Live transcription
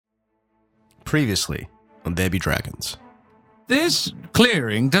previously on There Be Dragons. This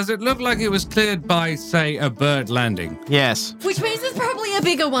clearing, does it look like it was cleared by, say, a bird landing? Yes. Which means there's probably a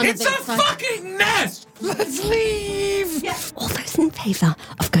bigger one. It's a fucking nest! Let's leave! Yeah. All those in favour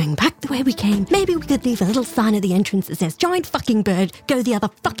of going back the way we came, maybe we could leave a little sign at the entrance that says, giant fucking bird, go the other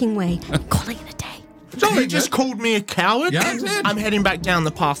fucking way. Calling it a day. Jolly just called me a coward? Yeah, I did. I'm heading back down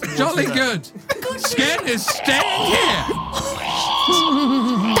the path. Jolly good. Skin is staying here.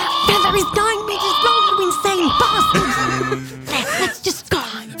 That feather is 9 meters long, you insane bastard! Let's just go.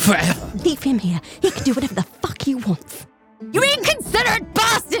 Forever. Leave him here. He can do whatever the fuck he wants. You inconsiderate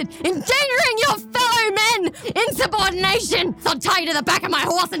bastard! Endangering your fellow men! Insubordination! So I'll tie you to the back of my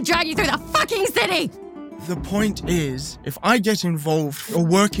horse and drag you through the fucking city! The point is, if I get involved or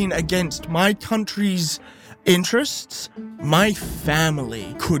working against my country's interests, my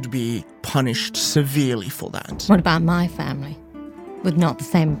family could be punished severely for that. What about my family? Would not the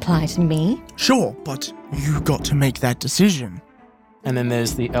same apply to me? Sure, but you got to make that decision. And then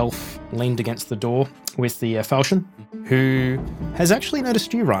there's the elf leaned against the door with the falchion, who has actually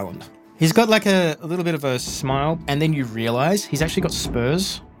noticed you, Ryland. He's got like a little bit of a smile, and then you realise he's actually got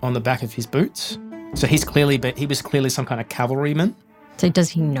spurs on the back of his boots. So he was clearly some kind of cavalryman. So does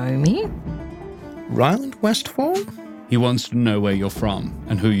he know me? Ryland Westfall? He wants to know where you're from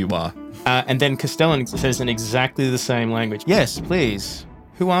and who you are. And then Castellan says in exactly the same language, yes, please.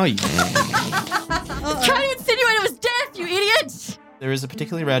 Who are you? Trying to insinuate it was death, you idiot! There is a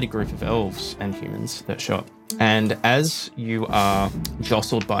particularly rowdy group of elves and humans that show up. And as you are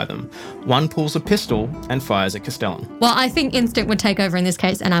jostled by them, one pulls a pistol and fires at Castellan. Well, I think instinct would take over in this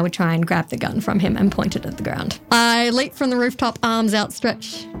case, and I would try and grab the gun from him and point it at the ground. I leap from the rooftop, arms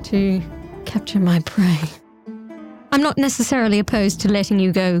outstretched, to capture my prey. I'm not necessarily opposed to letting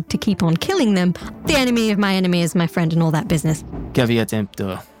you go to keep on killing them. The enemy of my enemy is my friend and all that business. Caveat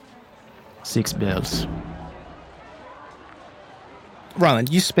emptor. 6 bells.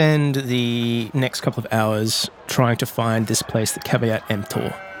 Ryland, you spend the next couple of hours trying to find this place, the Caveat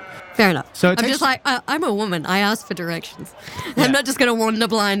emptor. Fair enough. So I'm just like, I'm a woman. I ask for directions. Yeah. I'm not just going to wander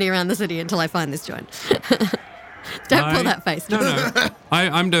blindly around the city until I find this joint. Don't pull that face. No.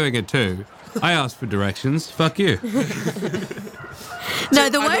 I'm doing it too. I asked for directions. Fuck you. No,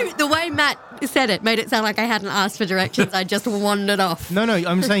 the way Matt said it made it sound like I hadn't asked for directions. I just wandered off. No,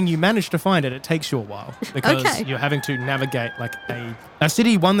 I'm saying you managed to find it. It takes you a while because Okay. you're having to navigate like a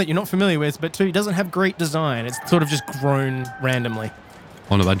city, one that you're not familiar with, but two, it doesn't have great design. It's sort of just grown randomly.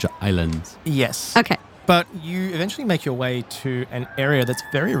 On a bunch of islands. Yes. Okay. But you eventually make your way to an area that's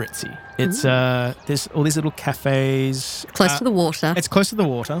very ritzy. It's there's all these little cafes. Close to the water. It's close to the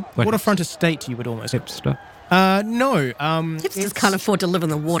water. Wait. Waterfront estate, you would almost. Hipster. No. Hipsters can't afford to live on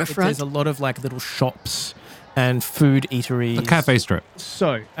the waterfront. There's a lot of like little shops and food eateries. A cafe strip.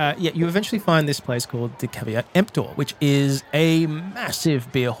 So, you eventually find this place called the Caveat emptor, which is a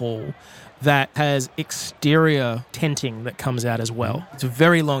massive beer hall that has exterior tenting that comes out as well. It's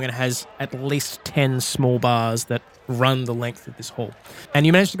very long and has at least 10 small bars that run the length of this hall. And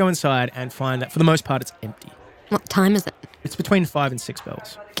you manage to go inside and find that for the most part it's empty. What time is it? It's between 5 and 6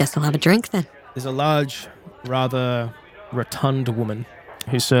 bells. Guess I'll have a drink then. There's a large, rather rotund woman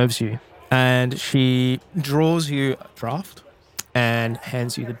who serves you, and she draws you a draft and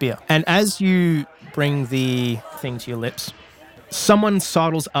hands you the beer. And as you bring the thing to your lips, someone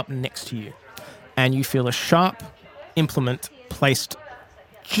sidles up next to you, and you feel a sharp implement placed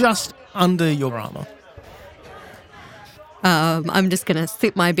just under your armor. I'm just going to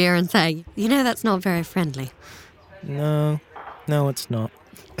sip my beer and say, that's not very friendly. No, it's not.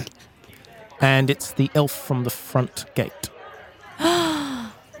 And it's the elf from the front gate.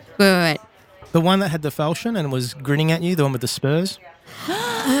 Wait. The one that had the falchion and was grinning at you, the one with the spurs.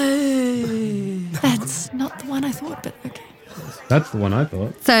 That's not the one I thought, but okay. That's the one I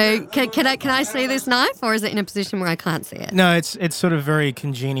thought. So can I see this knife, or is it in a position where I can't see it? No, it's sort of very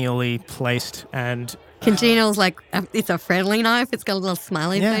congenially placed, and Congenial's like, it's a friendly knife. It's got a little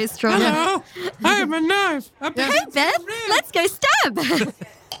smiley face drawn. Hello, I have a knife. Hey, Beth, let's go stab.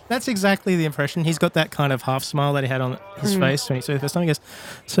 that's exactly the impression. He's got that kind of half smile that he had on his face when he saw you the first time. He goes,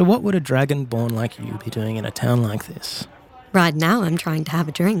 so what would a dragon born like you be doing in a town like this? Right now, I'm trying to have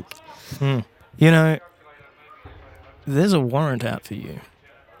a drink. There's a warrant out for you.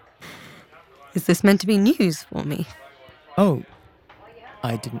 Is this meant to be news for me? Oh,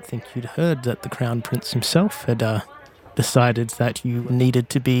 I didn't think you'd heard that the Crown Prince himself had decided that you needed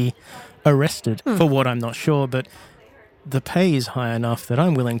to be arrested. For what I'm not sure, but the pay is high enough that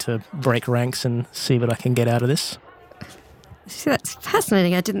I'm willing to break ranks and see what I can get out of this. See, that's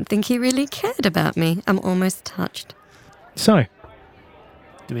fascinating. I didn't think he really cared about me. I'm almost touched. So,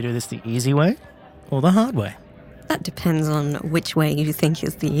 Do we do this the easy way or the hard way? That depends on which way you think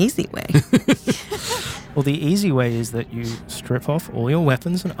is the easy way. Well, the easy way is that you strip off all your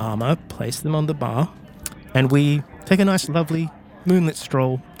weapons and armor, place them on the bar, and we take a nice, lovely moonlit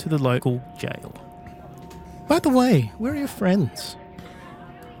stroll to the local jail. By the way, where are your friends?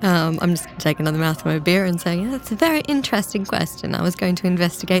 I'm just going to take another mouthful of my beer and say, yeah, that's a very interesting question. I was going to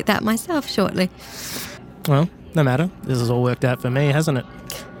investigate that myself shortly. Well, no matter. This has all worked out for me, hasn't it?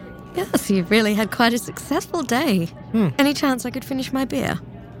 Yes, you've really had quite a successful day. Any chance I could finish my beer?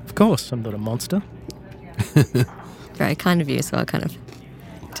 Of course, I'm not a monster. Very kind of you, so I'll kind of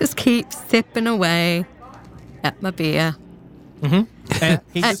just keep sipping away at my beer. And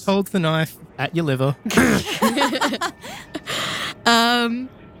he just holds the knife at your liver.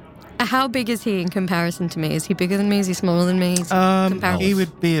 How big is he in comparison to me? Is he bigger than me? Is he smaller than me? He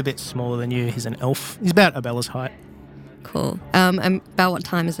would be a bit smaller than you. He's an elf. He's about a Bella's height. Cool. And about what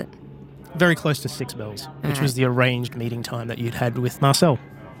time is it? Very close to 6 bells, which Alright. was the arranged meeting time that you'd had with Marcel.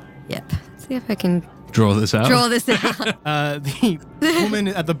 Yep. See if I can Draw this out. draw this out. The woman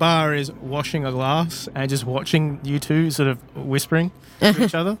at the bar is washing a glass and just watching you two sort of whispering to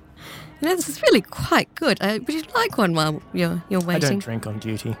each other. You know, this is really quite good. Would you like one while you're I waiting? don't drink on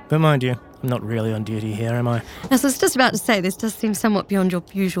duty. But mind you, I'm not really on duty here, am I? Yes, I was just about to say, this does seem somewhat beyond your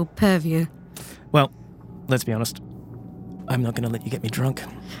usual purview. Well, let's be honest. I'm not going to let you get me drunk.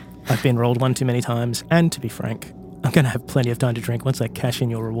 I've been rolled one too many times, and to be frank, I'm going to have plenty of time to drink once I cash in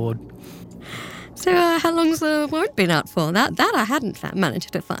your reward. So how long's the warrant been out for? That I hadn't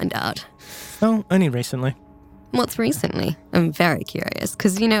managed to find out. Oh, only recently. What's recently? I'm very curious,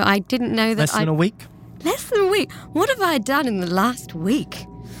 because, you know, I didn't know that Less than a week. Less than a week? What have I done in the last week?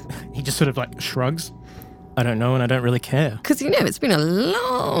 He just sort of like shrugs. I don't know and I don't really care. Because, you know, it's been a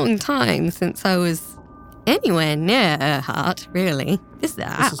long time since I was anywhere near Earhart, really. This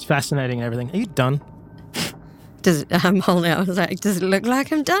is fascinating and everything. Are you done? I'm holding out. I was like, does it look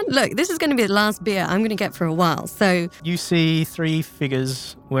like I'm done? Look, this is going to be the last beer I'm going to get for a while, so... You see 3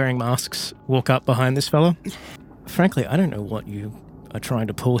 figures wearing masks walk up behind this fella. Frankly, I don't know what you are trying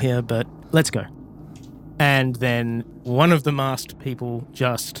to pull here, but let's go. And then one of the masked people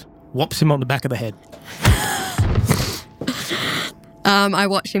just whops him on the back of the head. I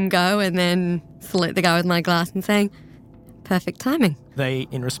watch him go and then salute the guy with my glass and saying, perfect timing. They,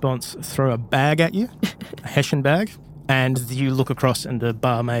 in response, throw a bag at you, a Hessian bag, and you look across and the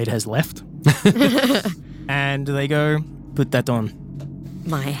barmaid has left. And they go, put that on.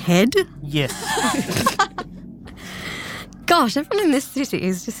 My head? Yes. Gosh, everyone in this city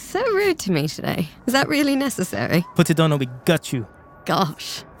is just so rude to me today. Is that really necessary? Put it on or we got you.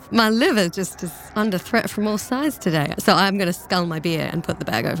 Gosh, my liver just is under threat from all sides today. So I'm going to scull my beer and put the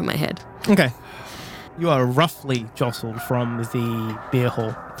bag over my head. Okay. You are roughly jostled from the beer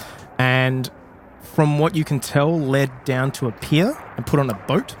hall. And from what you can tell, led down to a pier and put on a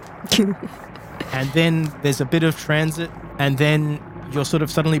boat. And then there's a bit of transit. And then you're sort of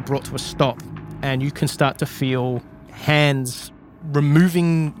suddenly brought to a stop. And you can start to feel hands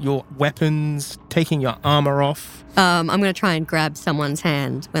removing your weapons, taking your armor off. I'm going to try and grab someone's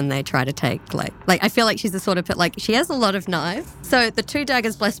hand when they try to take, like I feel like she's the sort of, like, she has a lot of knives. So the 2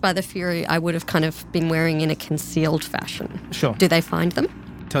 daggers blessed by the Fury, I would have kind of been wearing in a concealed fashion. Sure. Do they find them?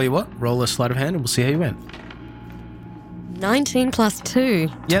 Tell you what, roll a sleight of hand and we'll see how you went. 19 plus 2,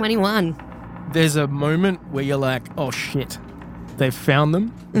 Yep. 21. There's a moment where you're like, oh shit, they've found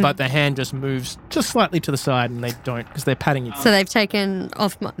them, but the hand just moves just slightly to the side and they don't because they're patting you. So they've taken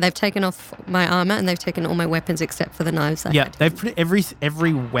off my armor and they've taken all my weapons except for the knives I Yeah, had. they've put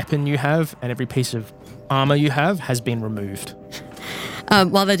every weapon you have and every piece of armor you have has been removed.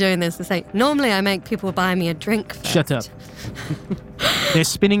 While they're doing this, they say, normally I make people buy me a drink first. Shut up. They're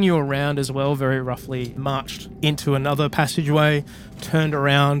spinning you around as well, very roughly, marched into another passageway, turned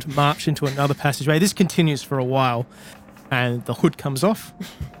around, marched into another passageway. This continues for a while, and the hood comes off,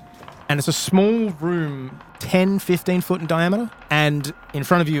 and it's a small room, 10, 15 foot in diameter, and in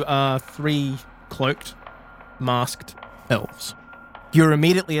front of you are 3 cloaked, masked elves. You're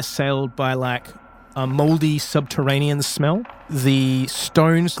immediately assailed by, like, a moldy subterranean smell. The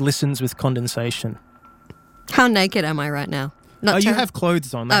stones glistens with condensation. How naked am I right now? Not You terri- have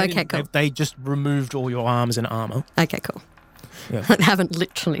clothes on. Oh, They okay, didn't- cool. They just removed all your arms and armor. Okay, cool. Yeah. They haven't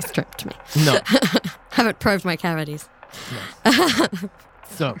literally stripped me. No. Haven't probed my cavities.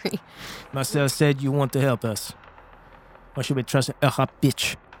 So, Marcel said you want to help us. Or should we trust a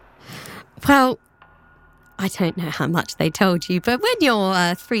bitch? Well, I don't know how much they told you, but when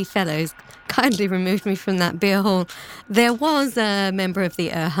your 3 fellows kindly removed me from that beer hall, there was a member of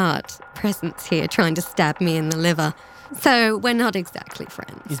the Earhart presence here trying to stab me in the liver. So we're not exactly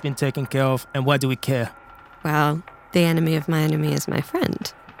friends. He's been taken care of, and why do we care? Well, the enemy of my enemy is my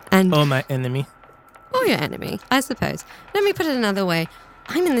friend. And Oh, my enemy. or your enemy, I suppose. Let me put it another way.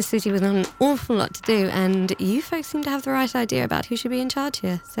 I'm in the city with an awful lot to do, and you folks seem to have the right idea about who should be in charge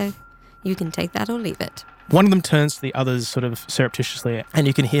here. So you can take that or leave it. One of them turns to the others sort of surreptitiously, and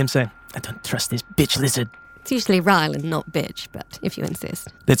you can hear him say, I don't trust this bitch lizard. It's usually Ryland, not bitch, but if you insist.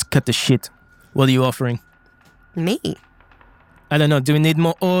 Let's cut the shit. What are you offering? Me? I don't know. Do we need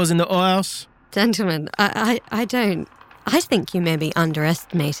more oars in the oil house? Gentlemen, I don't. I think you may be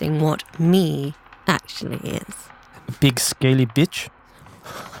underestimating what me actually is. Big scaly bitch.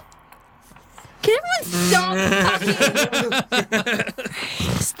 Can everyone stop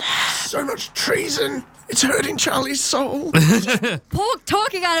fucking... So much treason. It's hurting Charlie's soul. Pork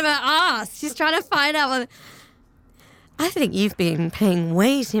talking out of her ass. She's trying to find out what... I think you've been paying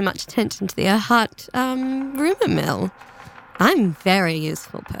way too much attention to the Erhart rumour mill. I'm a very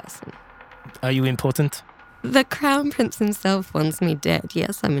useful person. Are you important? The Crown Prince himself wants me dead.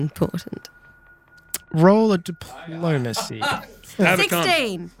 Yes, I'm important. Roll a diplomacy.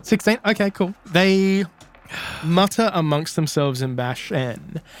 16! 16? Okay, cool. They mutter amongst themselves in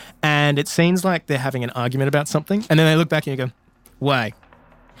Bashan, and it seems like they're having an argument about something, and then they look back and you go, why?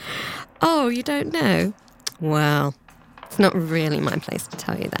 Oh, you don't know? Well, it's not really my place to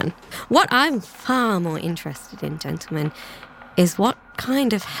tell you then. What I'm far more interested in, gentlemen, is what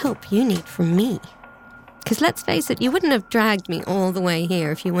kind of help you need from me. Because let's face it, you wouldn't have dragged me all the way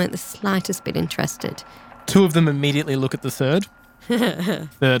here if you weren't the slightest bit interested. Two of them immediately look at the third.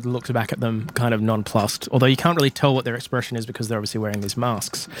 Third looks back at them kind of nonplussed, although you can't really tell what their expression is because they're obviously wearing these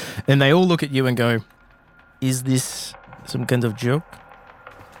masks. And they all look at you and go, is this some kind of joke?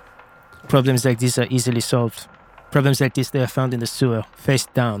 Problems like this are easily solved. Problems like this, they are found in the sewer, face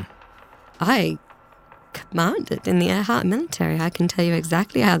down. I commanded in the Erhart military. I can tell you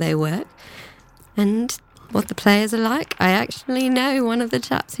exactly how they work and what the players are like. I actually know one of the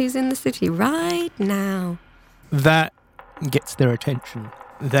chaps who's in the city right now. That gets their attention.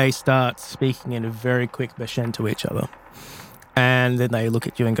 They start speaking in a very quick Bashan to each other. And then they look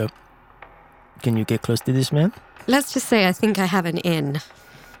at you and go, can you get close to this man? Let's just say I think I have an in.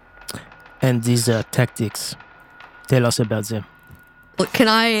 And these are tactics. Tell us about them. Look, can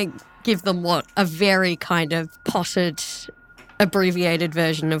I give them a very kind of potted, abbreviated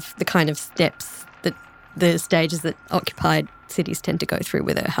version of the kind of steps that the stages that occupied cities tend to go through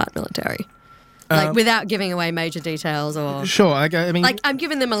with their Erhart military? Like, without giving away major details or... Sure, I mean... Like, I'm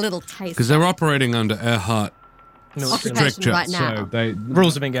giving them a little taste. Because they're operating under Erhart Occupation stricture, right now. so they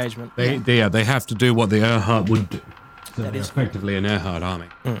rules of engagement. they have to do what the Erhart would do. So that is effectively an Erhart army.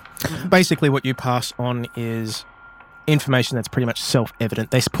 Basically, what you pass on is information that's pretty much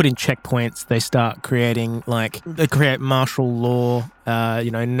self-evident. They put in checkpoints. They start creating, they create martial law.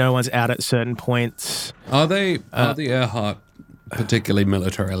 No one's out at certain points. Are the Erhart particularly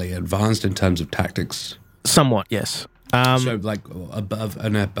militarily advanced in terms of tactics? Somewhat, yes. So, above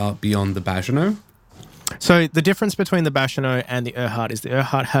and about beyond the Bajano? So the difference between the Bashano and the Erhart is the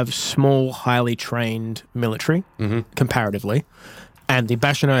Erhart have small, highly trained military, comparatively, and the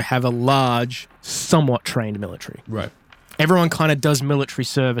Bashano have a large, somewhat trained military. Right. Everyone kind of does military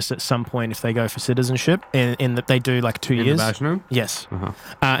service at some point if they go for citizenship, in that they do 2 years. In the Bashano? Yes.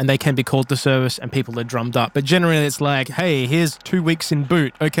 And they can be called to service and people are drummed up. But generally it's like, hey, here's 2 weeks in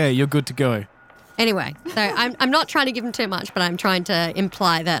boot. Okay, you're good to go. Anyway, so I'm not trying to give them too much, but I'm trying to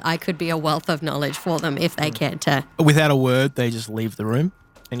imply that I could be a wealth of knowledge for them if they cared to. Without a word, they just leave the room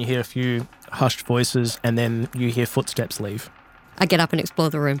and you hear a few hushed voices and then you hear footsteps leave. I get up and explore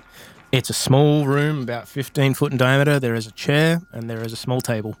the room. It's a small room, about 15 foot in diameter. There is a chair and there is a small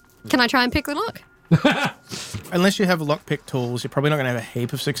table. Can I try and pick the lock? Unless you have lockpick tools, you're probably not going to have a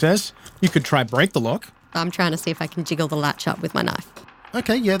heap of success. You could try break the lock. I'm trying to see if I can jiggle the latch up with my knife.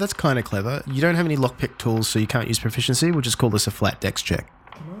 Okay, yeah, that's kind of clever. You don't have any lockpick tools, so you can't use proficiency. We'll just call this a flat dex check.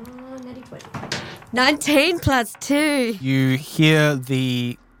 19 plus 2. You hear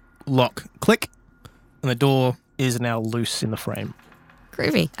the lock click and the door is now loose in the frame.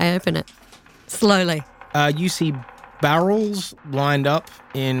 Groovy. I open it. Slowly. You see barrels lined up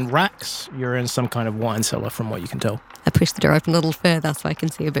in racks. You're in some kind of wine cellar from what you can tell. I push the door open a little further so I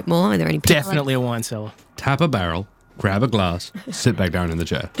can see a bit more. Are there any people? Definitely a wine cellar. Tap a barrel, grab a glass, sit back down in the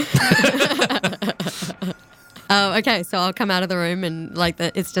chair. Oh, okay. So I'll come out of the room and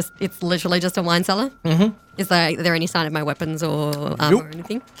it's literally just a wine cellar. Mm-hmm. Is there any sign of my weapons or armor or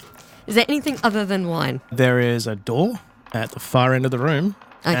anything? Is there anything other than wine? There is a door at the far end of the room.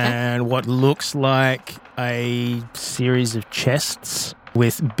 Okay. And what looks like a series of chests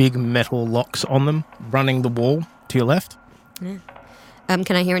with big metal locks on them running the wall. to your left. Can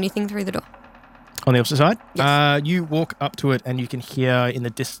I hear anything through the door? On the opposite side? Yes. You walk up to it and you can hear in the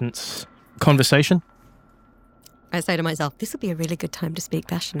distance conversation. I say to myself, this will be a really good time to speak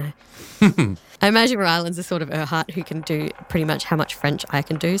Bashano. I imagine Ryland's a sort of Erhart who can do pretty much how much French I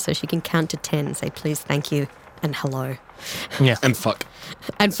can do, so she can count to 10, say please, thank you, and hello. Yeah. And fuck.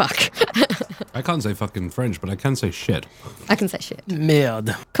 And fuck. I can't say fucking French, but I can say shit. I can say shit.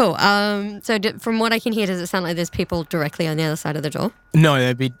 Merde. Cool. So from what I can hear, does it sound like there's people directly on the other side of the door? No,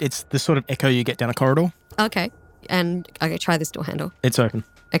 it's the sort of echo you get down a corridor. Okay. And okay, try this door handle. It's open.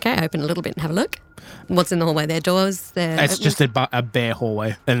 Okay, I open a little bit and have a look. What's in the hallway? There are doors. It's just a bare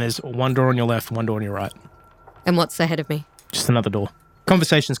hallway. And there's one door on your left, one door on your right. And what's ahead of me? Just another door.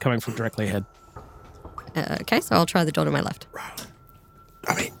 Conversation's coming from directly ahead. Okay, so I'll try the door to my left.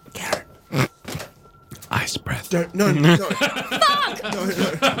 I mean, Karen. Ice breath. No.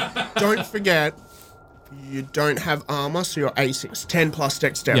 Don't forget, you don't have armor, so your AC is 10 plus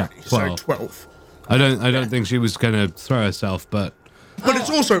dexterity, Yeah, 12. so 12. I don't think she was going to throw herself, but But it's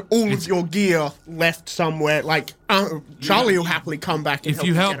also all of your gear left somewhere. Like Charlie will happily come back and if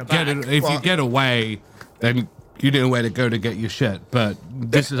you help get it back. if you get away, then you know where to go to get your shit. But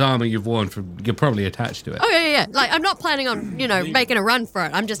this is armor you've worn you're probably attached to it. Oh, yeah. Like, I'm not planning on, making a run for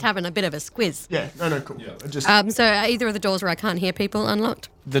it. I'm just having a bit of a squiz. Yeah, no, cool. Yeah. Just So are either of the doors where I can't hear people unlocked?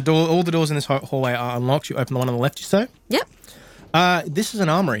 All the doors in this hallway are unlocked. You open the one on the left, you say? Yep. This is an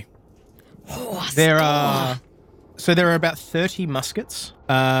armory. There are about 30 muskets,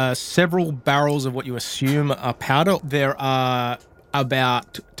 several barrels of what you assume are powder. There are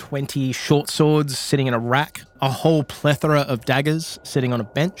about 20 short swords sitting in a rack, a whole plethora of daggers sitting on a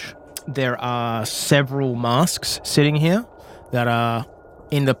bench. There are several masks sitting here that are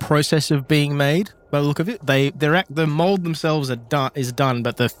in the process of being made. By the look of it, the mold themselves is done,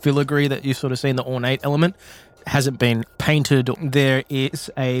 but the filigree that you sort of see in the ornate element hasn't been painted. There is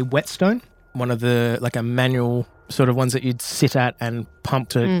a whetstone, one of the like a manual sort of ones that you'd sit at and pump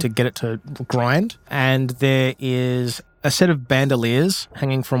to get it to grind. And there is a set of bandoliers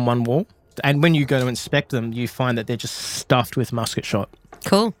hanging from one wall. And when you go to inspect them, you find that they're just stuffed with musket shot.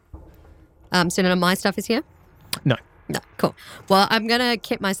 Cool. So none of my stuff is here? No. No, cool. Well, I'm going to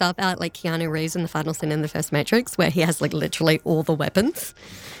kit myself out like Keanu Reeves in the final scene in the first Matrix, where he has like literally all the weapons,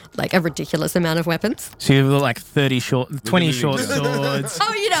 like a ridiculous amount of weapons. So you've got like 20 short swords.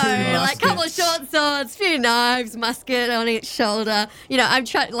 Oh, like a couple of short swords, few knives, musket on each shoulder. I'm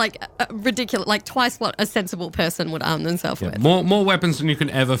trying like ridiculous, like twice what a sensible person would arm themselves with. More weapons than you can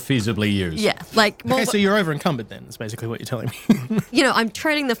ever feasibly use. Yeah, like more. Okay, so you're over encumbered then, is basically what you're telling me. I'm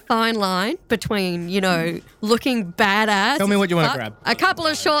treading the fine line between, looking badass. Tell me what you want to grab. A couple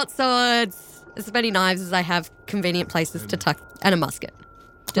of short swords, as many knives as I have convenient places to tuck, and a musket.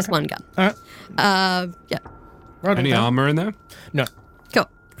 Just one gun. All right. Yeah. Right Any armor in there? No. Cool.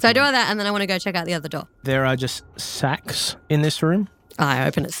 So I do all that, and then I want to go check out the other door. There are just sacks in this room. I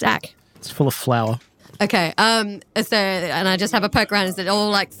open a sack. It's full of flour. Okay. And I just have a poke around. Is it all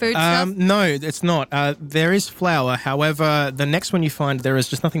like food stuff? No, it's not. There is flour. However, the next one you find, there is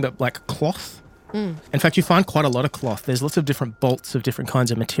just nothing but like cloth. In fact, you find quite a lot of cloth. There's lots of different bolts of different kinds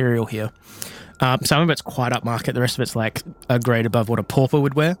of material here. Some of it's quite upmarket. The rest of it's like a grade above what a pauper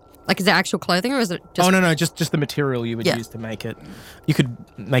would wear. Like, is it actual clothing or is it just... Oh, no, just the material you would use to make it. You could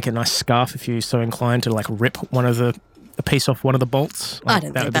make a nice scarf if you're so inclined to like rip a piece off one of the bolts. I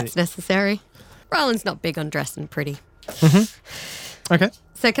don't think that's necessary. Roland's not big on dressing pretty. Mm-hmm. Okay.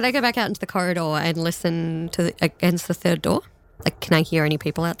 So can I go back out into the corridor and listen against the third door? Like, can I hear any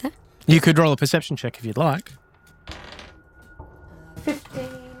people out there? You could roll a perception check if you'd like. 15.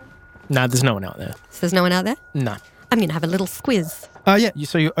 No, there's no one out there. So there's no one out there? No. I'm going to have a little squiz.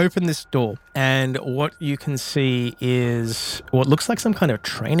 So you open this door, and what you can see is what looks like some kind of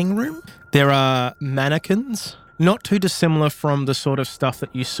training room. There are mannequins, not too dissimilar from the sort of stuff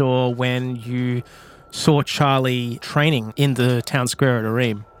that you saw when you saw Charlie training in the town square at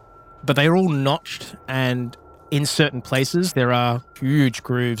Areem. But they're all notched, and in certain places there are huge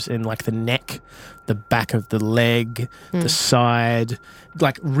grooves in like the neck, the back of the leg, the side,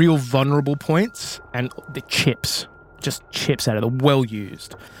 like real vulnerable points, and the chips out of the well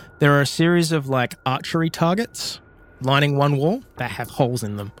used. There are a series of like archery targets lining one wall that have holes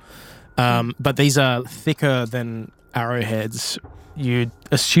in them. But these are thicker than arrowheads. You'd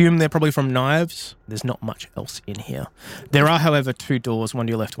assume they're probably from knives. There's not much else in here. There are, however, 2 doors, one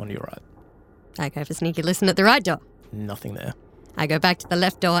to your left, one to your right. I go for sneaky listen at the right door. Nothing there. I go back to the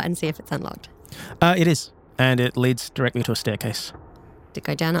left door and see if it's unlocked. It is, and it leads directly to a staircase. Did it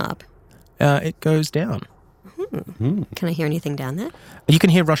go down or up? It goes down. Can I hear anything down there? You can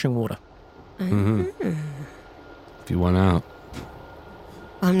hear rushing water. you want out.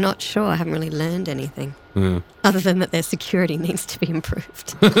 I'm not sure. I haven't really learned anything. Yeah. Other than that their security needs to be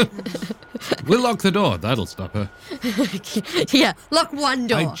improved. We'll lock the door. That'll stop her. Yeah, lock one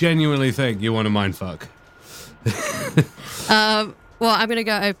door. I genuinely think you want to mindfuck. Well, I'm going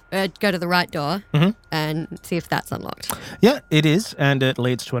to go to the right door and see if that's unlocked. Yeah, it is, and it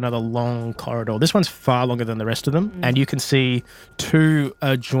leads to another long corridor. This one's far longer than the rest of them, and you can see 2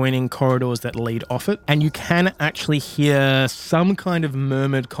 adjoining corridors that lead off it, and you can actually hear some kind of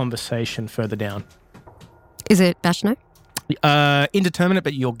murmured conversation further down. Is it Bashno? Indeterminate,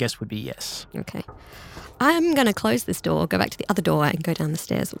 but your guess would be yes. Okay. I'm going to close this door, go back to the other door, and go down the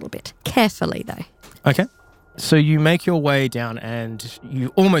stairs a little bit. Carefully, though. Okay. So you make your way down and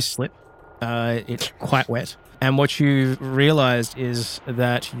you almost slip. It's quite wet. And what you realised is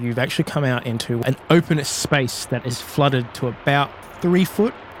that you've actually come out into an open space that is flooded to about 3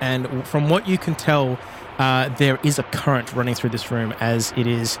 foot. And from what you can tell, there is a current running through this room as it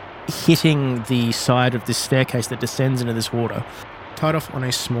is hitting the side of this staircase that descends into this water. Tied off on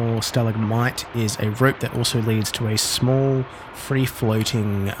a small stalagmite is a rope that also leads to a small,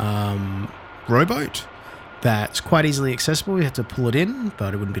 free-floating rowboat that's quite easily accessible. You have to pull it in,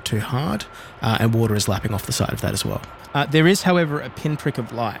 but it wouldn't be too hard. And water is lapping off the side of that as well. There is, however, a pinprick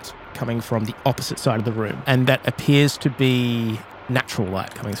of light coming from the opposite side of the room, and that appears to be natural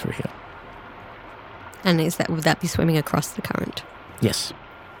light coming through here. And would that be swimming across the current? Yes.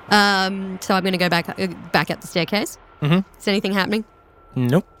 So I'm going to go back up the staircase. Mm-hmm. Is anything happening?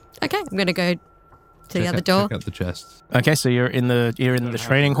 Nope. Okay, I'm going to go to the other door. Check out the chests. Okay, so you're in the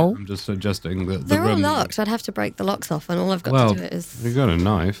training hall. I'm just adjusting the They're all room. locked. I'd have to break the locks off, and all I've got to do is... You've got a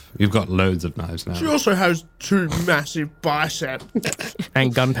knife. You've got loads of knives now. She also has 2 massive biceps.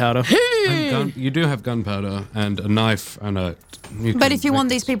 And gunpowder. You do have gunpowder and a knife and a... But if you want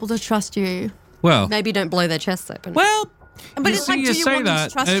these people to trust you, Well... Maybe don't blow their chests open. Well... but it's like, do you want them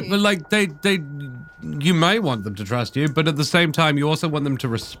to trust you? but like you may want them to trust you, but at the same time, you also want them to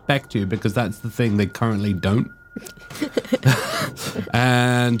respect you because that's the thing they currently don't.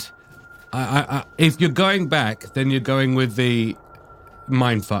 And I, if you're going back, then you're going with the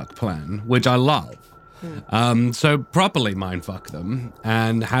mindfuck plan, which I love. So properly mindfuck them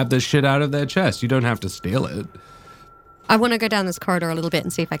and have the shit out of their chest. You don't have to steal it. I want to go down this corridor a little bit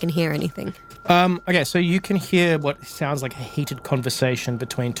and see if I can hear anything. Okay, so you can hear what sounds like a heated conversation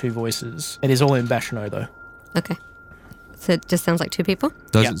between 2 voices. It is all in Bashno, though. Okay. So it just sounds like 2 people?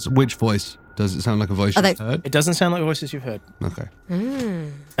 Which voice? Does it sound like a voice you've heard? It doesn't sound like voices you've heard. Okay.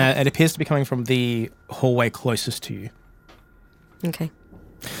 It appears to be coming from the hallway closest to you. Okay.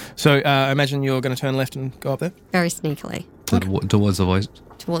 So I imagine you're going to turn left and go up there? Very sneakily. Towards the voice?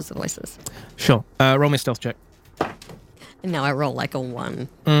 Towards the voices. Sure. Roll me a stealth check. And now I roll like a 1.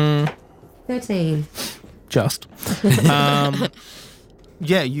 13. Just.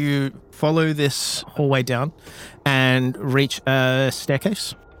 Yeah, you follow this hallway down and reach a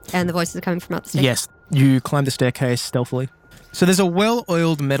staircase. And the voices are coming from upstairs? Yes, you climb the staircase stealthily. So there's a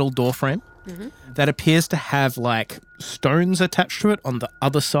well-oiled metal door frame that appears to have like stones attached to it on the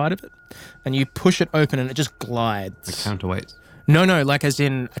other side of it. And you push it open and it just glides. The counterweights. No, like as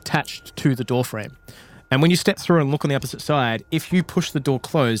in attached to the door frame. And when you step through and look on the opposite side, if you push the door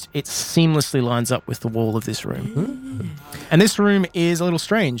closed, it seamlessly lines up with the wall of this room. And this room is a little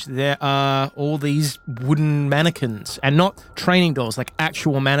strange. There are all these wooden mannequins, and not training dolls, like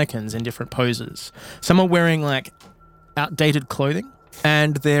actual mannequins in different poses. Some are wearing like outdated clothing,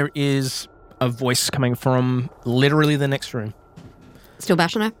 and there is a voice coming from literally the next room. Still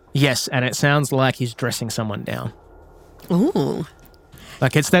Bashano? Yes, and it sounds like he's dressing someone down. Ooh.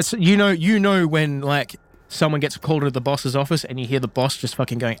 Like that's you know when like someone gets called into the boss's office and you hear the boss just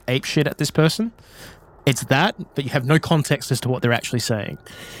fucking going ape shit at this person. It's that, but you have no context as to what they're actually saying.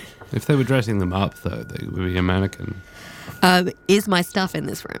 If they were dressing them up, though, they would be a mannequin. Is my stuff in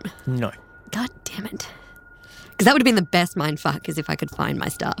this room? No. God damn it. Because that would have been the best mindfuck, is if I could find my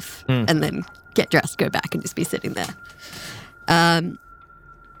stuff and then get dressed, go back and just be sitting there. And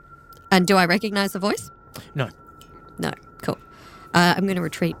do I recognize the voice? No. No. Cool. I'm going to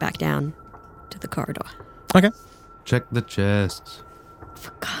retreat back down to the corridor. Okay. Check the chests.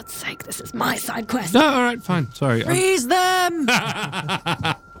 For God's sake, this is my side quest. No, all right, fine. Sorry. freeze them.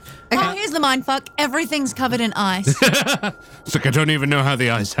 Oh, here's the mindfuck. Everything's covered in ice. It's like I don't even know how the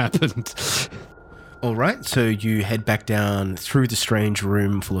ice happened. All right, so you head back down through the strange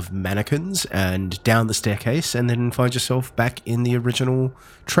room full of mannequins and down the staircase and then find yourself back in the original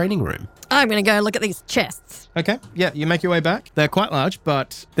training room. I'm going to go look at these chests. Okay. Yeah, you make your way back. They're quite large,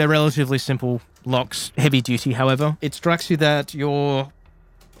 but they're relatively simple locks, heavy duty, however. It strikes you that your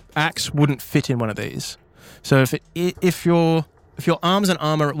axe wouldn't fit in one of these. So if your arms and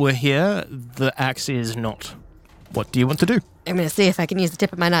armor were here, the axe is not. What do you want to do? I'm going to see if I can use the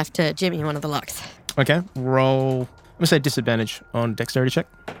tip of my knife to jimmy one of the locks. Okay, roll. I'm gonna say disadvantage on dexterity check.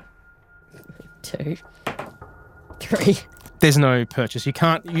 2, 3. There's no purchase. You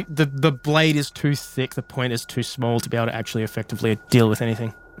can't. The blade is too thick. The point is too small to be able to actually effectively deal with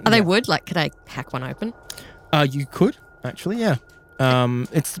anything. Are they wood? Like, could I hack one open? You could actually, yeah.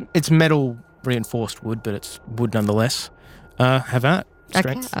 It's metal reinforced wood, but it's wood nonetheless. Have that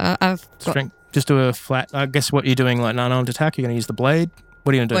strength. Okay. I've got. Strength. Just do a flat. I guess what you're doing, like an unarmed attack. You're gonna use the blade.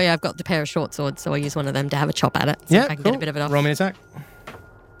 What are you gonna do? Well, yeah, I've got the pair of short swords, so I'll use one of them to have a chop at it. See yeah, if I can cool. get a bit of it off. Roll me an attack.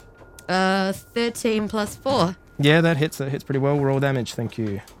 13 plus 4. Yeah, that hits. That hits pretty well. Roll damage. Thank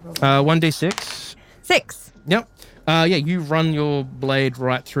you. 1d6. 6. Yep. Yeah, you run your blade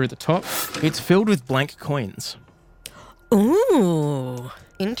right through the top. It's filled with blank coins. Ooh,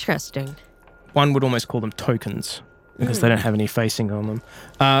 interesting. One would almost call them tokens because they don't have any facing on them.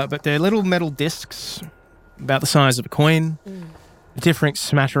 But they're little metal discs about the size of a coin, different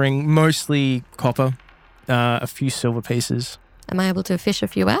smattering, mostly copper, a few silver pieces. Am I able to fish a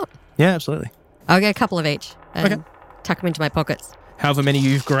few out? Yeah, absolutely. I'll get a couple of each and Okay. tuck them into my pockets. However many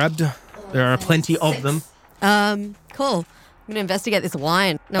you've grabbed, there are plenty of them. Cool. I'm going to investigate this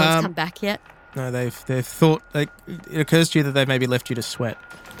wine. No one's come back yet. No, they've thought, like, it occurs to you that they've maybe left you to sweat.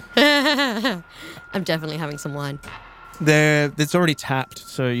 I'm definitely having some wine. It's already tapped,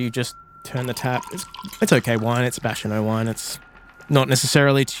 so you just turn the tap. It's okay wine. It's Bashano wine. It's not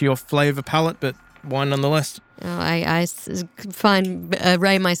necessarily to your flavour palette, but wine nonetheless. I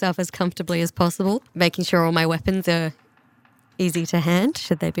array myself as comfortably as possible, making sure all my weapons are easy to hand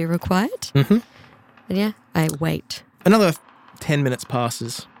should they be required. Mm-hmm. And yeah, I wait. Another 10 minutes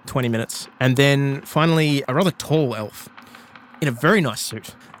passes, 20 minutes, and then finally a rather tall elf in a very nice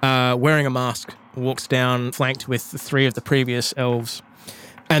suit, wearing a mask, walks down, flanked with 3 of the previous elves,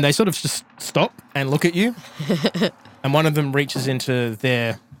 and they sort of just stop and look at you, and one of them reaches into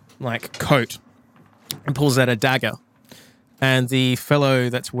their, like, coat and pulls out a dagger, and the fellow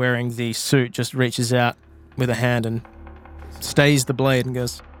that's wearing the suit just reaches out with a hand and stays the blade and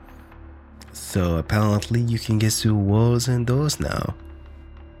goes, So apparently you can get through walls and doors now.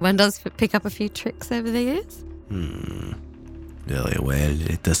 One does pick up a few tricks over the years. Very well,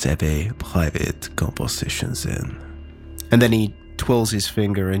 let us have a private conversation then. and then he Twirls his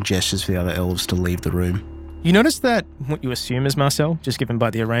finger and gestures for the other elves to leave the room. You notice that what you assume is Marcel, just given by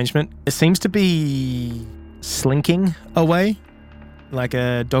the arrangement, it seems to be slinking away, like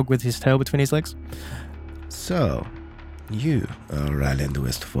a dog with his tail between his legs. So, you are Ryland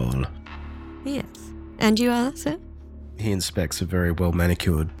Westfall. Yes. And you are, sir? He inspects a very well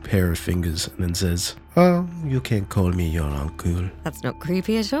manicured pair of fingers and then says, "Oh, you can call me your uncle. That's not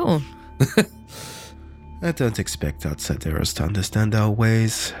creepy at all. I don't expect outsiders to understand our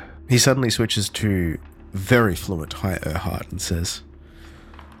ways." He suddenly switches to very fluent High Erhard and says,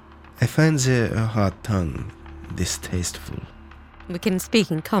 "I find the Erhard tongue distasteful. We can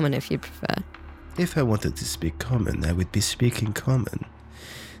speak in common if you prefer. If I wanted to speak common, I would be speaking common.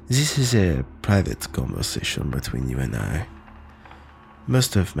 This is a private conversation between you and I.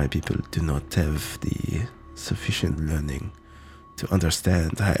 Most of my people do not have the sufficient learning to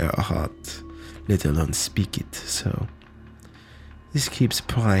understand High Erhard, let alone speak it, so this keeps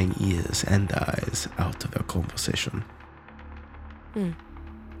prying ears and eyes out of our conversation."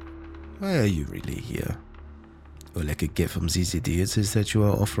 Why are you really here? All I could get from these idiots is that you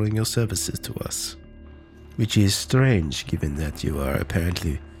are offering your services to us, which is strange given that you are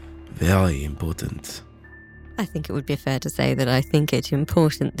apparently very important. I think it would be fair to say that I think it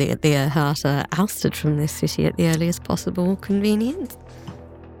important that the Erhard are ousted from this city at the earliest possible convenience.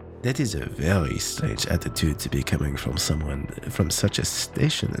 That is a very strange attitude to be coming from someone from such a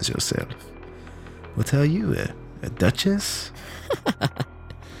station as yourself. What are you, a duchess?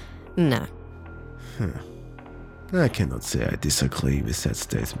 No. I cannot say I disagree with that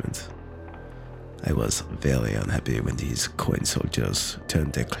statement. I was very unhappy when these coin soldiers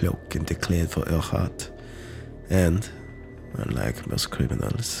turned their cloak and declared for Erhard. And, unlike most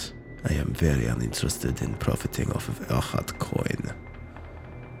criminals, I am very uninterested in profiting off of Erhard coin.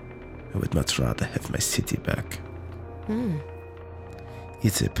 I would much rather have my city back.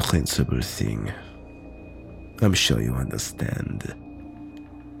 It's a principle thing. I'm sure you understand.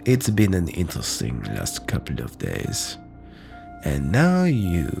 It's been an interesting last couple of days. And now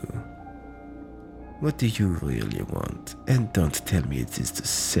you. What do you really want? And don't tell me it is to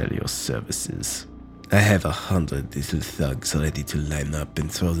sell your services. I have 100 little thugs ready to line up and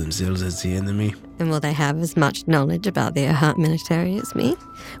throw themselves at the enemy. And will they have as much knowledge about the Ahart military as me?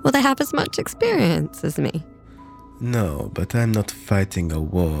 Will they have as much experience as me? No, but I'm not fighting a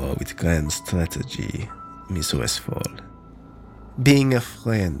war with grand strategy, Miss Westfall. Being a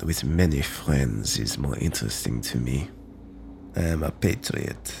friend with many friends is more interesting to me. I am a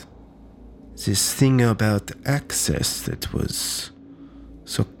patriot. This thing about access that was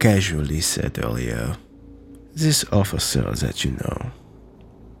so casually said earlier. This officer that you know,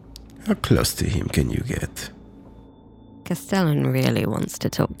 how close to him can you get? Castellan really wants to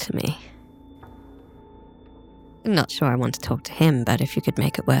talk to me. I'm not sure I want to talk to him, but if you could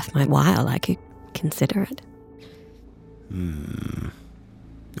make it worth my while, I could consider it.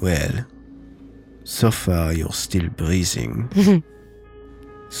 Well, so far you're still breathing.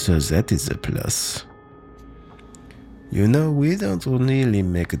 So that is a plus. You know, we don't really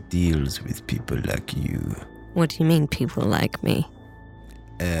make deals with people like you. What do you mean, people like me?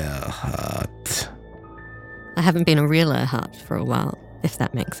 Erhardt. I haven't been a real Ahart for a while, if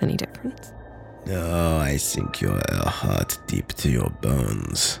that makes any difference. No, I think you're Erhardt deep to your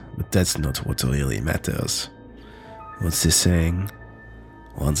bones. But that's not what really matters. What's the saying?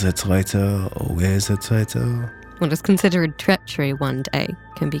 Once a traitor, always a traitor? What is considered treachery one day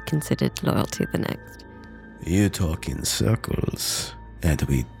can be considered loyalty the next. You talk in circles, and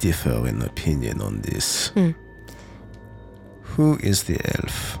we differ in opinion on this. Who is the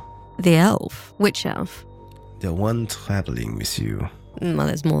elf? The elf? Which elf? The one traveling with you. Well,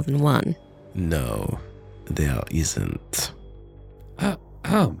 there's more than one. No, there isn't.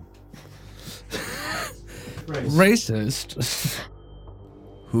 Racist.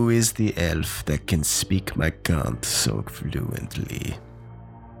 Who is the elf that can speak my cant so fluently?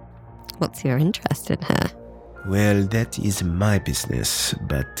 What's your interest in her? Well, that is my business,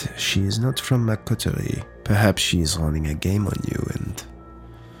 but she is not from my coterie. Perhaps she is running a game on you, and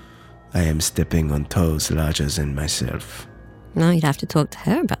I am stepping on toes larger than myself. No, you'd have to talk to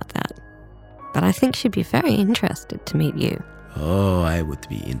her about that. But I think she'd be very interested to meet you. Oh, I would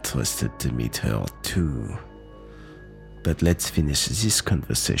be interested to meet her too. But let's finish this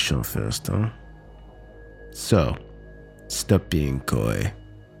conversation first, huh? So, stop being coy.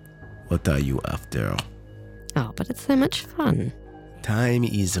 What are you after? Oh, but it's so much fun. Time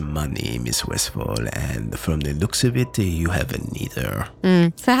is money, Miss Westfall, and from the looks of it, you have neither.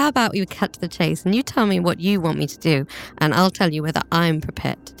 So how about we cut to the chase and you tell me what you want me to do, and I'll tell you whether I'm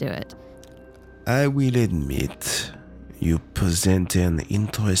prepared to do it. I will admit, you present an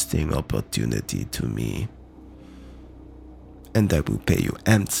interesting opportunity to me. And I will pay you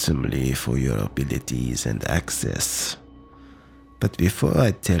handsomely for your abilities and access. But before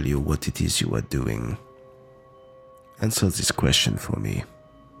I tell you what it is you are doing, answer this question for me.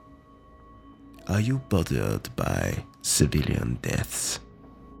 Are you bothered by civilian deaths?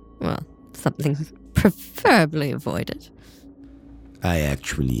 Well, something preferably avoided. I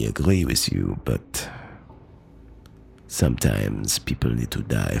actually agree with you, but sometimes people need to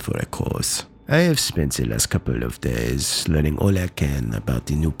die for a cause. I have spent the last couple of days learning all I can about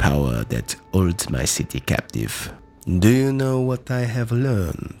the new power that holds my city captive. Do you know what I have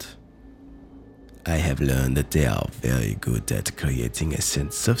learned? I have learned that they are very good at creating a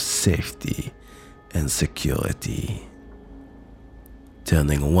sense of safety and security,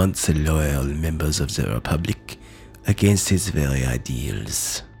 turning once loyal members of the Republic against its very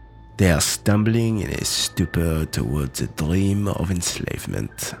ideals. They are stumbling in a stupor towards the dream of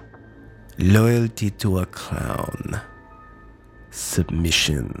enslavement. Loyalty to a crown,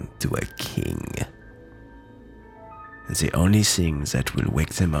 submission to a king. And the only thing that will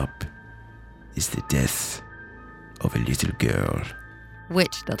wake them up is the death of a little girl.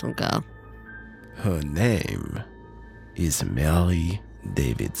 Which little girl? Her name is Mary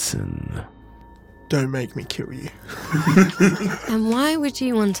Davidson. Don't make me kill you. And why would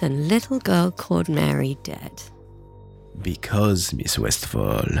you want a little girl called Mary dead? Because, Miss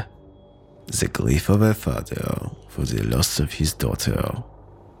Westfall, the grief of a father for the loss of his daughter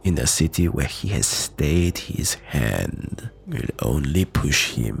in a city where he has stayed his hand will only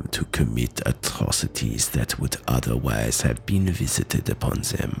push him to commit atrocities that would otherwise have been visited upon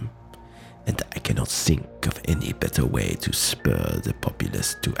them. And I cannot think of any better way to spur the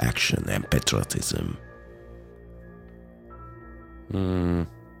populace to action and patriotism.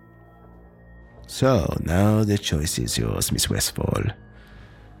 So, now the choice is yours, Miss Westfall.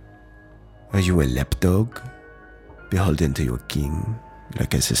 Are you a lapdog, beholden to your king,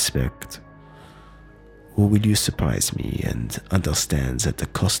 like I suspect? Or will you surprise me and understand that the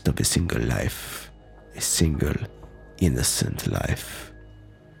cost of a single life, a single innocent life,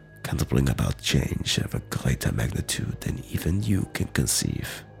 can bring about change of a greater magnitude than even you can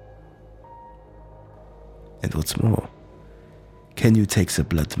conceive. And what's more, can you take the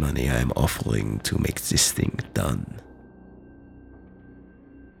blood money I am offering to make this thing done?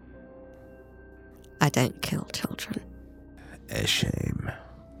 I don't kill children. A shame.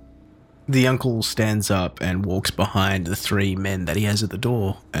 The uncle stands up and walks behind the 3 men that he has at the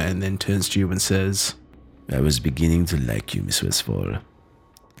door and then turns to you and says, I was beginning to like you, Miss Westfall.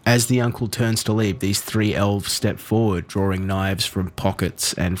 as the uncle turns to leave, these 3 elves step forward, drawing knives from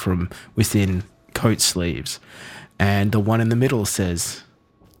pockets and from within coat sleeves. And the one in the middle says,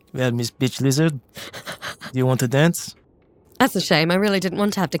 "Well, Miss Bitch Lizard, do you want to dance? That's a shame. I really didn't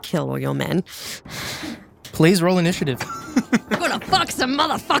want to have to kill all your men. Please roll initiative." I'm gonna fuck some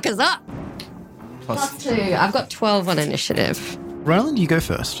motherfuckers up. +2. I've got 12 on initiative. Ryland, you go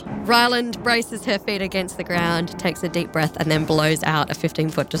first. Ryland braces her feet against the ground, takes a deep breath, and then blows out a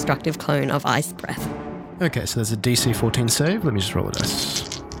 15-foot destructive cone of ice breath. Okay, so there's a DC 14 save. Let me just roll a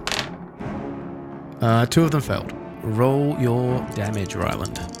dice. 2 of them failed. Roll your damage,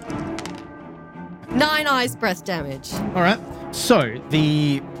 Ryland. 9 ice breath damage. All right. So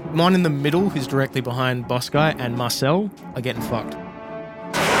the one in the middle, who's directly behind Boss Guy, and Marcel are getting fucked.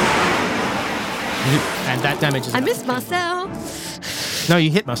 And that damage is... I missed Marcel. No,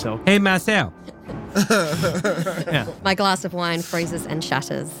 you hit Marcel. Hey, Marcel. Yeah. My glass of wine freezes and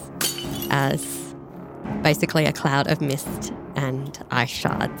shatters as basically a cloud of mist and ice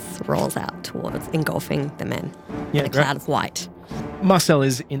shards rolls out towards engulfing the men Yeah, in a great. cloud of white. Marcel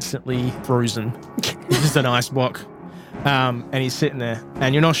is instantly frozen. He's just an ice block. And he's sitting there.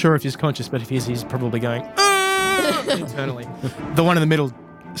 And you're not sure if he's conscious, but if he is, he's probably going internally. The one in the middle,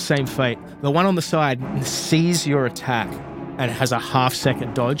 same fate. The one on the side sees your attack and has a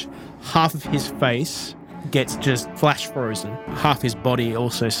half-second dodge. Half of his face gets just flash frozen. Half his body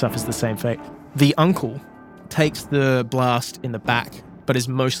also suffers the same fate. The uncle takes the blast in the back, but is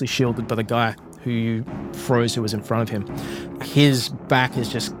mostly shielded by the guy who you froze, who was in front of him. His back is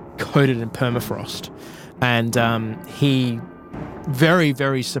just coated in permafrost. And he very,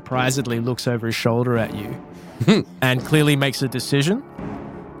 very surprisedly looks over his shoulder at you and clearly makes a decision.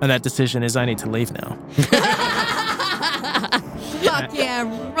 And that decision is, I need to leave now. Fuck yeah,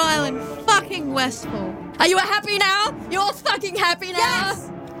 Ryland fucking Westfall. Are you happy now? You're fucking happy now? Yes!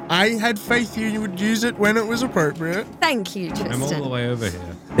 I had faith you would use it when it was appropriate. Thank you, Tristan. I'm all the way over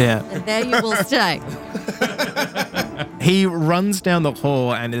here. Yeah. And there you will stay. He runs down the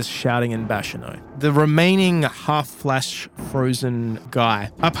hall and is shouting in Bashano. The remaining half-flash frozen guy,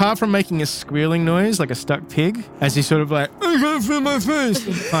 apart from making a squealing noise like a stuck pig, as he sort of like, I can't feel my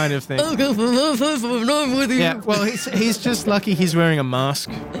face, kind of thing. Yeah, well, he's just lucky he's wearing a mask,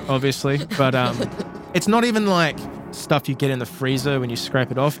 obviously. But it's not even like stuff you get in the freezer when you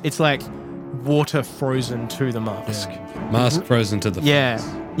scrape it off. It's like water frozen to the mask. Mask frozen to the Yeah.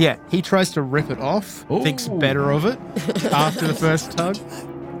 Yeah, he tries to rip it off, thinks better of it after the first tug,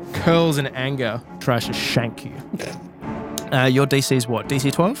 curls in anger, tries to shank you. Your DC is what? DC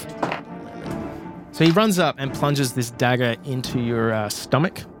 12? So he runs up and plunges this dagger into your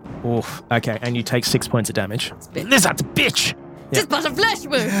stomach. Oof, okay, and you take 6 points of damage. Lizard, bitch! Just but a flesh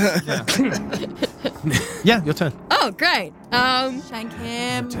wound. Yeah, your turn. Oh, great. Shank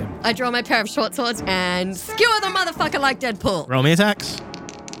him. I draw my pair of short swords and skewer the motherfucker like Deadpool. Roll me attacks.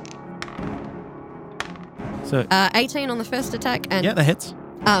 So, 18 on the first attack and yeah, that hits.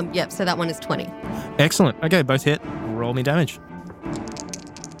 Yep, so that one is 20. Excellent. Okay, both hit. Roll me damage.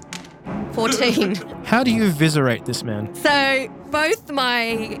 14. How do you eviscerate this man? So both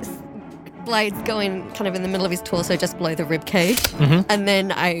my blades go in kind of in the middle of his torso, just below the rib cage, and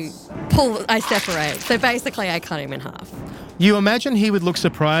then I separate. So basically I cut him in half. You imagine he would look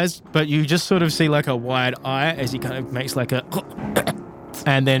surprised, but you just sort of see like a wide eye as he kind of makes like a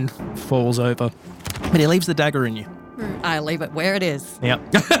and then falls over. But he leaves the dagger in you. I leave it where it is.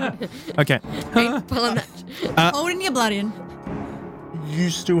 Yep. Okay. Keep pulling that. Holding your blood in. You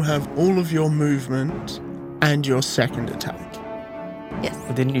still have all of your movement and your second attack. Yes.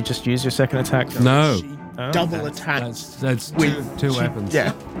 But didn't you just use your second attack? No. She double attacked. That's with two weapons.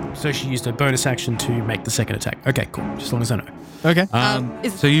 Yeah. So she used a bonus action to make the second attack. Okay, cool. Just as long as I know. Okay.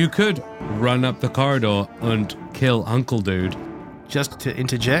 So you could run up the corridor and kill Uncle Dude. Just to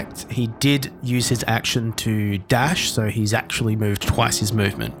interject, he did use his action to dash, so he's actually moved twice his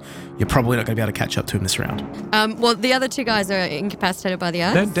movement. You're probably not going to be able to catch up to him this round. Well, the other two guys are incapacitated by the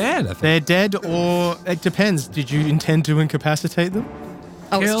They're ice. dead, I think. They're dead, or it depends. Did you intend to incapacitate them?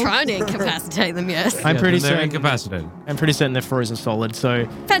 I was Kill. trying to incapacitate them, yes. I'm pretty then they're certain. incapacitated. I'm pretty certain they're frozen solid. So,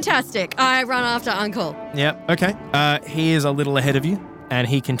 Fantastic. I run after Uncle. yeah, okay. He is a little ahead of you. and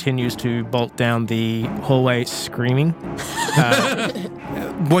he continues to bolt down the hallway screaming.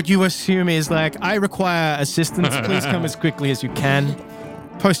 What you assume is like, I require assistance. Please come as quickly as you can.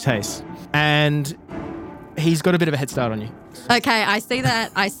 Post haste. And he's got a bit of a head start on you. Okay, I see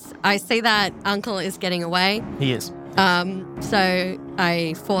that. I see that Uncle is getting away. He is. So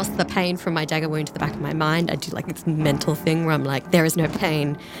I force the pain from my dagger wound to the back of my mind. I do like this mental thing where I'm like, there is no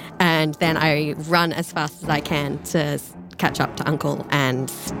pain. And then I run as fast as I can to catch up to Uncle and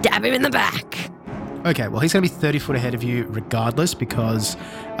stab him in the back. Okay, well, he's going to be 30 foot ahead of you regardless because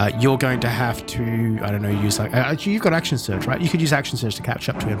you're going to have to, I don't know, use like... you've got action surge, right? You could use action surge to catch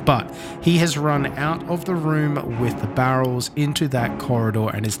up to him, but he has run out of the room with the barrels into that corridor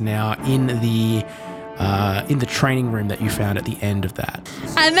and is now in the training room that you found at the end of that.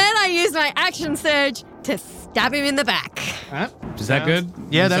 And then I use my action surge to stab him in the back. Is that good?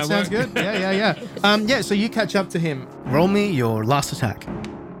 Yeah, Does that sounds work? good. Yeah, so you catch up to him. Roll me your last attack.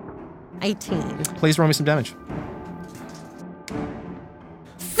 18. Please roll me some damage.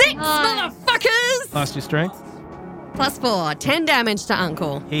 6, motherfuckers! Plus your strength. Plus 4, 10 damage to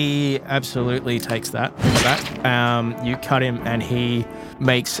Uncle. He absolutely takes that. You cut him and he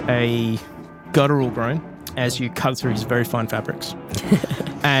makes a guttural groan as you cut through his very fine fabrics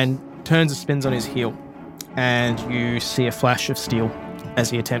and turns and spins on his heel. And you see a flash of steel as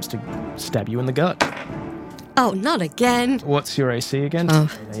he attempts to stab you in the gut. Oh, not again. What's your AC again? Oh.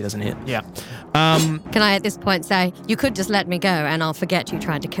 He doesn't hit. Yeah. Can I at this point say, you could just let me go and I'll forget you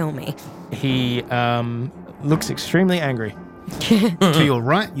tried to kill me? He looks extremely angry. To your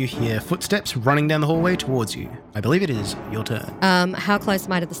right, you hear footsteps running down the hallway towards you. I believe it is your turn. How close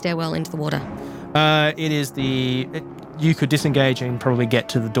am I to the stairwell into the water? It is you could disengage and probably get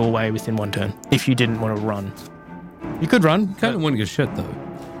to the doorway within one turn if you didn't want to run. You could run. Kind of want your shit, though.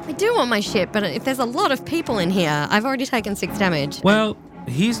 I do want my shit, but if there's a lot of people in here, I've already taken 6 damage. Well,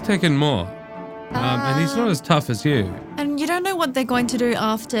 he's taken more. And he's not as tough as you. And you don't know what they're going to do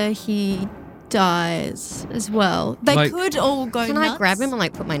after he dies as well. They Like- could all go Can nuts. I grab him and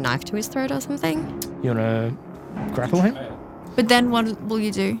like put my knife to his throat or something? You want to grapple him? But then what will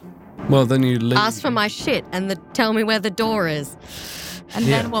you do? Well, then you leave. Ask for my shit and tell me where the door is. And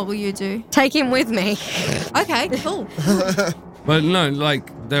Yeah. then what will you do? Take him with me. Okay, cool. But no, like,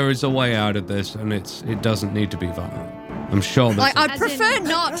 there is a way out of this, and it doesn't need to be violent. I'm sure there's Like, I'd As prefer in-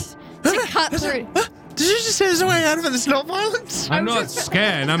 not to cut through. Did you just say there's a way out of it that's not violence? I'm not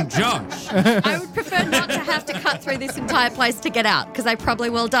scared, I'm Josh. I would prefer not to have to cut through this entire place to get out, because I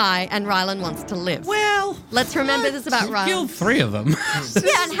probably will die and Rylan wants to live. Well, Let's remember this about Kill Rylan. 3 of them.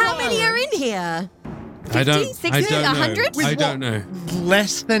 Yeah, and how many are in here? I don't 60, know. 100? I don't know.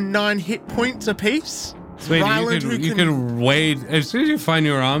 less than 9 hit points apiece. Sweetie, Ryland, who you can wade, as soon as you find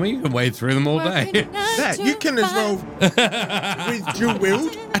your army, you can wade through them all day. Yeah, you can as well, with dual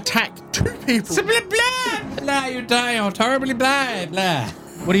wield, attack 2 people. Blah, you die or terribly blah, blah.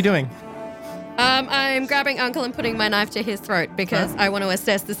 What are you doing? I'm grabbing Uncle and putting my knife to his throat because I want to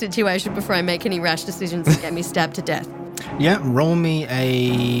assess the situation before I make any rash decisions and get me stabbed to death. Yeah, roll me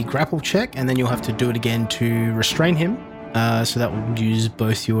a grapple check, and then you'll have to do it again to restrain him. So that will use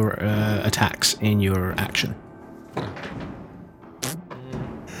both your attacks in your action.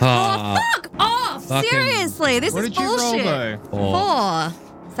 Ah, Fuck off! Fucking- Seriously, this What is did you roll, bullshit. though? 4.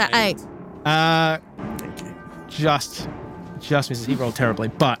 So 8. Just misses. He rolled terribly,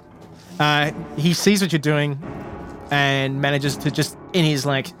 but he sees what you're doing and manages to just, in his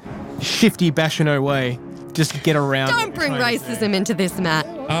like shifty Bashano way, just get around. what Don't you're bring trying to do. racism into this, Matt.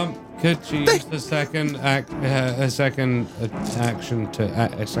 could you use a second attack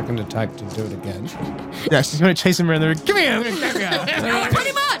to do it again? Yes. He's going to chase him around the room. Come here. I'm gonna stab you.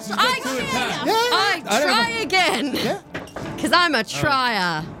 Pretty much. I try again. Because I'm a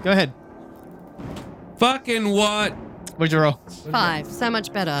trier. Go ahead. Fucking what? What'd you roll? 5. So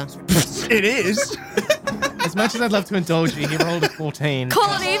much better. It is. As much as I'd love to indulge you, he rolled a 14.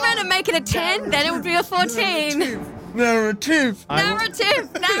 Call it even and make it a 10, then it would be a 14. Narrative. Narrative.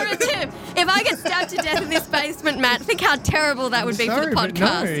 If I get stabbed to death in this basement, Matt, think how terrible that would be for the Sorry, but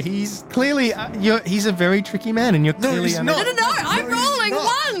podcast. no, he's clearly he's a very tricky man, and you're clearly he's not. No, I'm rolling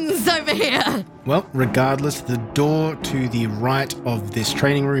ones over here. Well, regardless, the door to the right of this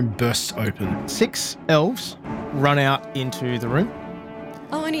training room bursts open. 6 elves run out into the room.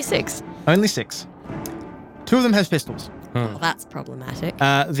 Oh, only 6. Only 6. 2 of them has pistols. Well, that's problematic.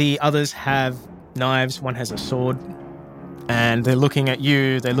 The others have knives. One has a sword. And they're looking at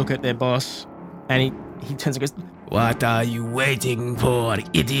you. They look at their boss. And he turns and goes, What are you waiting for,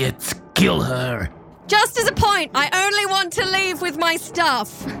 idiots? Kill her. Just as a point, I only want to leave with my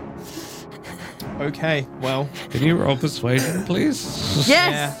stuff. Okay, well, Can you roll persuasion, please?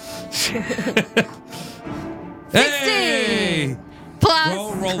 Yes. Hey!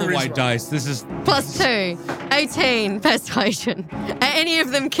 Plus Roll the white dice. This is plus 2. 18 persuasion. Are any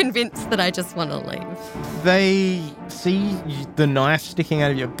of them convinced that I just want to leave? they see the knife sticking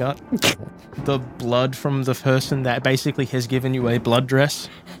out of your gut, the blood from the person that basically has given you a blood dress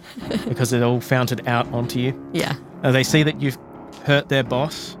because it all founted out onto you. Yeah. They see that you've hurt their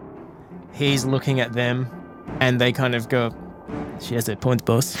boss. He's looking at them, and they kind of go, "She has a point,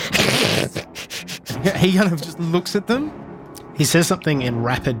 boss." He kind of just looks at them. He says something in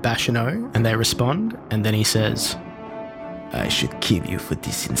rapid Bashano, and they respond, and then he says, I should kill you for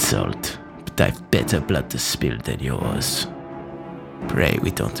this insult, but I've better blood to spill than yours. Pray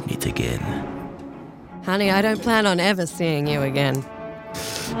we don't meet again. Honey, I don't plan on ever seeing you again.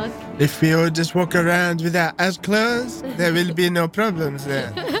 If we all just walk around without eyes closed, there will be no problems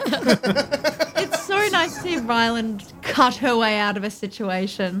then. It's so nice to see Ryland cut her way out of a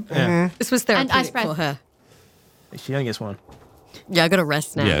situation. Yeah. This was And ice therapeutic breath. for her. She only gets one. Yeah, I got to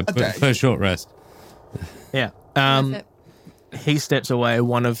rest now. yeah, for a short rest. Yeah. Worth it. He steps away.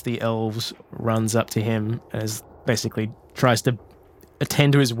 One of the elves runs up to him and basically tries to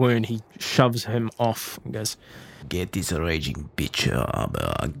attend to his wound. He shoves him off and goes, Get this raging bitch her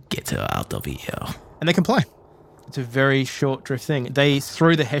armor, get her out of here. and they comply. It's a very short drift thing. They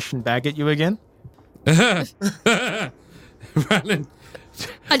throw the Hessian bag at you again. Ryland,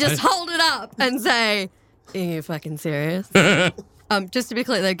 I just hold it up and say, "Are you fucking serious?" Just to be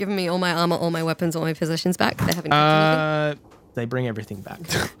clear, they've given me all my armor, all my weapons, all my possessions back. They haven't kept anything. They bring everything back.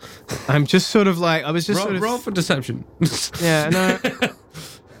 I'm just sort of like, I was just sort of... roll for deception. Yeah, no.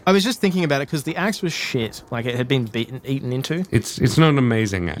 I was just thinking about it because the axe was shit. Like it had been eaten into. It's not an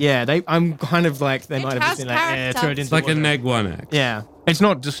amazing act. Yeah, I'm kind of like, they It might have just has been like, character. throw it into It's like the a water. neg one act. Yeah. It's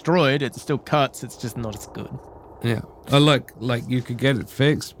not destroyed, it still cuts, it's just not as good. Yeah. Look, like you could get it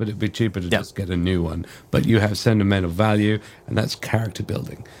fixed, but it'd be cheaper to just get a new one. But you have sentimental value, and that's character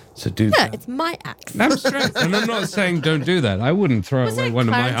building. So do Yeah, that. it's my axe. That's straight. And I'm not saying don't do that. I wouldn't throw Was away it one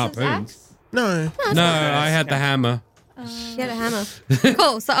of my Clarence's harpoons. axe? No. No, I had the hammer. Get a hammer.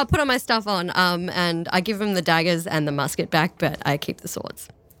 Cool. So I'll put all my stuff on, and I give him the daggers and the musket back, but I keep the swords.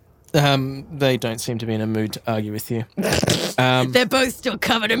 They don't seem to be in a mood to argue with you. They're both still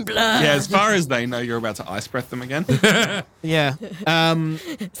covered in blood. Yeah, as far as they know, you're about to ice breath them again. Yeah.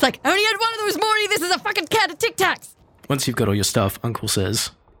 It's like, I only had one of those, Morty. This is a fucking can of Tic Tacs. once you've got all your stuff, Uncle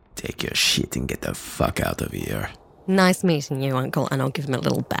says, Take your shit and get the fuck out of here. Nice meeting you, Uncle, and I'll give him a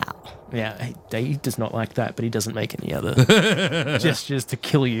little bow. Yeah, he does not like that, but he doesn't make any other gestures to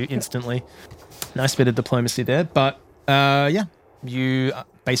kill you instantly. Nice bit of diplomacy there, but yeah, you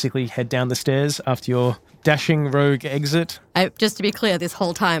basically head down the stairs after your dashing rogue exit. Just to be clear, this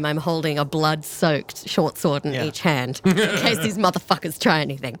whole time I'm holding a blood-soaked short sword in Yeah. each hand in case these motherfuckers try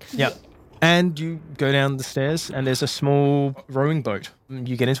anything. Yep. And you go down the stairs, and there's a small rowing boat.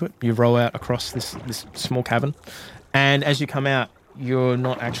 You get into it. You row out across this small cabin, and as you come out, you're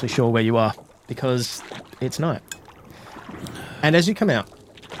not actually sure where you are because it's night. And as you come out,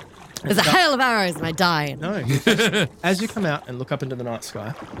 There's a hail of arrows and I die. no, as you come out and look up into the night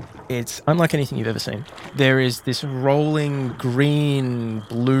sky, it's unlike anything you've ever seen. There is this rolling green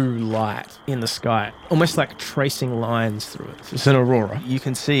blue light in the sky, almost like tracing lines through it. It's an aurora. You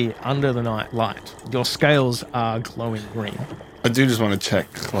can see under the night light. Your scales are glowing green. I do just want to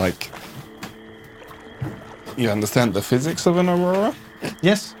check, like, you understand the physics of an aurora?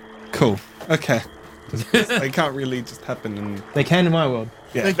 Yes, Cool. Okay. They can't really just happen and they can in my world.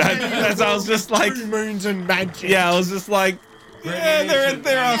 yeah. That's I was just like, Blue moons and magic. yeah, I was just like, yeah,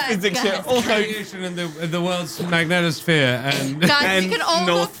 there are physics here. Also, Radiation in the world's magnetosphere, and Guys, And we can all look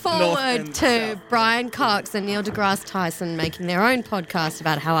north forward and to Brian Cox and Neil deGrasse Tyson making their own podcast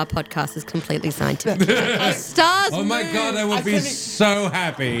about how our podcast is completely scientific. Stars oh my move. god, I would be so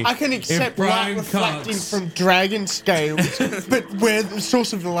happy. I can if accept light Brian reflecting Cox. from dragon scales, but where the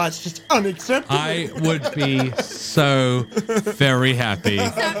source of the light's just unacceptable. I would be so very happy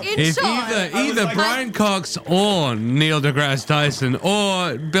in if short, either Brian Cox or Neil deGrasse Tyson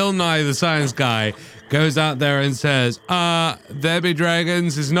or Bill Nye the Science Guy goes out there and says, there be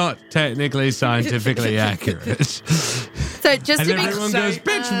dragons is not technically scientifically accurate. So just And to be everyone goes,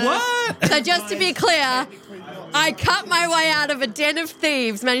 bitch, what? So just to be clear, I cut my way out of a den of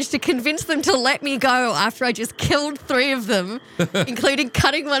thieves, managed to convince them to let me go after I just killed 3 of them, including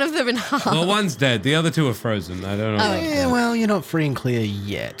cutting one of them in half. Well, one's dead. The other 2 are frozen. I don't know. Oh, yeah, well, you're not free and clear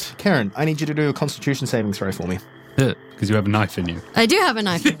yet. Karen, I need you to do a Constitution saving throw for me. Because you have a knife in you. I do have a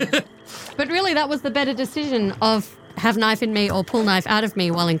knife. But really, that was the better decision of have knife in me or pull knife out of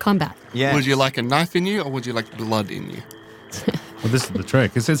me while in combat. Yeah. Would you like a knife in you or would you like blood in you? Well, this is the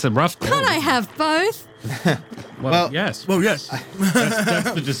trick. It's a rough call. Can't I have both? Well, yes. Well, yes.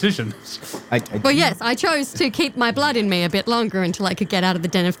 That's the decision. Well, yes, I chose to keep my blood in me a bit longer until I could get out of the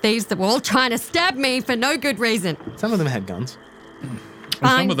den of thieves that were all trying to stab me for no good reason. Some of them had guns.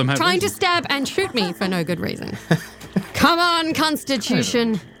 Some of them have trying to reasons. stab and shoot me for no good reason. Come on,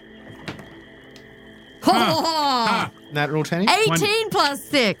 Constitution. Natural 20? 18 plus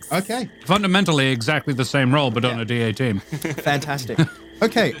 6. Okay. Fundamentally exactly the same roll, but on a D18. Fantastic.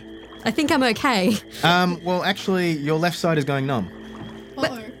 Okay. I think I'm okay. Well, actually, your left side is going numb.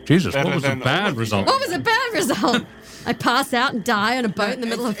 Jesus, what Better was a than bad result? What was a bad result? I pass out and die on a boat in the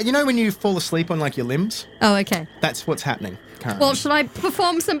middle of... You know when you fall asleep on like your limbs? Oh, okay. That's what's happening currently. Well, should I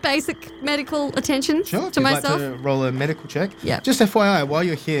perform some basic medical attention Sure, if to you'd myself? like to roll a medical check. Yeah. Just FYI, while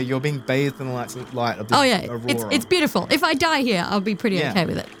you're here, you're being bathed in the light of the Oh, yeah. aurora. It's beautiful. If I die here, I'll be pretty Yeah. okay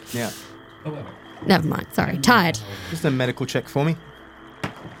with it. Yeah. Never mind. Sorry. Tired. Just a medical check for me.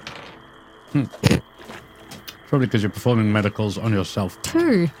 Probably because you're performing medicals on yourself.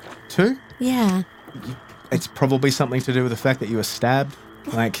 2. 2? Yeah. It's probably something to do with the fact that you were stabbed.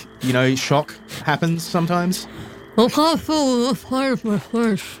 Like, you know, shock happens sometimes. I can't feel the side of my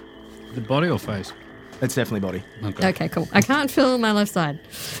face. The body or face? It's definitely body. Okay, cool. I can't feel my left side,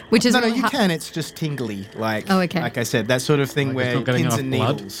 which is No, really you can. It's just tingly. Like, Oh, okay. Like I said, that sort of thing Like where it's not getting pins and enough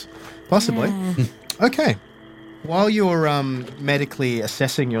blood? needles. Possibly. Yeah. Okay. While you're medically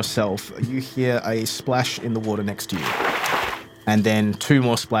assessing yourself, you hear a splash in the water next to you. And then 2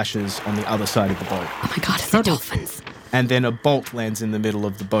 more splashes on the other side of the boat. Oh my god, it's the dolphins. And then a bolt lands in the middle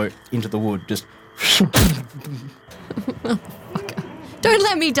of the boat into the wood. Just Don't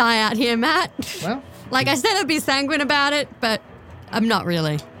let me die out here, Matt. Well. Like I said, I'd be sanguine about it, but I'm not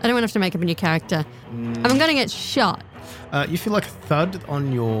really. I don't want to have to make up a new character. I'm going to get shot. You feel like a thud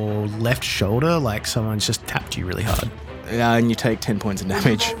on your left shoulder, like someone's just tapped you really hard. and you take 10 points of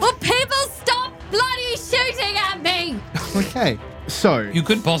damage. Will people stop bloody shooting at me? Okay, so You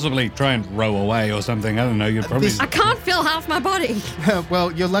could possibly try and row away or something. I don't know. You'd probably. I can't feel half my body.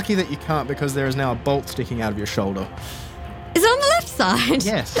 well, you're lucky that you can't because there is now a bolt sticking out of your shoulder. Is it on the left side?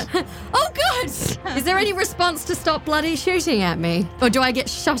 Yes. Oh, good. Is there any response to stop bloody shooting at me? Or do I get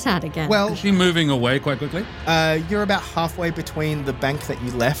shot at again? Well, Is she moving away quite quickly? you're about halfway between the bank that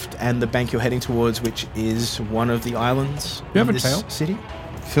you left and the bank you're heading towards, which is one of the islands You have in a this tail? city.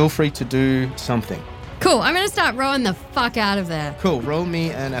 Feel free to do something. Cool. I'm going to start rowing the fuck out of there. Cool. Roll me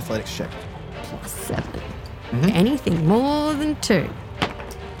an athletics check. +7. Anything more than 2.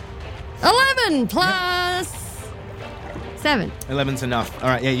 11 plus 7. 11's enough. All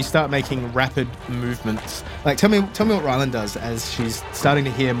right, yeah, you start making rapid movements. Like, tell me what Ryland does as she's starting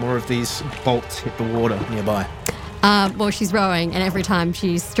to hear more of these bolts hit the water nearby. Well, she's rowing, and every time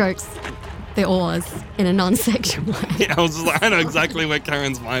she strokes the oars in a non-sexual way. Yeah, I was just like, I know exactly where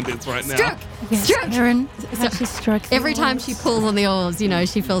Karen's mind is right now. Stroke! Yes, Stroke! Karen, actually strike the Every time she oars. pulls on the oars, you know,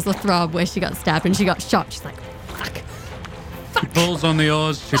 she feels the throb where she got stabbed and she got shot. She's like, fuck. She pulls on the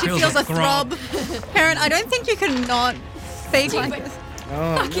oars. She, She feels a throb. Karen, I don't think you can not speak like this.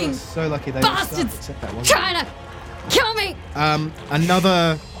 Oh, Fucking you're so lucky they bastards except that one. trying to kill me.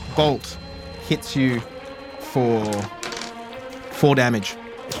 Another bolt hits you for 4 damage.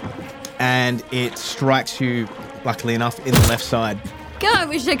 And it strikes you, luckily enough, in the left side. God, I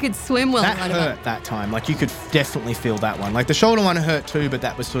wish I could swim well. That right hurt that time. Like, you could definitely feel that one. Like, the shoulder one hurt too, but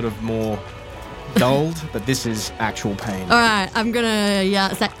that was sort of more dulled. But this is actual pain. All right, I'm gonna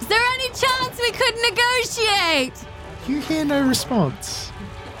say, is there any chance we could negotiate? You hear no response.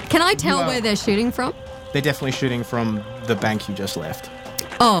 Can I tell You are- where they're shooting from? They're definitely shooting from the bank you just left.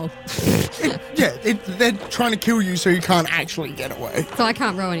 Oh, Yeah, they're trying to kill you so you can't actually get away. so I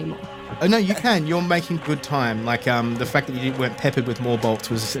can't row anymore. Oh, no, you can. You're making good time. Like, the fact that you weren't peppered with more bolts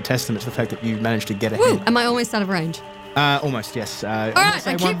was a testament to the fact that you managed to get Woo! ahead. Am I almost out of range? Almost, yes. All right,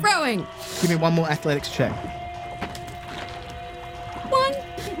 I keep rowing. Give me one more athletics check. 1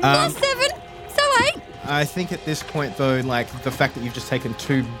 plus 7, so 8. I think at this point, though, like, the fact that you've just taken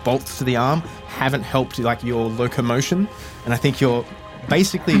 2 bolts to the arm haven't helped, like, your locomotion. And I think you're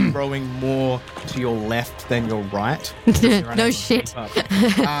basically rowing more to your left than your right. No shit.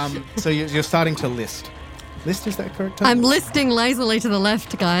 So you're starting to list. List, is that correct? Tom? I'm listing lazily to the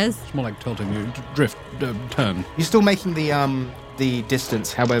left, guys. It's more like tilting you. Drift, turn. You're still making the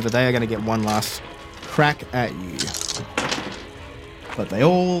distance. However, they are going to get one last crack at you. But they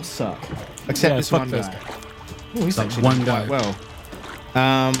all suck. Except Yeah, this fuck one this guy. Oh, he's That actually one done quite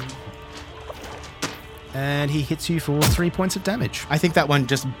guy. well. and he hits you for 3 points of damage. I think that one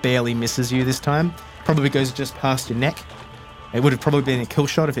just barely misses you this time. Probably goes just past your neck. It would have probably been a kill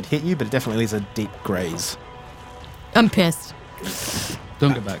shot if it hit you, but it definitely leaves a deep graze. I'm pissed.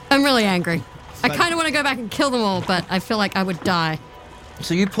 Don't go back. I'm really angry. I kind of want to go back and kill them all, but I feel like I would die.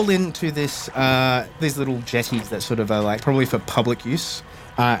 So you pull into this these little jetties that sort of are like probably for public use,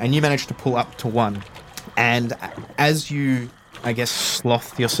 and you manage to pull up to one. And as you, I guess,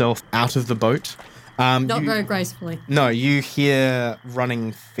 sloth yourself out of the boat, Not very gracefully. No, you hear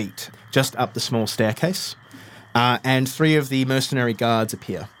running feet just up the small staircase, and 3 of the mercenary guards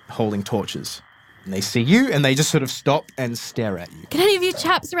appear holding torches. And they see you, and they just sort of stop and stare at you. Can any of you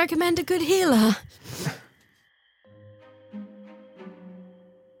chaps recommend a good healer?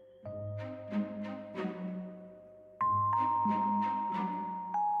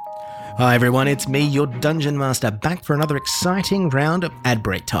 Hi everyone, it's me, your Dungeon Master, back for another exciting round of ad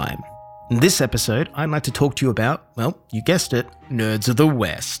break time. In this episode, I'd like to talk to you about, well, you guessed it, Nerds of the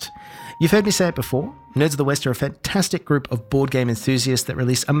West. You've heard me say it before, Nerds of the West are a fantastic group of board game enthusiasts that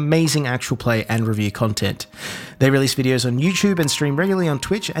release amazing actual play and review content. They release videos on YouTube and stream regularly on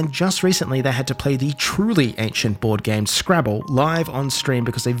Twitch, and just recently they had to play the truly ancient board game Scrabble live on stream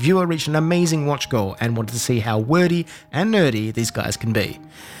because a viewer reached an amazing watch goal and wanted to see how wordy and nerdy these guys can be.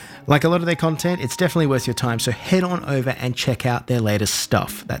 Like a lot of their content, it's definitely worth your time, so head on over and check out their latest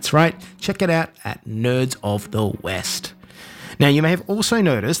stuff. That's right, check it out at Nerds of the West. Now, you may have also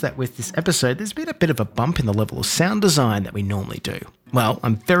noticed that with this episode, there's been a bit of a bump in the level of sound design that we normally do. Well,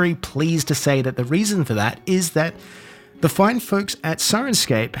 I'm very pleased to say that the reason for that is that the fine folks at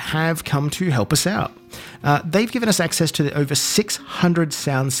Sirenscape have come to help us out. They've given us access to over 600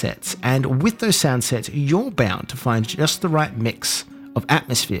 sound sets, and with those sound sets, you're bound to find just the right mix of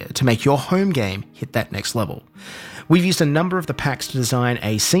atmosphere to make your home game hit that next level. We've used a number of the packs to design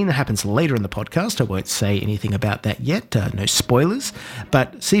a scene that happens later in the podcast. I won't say anything about that yet, no spoilers,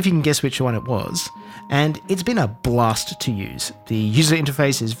 but see if you can guess which one it was. And it's been a blast to use. The user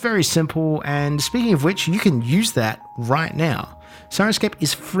interface is very simple, and speaking of which, you can use that right now. Sirenscape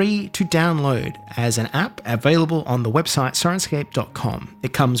is free to download as an app available on the website sirenscape.com.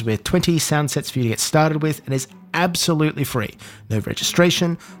 It comes with 20 sound sets for you to get started with and is absolutely free. No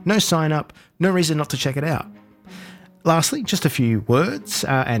registration, no sign up, no reason not to check it out. Lastly, just a few words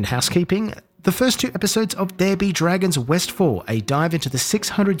and housekeeping. The first 2 episodes of There Be Dragons Westfall, a dive into the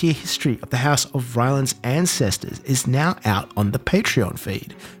 600-year history of the House of Ryland's ancestors, is now out on the Patreon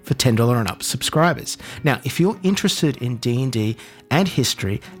feed for $10 and up subscribers. Now, if you're interested in D&D and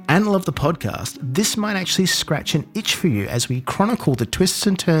history and love the podcast, this might actually scratch an itch for you as we chronicle the twists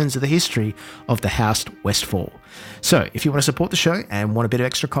and turns of the history of the House Westfall. So, if you want to support the show and want a bit of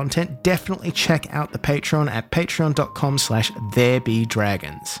extra content, definitely check out the Patreon at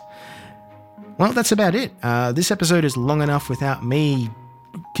patreon.com/therebedragons. Well, that's about it. This episode is long enough without me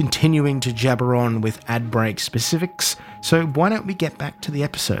continuing to jabber on with ad break specifics, so why don't we get back to the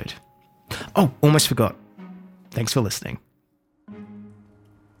episode? Oh, almost forgot. Thanks for listening.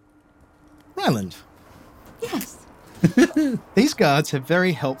 Ryland, Yes. these guards have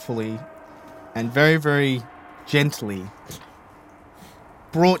very helpfully and very, very gently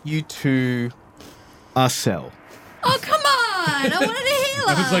brought you to our cell. Oh, come on. I wanted a healer.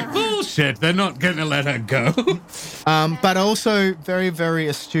 I was like, bullshit, they're not going to let her go. But also very, very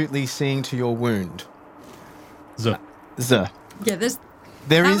astutely seeing to your wound. So, Yeah, Yeah, there's...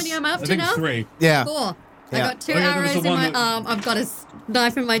 there How is. many am I up I to think now? 3. Yeah. 4. I Yeah. got 2 Oh, yeah, there was arrows the in one my that- arm. I've got a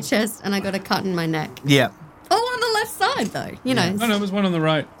knife in my chest, and I got a cut in my neck. Yeah. All on the left side, though. You know. No, there was one on the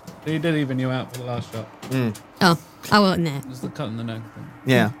right. He did even you out for the last shot. Oh, I wasn't there. It was the cut in the neck.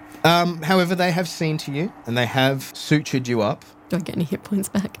 Yeah. However, they have seen to you and they have sutured you up. Do I get any hit points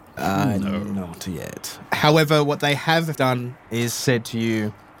back? Not yet. However, what they have done is said to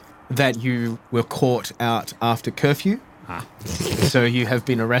you that you were caught out after curfew. So you have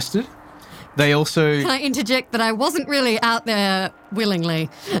been arrested. They also... Can I interject that I wasn't really out there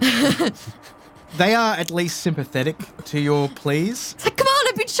willingly? They are at least sympathetic to your pleas. It's like, come on,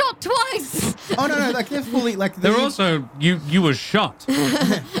 I've been shot twice. Oh, no, like they're fully... like They're also, you were shot.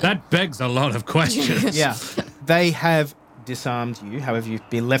 That begs a lot of questions. Yeah. They have disarmed you. However, you've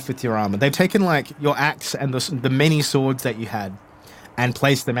been left with your armor. They've taken, like, your axe and the many swords that you had and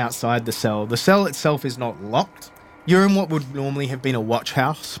placed them outside the cell. The cell itself is not locked. You're in what would normally have been a watch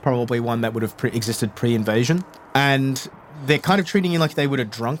house, probably one that would have existed pre-invasion. And they're kind of treating you like they would have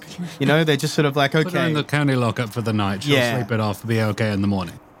drunk. You know, they're just sort of like, Put her in okay. the county lockup for the night. She'll Yeah. sleep it off, be okay in the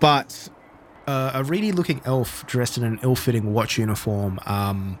morning. But A reedy-looking elf dressed in an ill-fitting watch uniform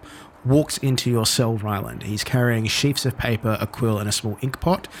walks into your cell, Ryland. He's carrying sheafs of paper, a quill, and a small ink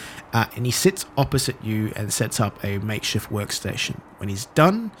pot, and he sits opposite you and sets up a makeshift workstation. When he's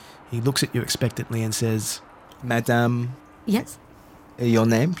done, he looks at you expectantly and says, Madame, Yes? your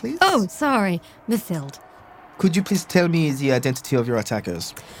name, please? Oh, sorry. Mathilde. Could you please tell me the identity of your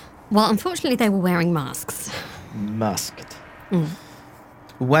attackers? Well, unfortunately, they were wearing masks. Masked. Mm.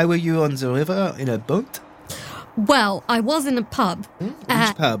 Why were you on the river in a boat? Well, I was in a pub.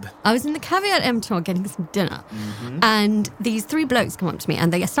 Which pub? I was in the Caveat Emptor getting some dinner. And these 3 blokes come up to me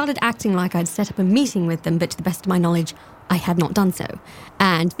and they started acting like I'd set up a meeting with them, but to the best of my knowledge, I had not done so.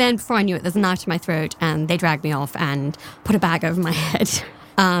 And then before I knew it, there's a knife to my throat and they dragged me off and put a bag over my head.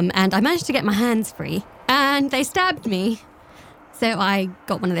 And I managed to get my hands free and they stabbed me. So I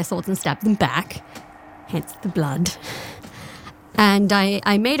got one of their swords and stabbed them back, hence the blood. And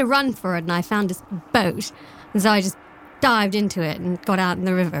I made a run for it and I found this boat. And so I just dived into it and got out in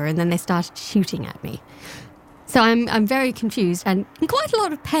the river and then they started shooting at me. So I'm very confused and in quite a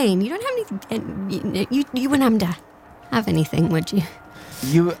lot of pain. You don't have anything, you wouldn't happen to have anything, would you?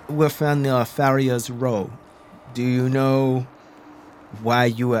 You were found near Farrier's Row. Do you know why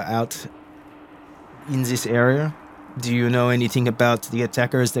you were out in this area? Do you know anything about the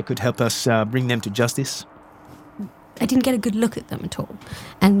attackers that could help us bring them to justice? I didn't get a good look at them at all.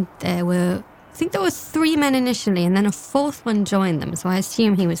 And I think there were 3 men initially and then a 4th one joined them. So I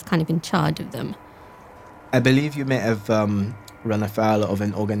assume he was kind of in charge of them. I believe you may have run afoul of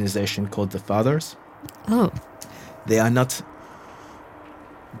an organization called the Fathers. Oh. They are not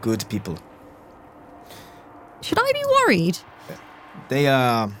good people. Should I be worried? They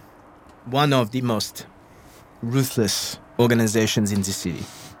are one of the most ruthless organizations in the city.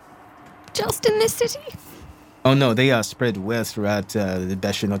 Just in this city? Oh no, they are spread well throughout the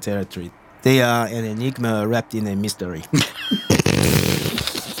Bashino territory. They are an enigma wrapped in a mystery.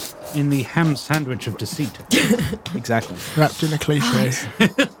 In the ham sandwich of deceit. Exactly. Wrapped in a cliche.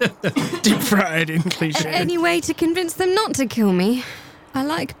 Deep fried in cliche. Any way to convince them not to kill me? I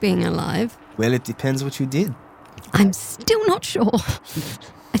like being alive. Well, it depends what you did. I'm still not sure.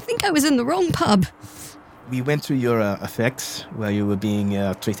 I think I was in the wrong pub. We went through your effects while you were being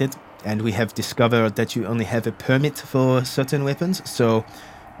treated, and we have discovered that you only have a permit for certain weapons, so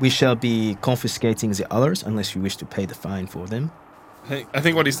we shall be confiscating the others unless you wish to pay the fine for them. I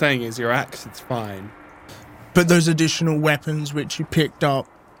think what he's saying is your axe, it's fine. But those additional weapons which you picked up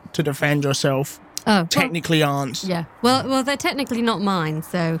to defend yourself technically aren't. Yeah. Well, they're technically not mine,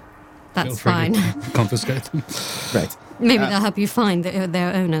 so that's fine. Confiscate them. Right. Maybe they'll help you find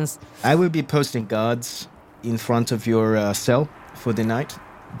their owners. I will be posting guards in front of your cell for the night.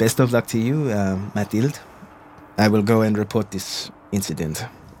 Best of luck to you, Mathilde. I will go and report this incident.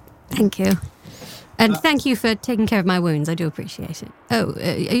 Thank you. And thank you for taking care of my wounds. I do appreciate it. Oh,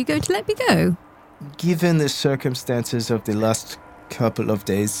 are you going to let me go? Given the circumstances of the last couple of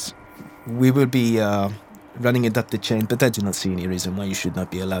days, we will be running it up the chain, but I do not see any reason why you should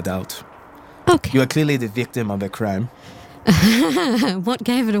not be allowed out. Okay. You are clearly the victim of a crime. What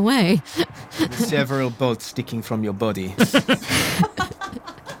gave it away? Several bolts sticking from your body.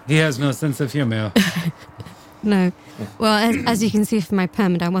 He has no sense of humor. No. Well, as you can see from my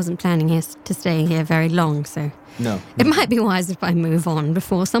permit, I wasn't planning to stay here very long, so... No. It might be wise if I move on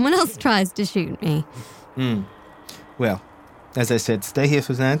before someone else tries to shoot me. Well, as I said, stay here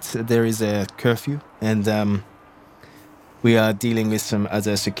for that. There is a curfew, and we are dealing with some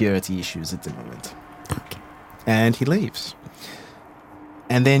other security issues at the moment. Okay. And he leaves.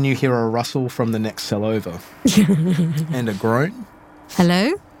 And then you hear a rustle from the next cell over. And a groan.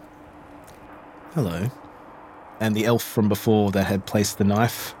 Hello? Hello. And the elf from before that had placed the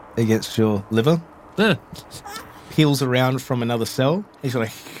knife against your liver peels around from another cell. He's got a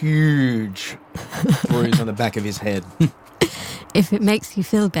huge bruise on the back of his head. If it makes you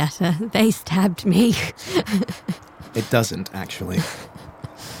feel better, they stabbed me. It doesn't, actually.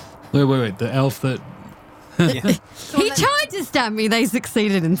 Wait. The elf that... Yeah. He tried to stab me. They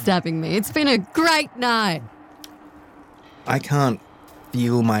succeeded in stabbing me. It's been a great night. I can't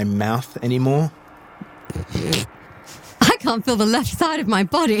feel my mouth anymore. I can't feel the left side of my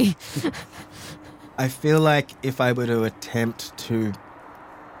body. I feel like if I were to attempt to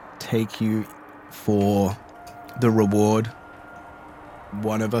take you for the reward,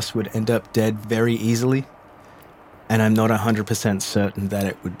 one of us would end up dead very easily. And I'm not 100% certain that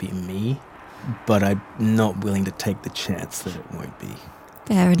it would be me, but I'm not willing to take the chance that it won't be.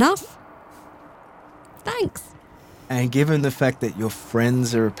 Fair enough. Thanks. And given the fact that your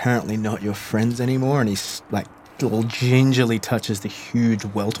friends are apparently not your friends anymore, and he's like little gingerly touches the huge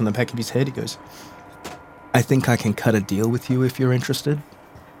welt on the back of his head, he goes, I think I can cut a deal with you if you're interested.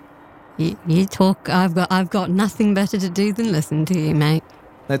 You talk. I've got nothing better to do than listen to you, mate.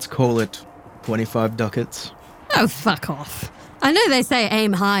 Let's call it 25 ducats. Oh, fuck off. I know they say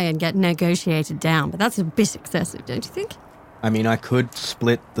aim high and get negotiated down, but that's a bit excessive, don't you think? I mean, I could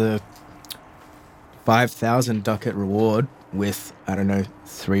split the 5,000 ducat reward with, I don't know,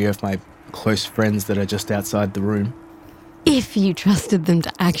 3 of my close friends that are just outside the room. If you trusted them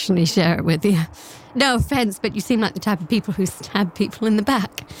to actually share it with you. No offense, but you seem like the type of people who stab people in the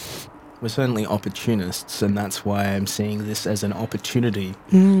back. We're certainly opportunists, and that's why I'm seeing this as an opportunity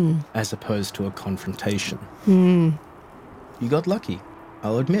as opposed to a confrontation. You got lucky,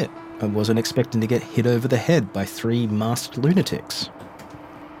 I'll admit. I wasn't expecting to get hit over the head by 3 masked lunatics.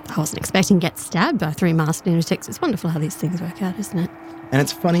 I wasn't expecting to get stabbed by 3 masked lunatics. It's wonderful how these things work out, isn't it? And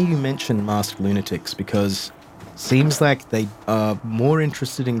it's funny you mention masked lunatics because seems like they are more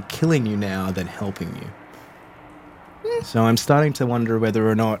interested in killing you now than helping you. So I'm starting to wonder whether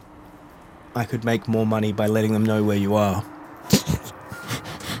or not I could make more money by letting them know where you are.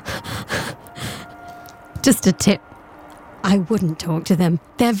 Just a tip. I wouldn't talk to them.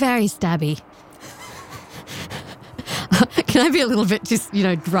 They're very stabby. Can I be a little bit just,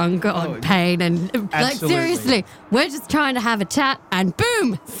 drunk on pain and like seriously, we're just trying to have a chat and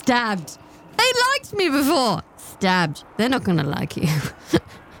boom, stabbed. They liked me before. Stabbed. They're not going to like you.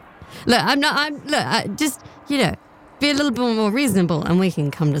 Just, be a little bit more reasonable and we can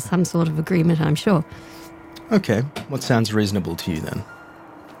come to some sort of agreement, I'm sure. Okay, what sounds reasonable to you then?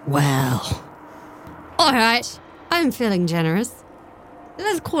 Well, all right. I'm feeling generous.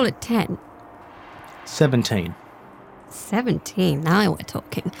 Let's call it 10. 17. 17, now we're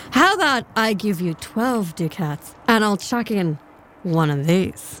talking. How about I give you 12 ducats and I'll chuck in one of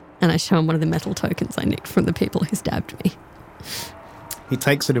these. And I show him one of the metal tokens I nicked from the people who stabbed me. He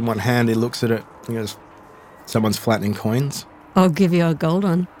takes it in one hand, he looks at it, he goes, someone's flattening coins. I'll give you a gold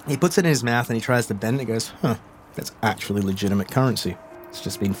one. He puts it in his mouth and he tries to bend it, he goes, that's actually legitimate currency. It's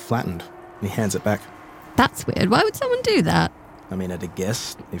just been flattened. And he hands it back. That's weird. Why would someone do that? I mean, at a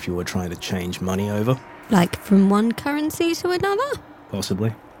guess, if you were trying to change money over. Like from one currency to another?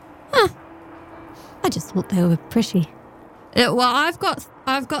 Possibly. I just thought they were pretty. Well, I've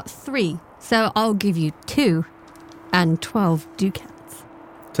got 3, so I'll give you 2 and 12 ducats.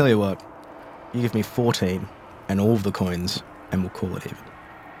 Tell you what, you give me 14 and all of the coins and we'll call it even.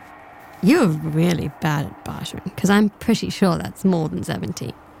 You're really bad at bartering, because I'm pretty sure that's more than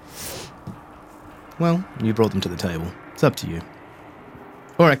 17. Well, you brought them to the table. It's up to you.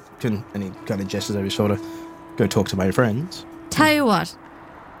 Or I can, and he kind of gestures over his shoulder, go talk to my friends. Tell you what,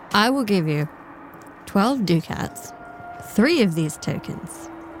 I will give you 12 ducats, 3 of these tokens,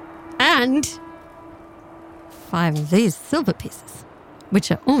 and 5 of these silver pieces, which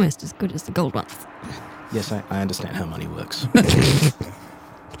are almost as good as the gold ones. Yes, I understand how money works.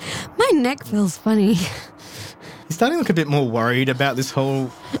 My neck feels funny. He's starting to look a bit more worried about this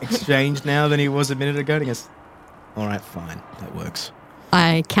whole exchange now than he was a minute ago. And he goes, all right, fine, that works.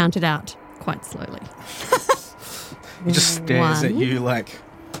 I counted out quite slowly. He just stares at you like,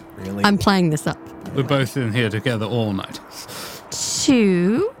 really? I'm playing this up. We're both in here together all night.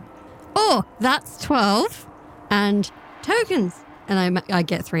 2. Oh, that's 12. And tokens. And I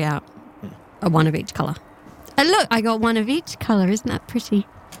get 3 out. A 1 of each colour. And look, I got 1 of each colour. Isn't that pretty?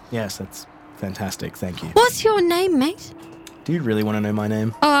 Yes, that's fantastic. Thank you. What's your name, mate? Do you really want to know my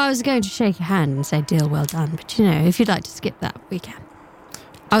name? Oh, I was going to shake your hand and say deal well done. But, if you'd like to skip that, we can.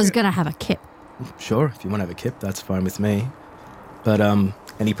 I was going to have a kip. Sure, if you want to have a kip, that's fine with me. But, and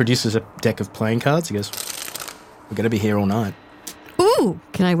he produces a deck of playing cards. He goes, we're going to be here all night. Ooh,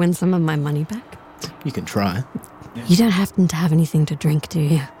 can I win some of my money back? You can try. You don't happen to have anything to drink, do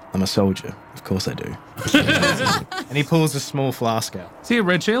you? I'm a soldier. Of course I do. And he pulls a small flask out. Is he a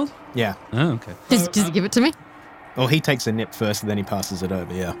red shield? Yeah. Oh, okay. Does he give it to me? Well, he takes a nip first and then he passes it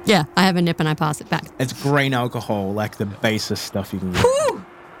over, yeah. Yeah, I have a nip and I pass it back. It's grain alcohol, like the basest stuff you can get. Whew!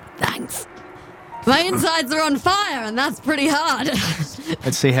 Thanks. My insides are on fire and that's pretty hard.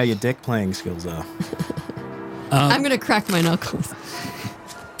 Let's see how your deck playing skills are. I'm going to crack my knuckles.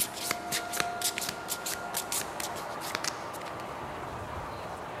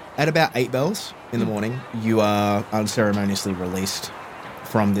 At about 8 bells in the morning, you are unceremoniously released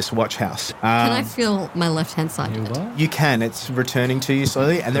from this watch house. Can I feel my left-hand side? You can. It's returning to you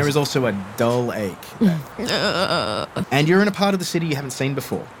slowly, and there is also a dull ache. And you're in a part of the city you haven't seen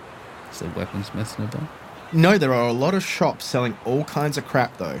before. Is there weaponsmiths nearby? No, there are a lot of shops selling all kinds of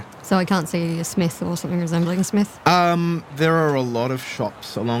crap, though. So I can't see a smith or something resembling a smith? There are a lot of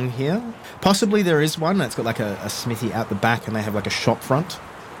shops along here. Possibly there is one that's got like a smithy out the back, and they have like a shop front.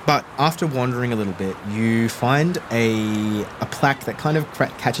 But after wandering a little bit, you find a plaque that kind of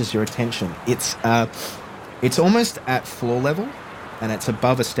catches your attention. It's almost at floor level, and it's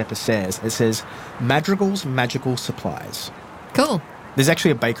above a step of stairs. It says Madrigal's Magical Supplies. Cool. There's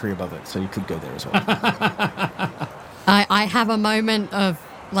actually a bakery above it, so you could go there as well. I have a moment of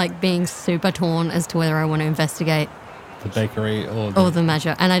like being super torn as to whether I want to investigate The bakery or the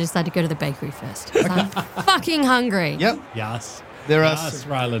Magic, and I decided to go to the bakery first. 'Cause I'm fucking hungry. Yep. Yes. There are Yes,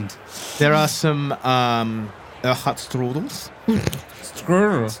 Ryland. There are some hot strudels.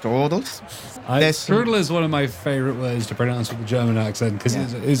 Strudels. There's some- Strudel is one of my favorite words to pronounce with the German accent because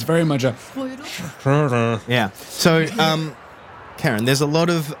it's very much a. Yeah. So, Karen, there's a lot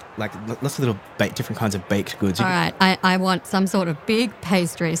of lots of little different kinds of baked goods. All right, I want some sort of big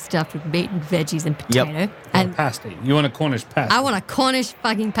pastry stuffed with meat and veggies and potato. And pasty. You want a Cornish pasty? I want a Cornish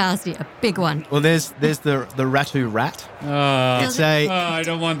fucking pasty, a big one. Well, there's the Ratu rat. I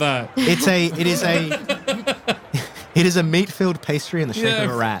don't want that. It is a meat-filled pastry in the shape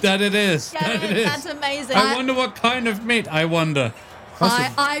of a rat. That it is. That it is. That's amazing. I wonder what kind of meat. I wonder.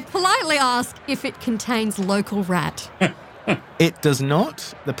 I politely ask if it contains local rat. It does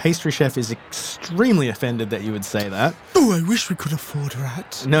not. The pastry chef is extremely offended that you would say that. Oh, I wish we could afford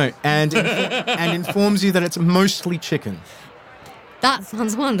rat. No, and informs you that it's mostly chicken. That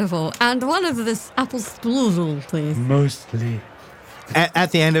sounds wonderful. And one of this apple strudel, please. Mostly.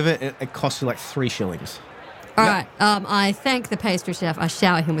 At the end of it, it costs you like 3 shillings. All right. I thank the pastry chef. I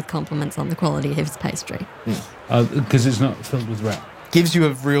shower him with compliments on the quality of his pastry. Because it's not filled with rat. Gives you a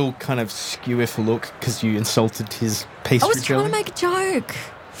real kind of skewiff look because you insulted his pastry I was trying jelly. to make a joke.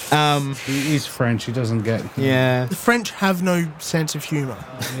 He's French. He doesn't get. Yeah. The French have no sense of humour.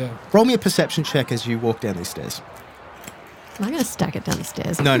 Yeah. Roll me a perception check as you walk down these stairs. I'm going to stack it down the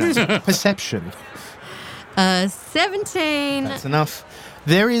stairs. No. Perception. 17. That's enough.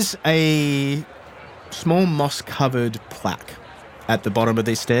 There is a small moss-covered plaque at the bottom of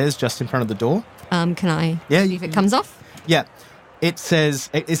these stairs, just in front of the door. Can I Yeah, see if it comes off? Yeah. It says,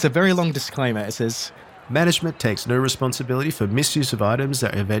 it's a very long disclaimer. It says, Management takes no responsibility for misuse of items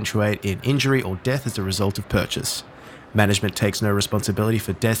that eventuate in injury or death as a result of purchase. Management takes no responsibility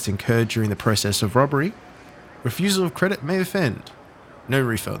for deaths incurred during the process of robbery. Refusal of credit may offend. No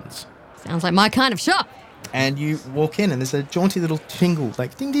refunds. Sounds like my kind of shop. and you walk in and there's a jaunty little tingle,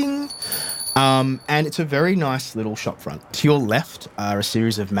 like ding ding. And it's a very nice little shop front. To your left are a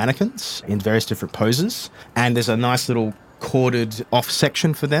series of mannequins in various different poses, and there's a nice little corded off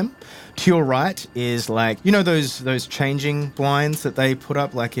section for them. To your right is like, you know, those changing blinds that they put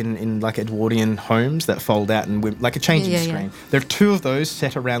up like in like Edwardian homes that fold out and like a changing screen. There are two of those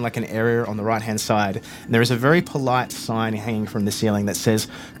set around like an area on the right hand side, and there is a very polite sign hanging from the ceiling that says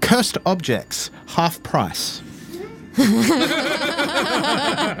 "Cursed objects, half price."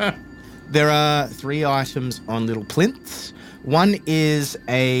 There are 3 items on little plinths. One is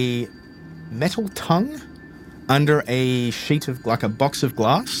a metal tongue under a sheet of, like a box of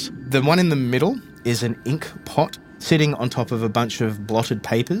glass. The one in the middle is an ink pot sitting on top of a bunch of blotted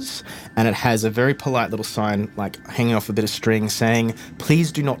papers, and it has a very polite little sign, like hanging off a bit of string, saying,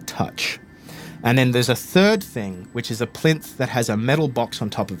 "Please do not touch." And then there's a third thing, which is a plinth that has a metal box on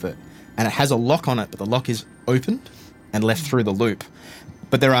top of it, and it has a lock on it, but the lock is opened and left through the loop.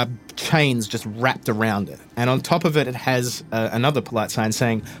 But there are chains just wrapped around it. And on top of it, it has another polite sign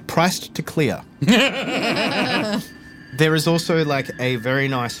saying, "Priced to clear." There is also like a very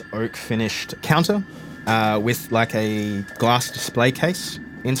nice oak finished counter with like a glass display case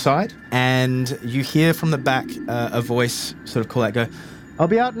inside. And you hear from the back a voice sort of call out, go, "I'll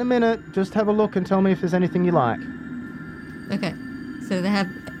be out in a minute. Just have a look and tell me if there's anything you like." Okay. So do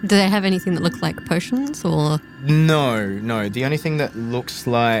they have anything that looks like potions or? No. The only thing that looks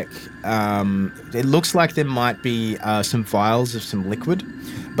like, it looks like there might be some vials of some liquid,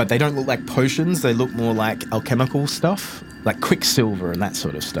 but they don't look like potions. They look more like alchemical stuff, like quicksilver and that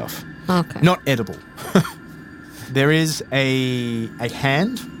sort of stuff. Okay. Not edible. There is a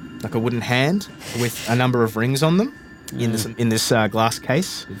hand, like a wooden hand, with a number of rings on them in this glass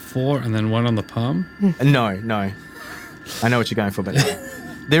case. 4 and then 1 on the palm? No. I know what you're going for, but no.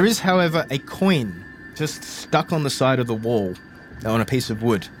 There is, however, a coin just stuck on the side of the wall on a piece of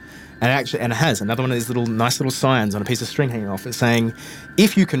wood. And it has another one of these nice little signs on a piece of string hanging off it saying,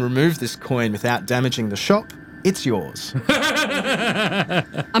 "If you can remove this coin without damaging the shop, it's yours."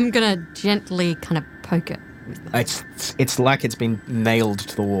 I'm going to gently kind of poke it. It's like it's been nailed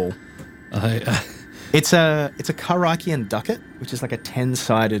to the wall. It's a Karakian ducat, which is like a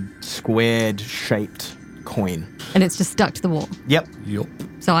 10-sided squared shaped coin. And it's just stuck to the wall. Yep.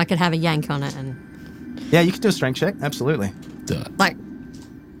 So I could have a yank on it and... Yeah, you can do a strength check, absolutely. Like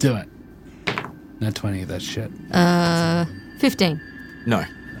Do it. Not 20 of that shit. 15. No,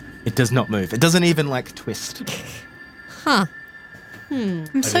 it does not move. It doesn't even like twist. Huh.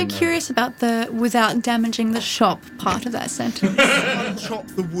 I'm so curious about the without damaging the shop part of that sentence. Chop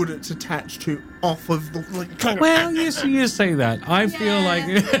the wood it's attached to off of the. Well, you say that. I feel like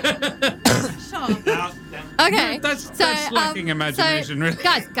Okay. that's lacking imagination, really.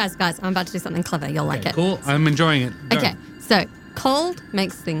 Guys, I'm about to do something clever. You'll like it. Cool. I'm enjoying it. Go. Okay, so cold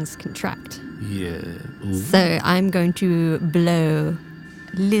makes things contract. Yeah. Ooh. So I'm going to blow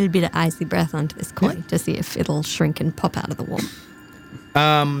a little bit of icy breath onto this coin to see if it'll shrink and pop out of the wall.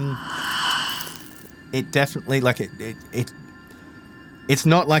 It definitely it's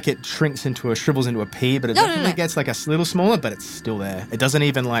not like it shrinks shrivels into a pea, but it definitely gets like a little smaller, but it's still there. It doesn't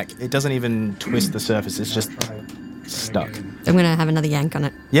even twist the surface. It's just stuck. I'm going to have another yank on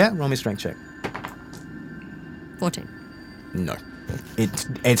it. Yeah, roll me a strength check. 14. No.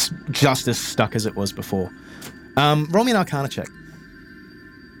 It's just as stuck as it was before. Roll me an Arcana check.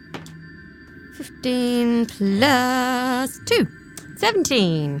 15 plus 2.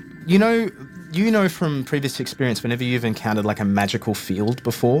 17. You know from previous experience, whenever you've encountered like a magical field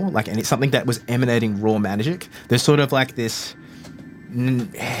before, and it's something that was emanating raw magic, there's sort of like this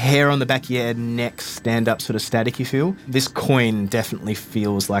hair on the back of your head, neck stand up sort of staticky feel. This coin definitely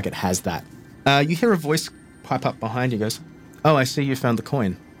feels like it has that. You hear a voice pipe up behind you, goes, "Oh, I see you found the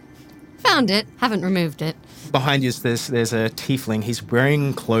coin." Found it. Haven't removed it. Behind you, there's a tiefling. He's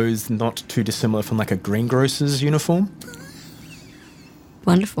wearing clothes not too dissimilar from like a greengrocer's uniform.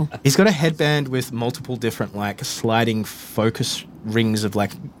 Wonderful. He's got a headband with multiple different like sliding focus rings of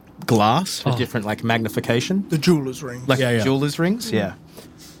like glass for different like magnification. The jeweler's ring. Jeweler's rings, yeah.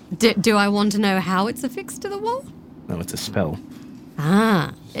 Do I want to know how it's affixed to the wall? No, it's a spell.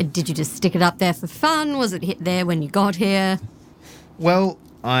 Ah. Did you just stick it up there for fun? Was it hit there when you got here? Well,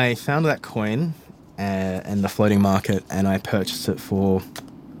 I found that coin in the floating market and I purchased it for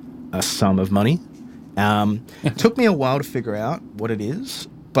a sum of money. It took me a while to figure out what it is,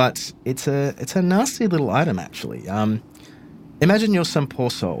 but it's a nasty little item actually. Imagine you're some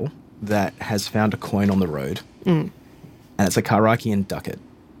poor soul that has found a coin on the road, and it's a Karakian ducat.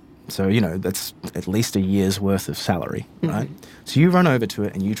 So, that's at least a year's worth of salary, right? So you run over to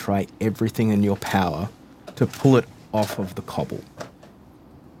it and you try everything in your power to pull it off of the cobble.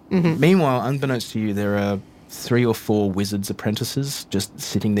 Meanwhile, unbeknownst to you, there are 3 or 4 wizards' apprentices just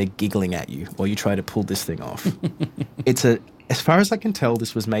sitting there giggling at you while you try to pull this thing off. As far as I can tell,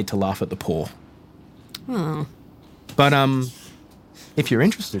 this was made to laugh at the poor. Oh. But if you're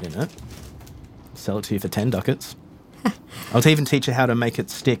interested in it, sell it to you for 10 ducats. I'll even teach you how to make it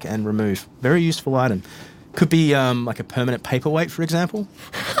stick and remove. Very useful item. Could be like a permanent paperweight, for example.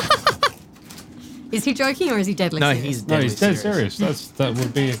 Is he joking or is he deadly No, serious? he's deadly dead serious. That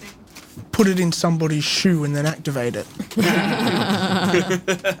would be... Put it in somebody's shoe and then activate it.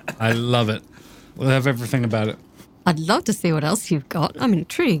 I love it. We'll have everything about it. I'd love to see what else you've got. I'm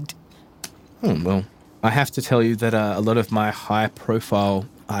intrigued. Oh, well, I have to tell you that a lot of my high-profile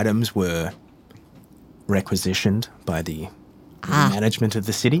items were requisitioned by the management of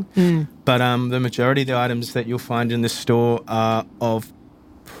the city. But the majority of the items that you'll find in this store are of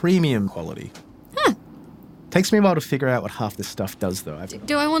premium quality. Takes me a while to figure out what half this stuff does, though.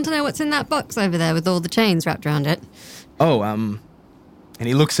 Do I want to know what's in that box over there with all the chains wrapped around it? Oh, and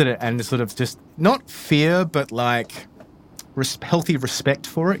he looks at it and sort of just, not fear, but like healthy respect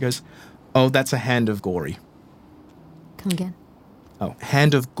for it. He goes, "Oh, that's a hand of Gory." Come again. Oh,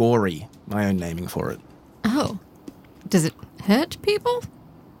 hand of Gory, my own naming for it. Oh. Does it hurt people?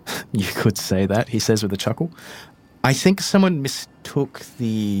 You could say that, he says with a chuckle. I think someone mistook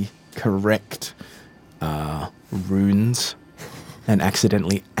the correct runes and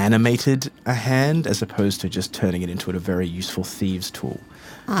accidentally animated a hand as opposed to just turning it into a very useful thieves' tool.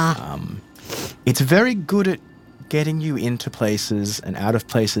 It's very good at getting you into places and out of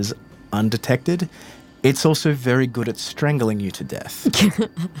places undetected. It's also very good at strangling you to death.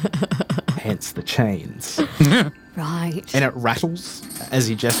 Hence the chains. Right. And it rattles as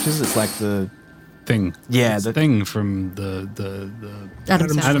he gestures. It's like the thing. Yeah, the thing from the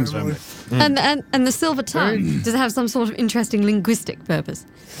Addams Family. And the silver tongue, does it have some sort of interesting linguistic purpose?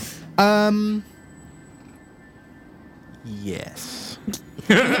 Yes.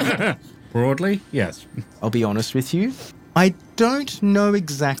 Broadly, yes. I'll be honest with you. I don't know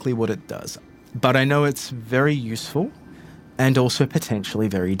exactly what it does, but I know it's very useful and also potentially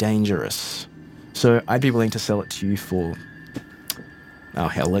very dangerous. So I'd be willing to sell it to you for, oh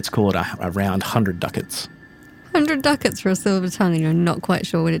hell, let's call it around 100 ducats. 100 ducats for a silver tongue and you're not quite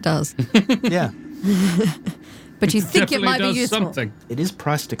sure what it does. Yeah. but you think it Definitely might be does useful. something. It is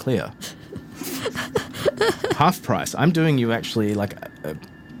price to clear. Half price. I'm doing you actually like.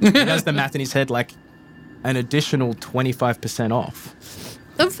 He does the math in his head like an additional 25% off.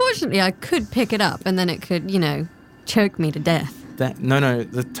 Unfortunately, I could pick it up and then it could, choke me to death. No,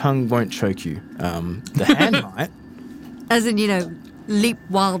 the tongue won't choke you. The hand might. As in, leap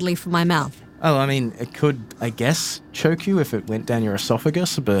wildly from my mouth. Oh, I mean, it could, I guess, choke you if it went down your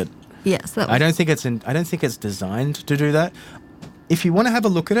esophagus, but Yes, that I don't think it's designed to do that. If you want to have a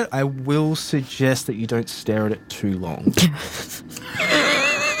look at it, I will suggest that you don't stare at it too long.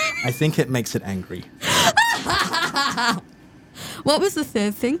 I think it makes it angry. What was the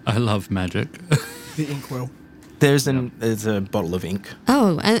third thing? I love magic. The inkwell. There's a bottle of ink.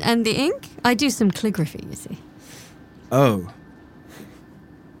 Oh, and the ink? I do some calligraphy, you see. Oh.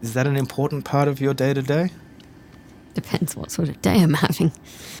 Is that an important part of your day-to-day? Depends what sort of day I'm having.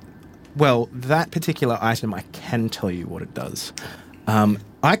 Well, that particular item, I can tell you what it does.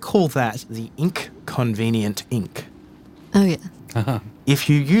 I call that the ink convenient ink. Oh, yeah. If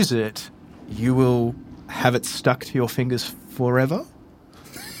you use it, you will have it stuck to your fingers forever.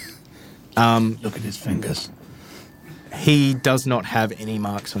 Look at his fingers. He does not have any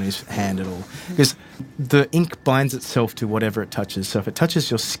marks on his hand at all. Because the ink binds itself to whatever it touches. So if it touches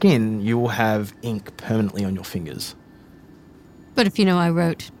your skin, you will have ink permanently on your fingers. But if I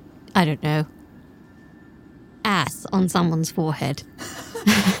wrote, I don't know, ass on someone's forehead.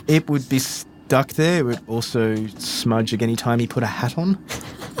 It would be stuck there. It would also smudge any time he put a hat on.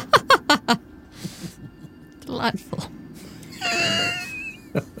 Delightful.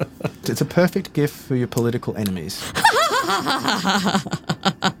 It's a perfect gift for your political enemies. I'll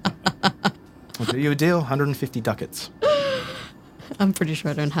do you a deal, 150 ducats. I'm pretty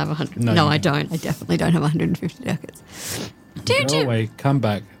sure I don't have 100. No, No, you I don't. don't. I definitely don't have 150 ducats. Go away, come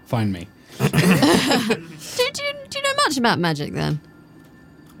back, find me. Do you know much about magic then?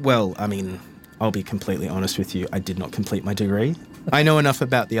 Well, I mean, I'll be completely honest with you. I did not complete my degree. I know enough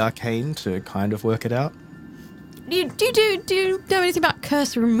about the arcane to kind of work it out. Do you know anything about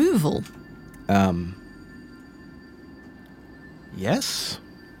curse removal? Yes.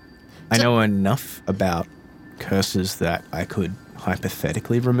 I know enough about curses that I could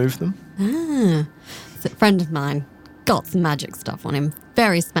hypothetically remove them. So a friend of mine got some magic stuff on him.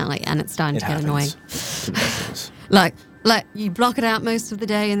 Very smelly, and it's starting It to get happens. annoying. Like you block it out most of the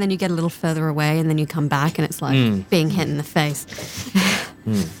day, and then you get a little further away, and then you come back, and it's like being hit in the face.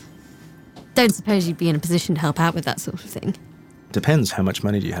 Don't suppose you'd be in a position to help out with that sort of thing. Depends. How much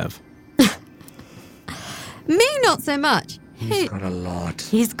money do you have? Me, not so much. He's got a lot.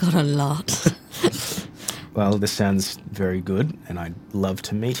 He's got a lot. Well, this sounds very good, and I'd love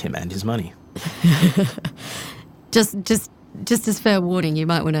to meet him and his money. Just as fair warning, you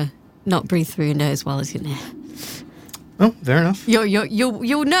might want to not breathe through your nose while it's in there. Oh, fair enough.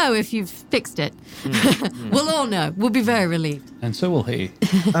 You'll know if you've fixed it. We'll all know. We'll be very relieved. And so will he.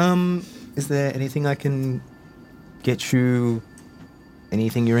 Is there anything I can get you?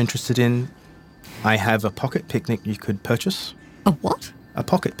 Anything you're interested in? I have a pocket picnic you could purchase. A what? A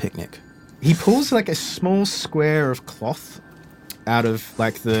pocket picnic. He pulls like a small square of cloth out of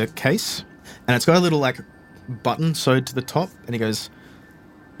like the case, and it's got a little like button sewed to the top, and he goes,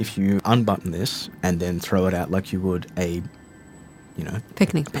 if you unbutton this and then throw it out like you would a,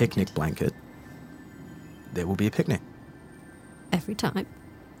 Picnic blanket, there will be a picnic. every time.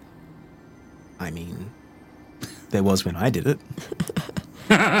 I mean, there was when I did it.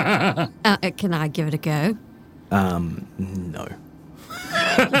 Can I give it a go? No.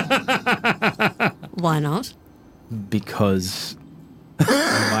 Why not? Because you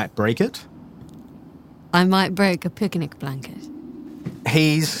might break it. I might break a picnic blanket.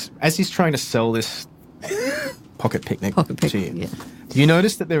 As he's trying to sell this pocket picnic to you, yeah. you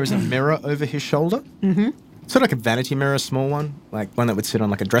notice that there is a mirror over his shoulder. Mm-hmm. Sort of like a vanity mirror, a small one, like one that would sit on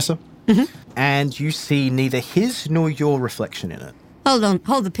like a dresser. Mm-hmm. And you see neither his nor your reflection in it.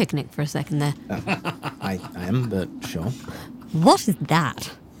 Hold the picnic for a second there. I am, but sure. What is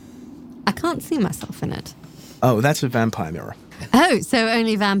that? I can't see myself in it. Oh, that's a vampire mirror. Oh, so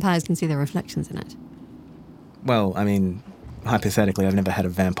only vampires can see their reflections in it. Well, I mean, hypothetically, I've never had a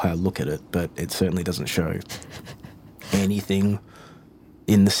vampire look at it, but it certainly doesn't show anything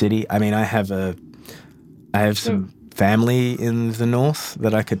in the city. I mean, I have some family in the north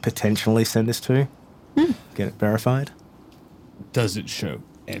that I could potentially send this to, get it verified. Does it show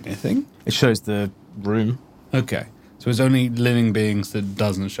anything? It shows the room. Okay. So it's only living beings that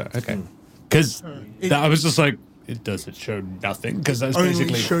doesn't show. Okay. Because I was just like, does it show nothing? Because that's Only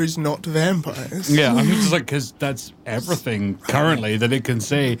basically... shows not vampires. Yeah, I'm just like, because that's everything currently that it can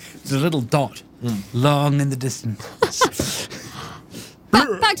see. It's a little dot. long in the distance.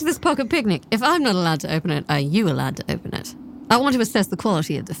 Back to this pocket picnic. If I'm not allowed to open it, are you allowed to open it? I want to assess the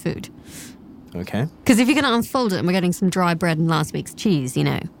quality of the food. Okay. Because if you're going to unfold it and we're getting some dry bread and last week's cheese,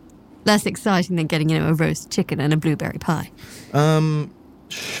 less exciting than getting, a roast chicken and a blueberry pie.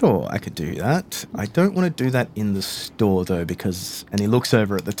 Sure, I could do that. I don't want to do that in the store, though, because... And he looks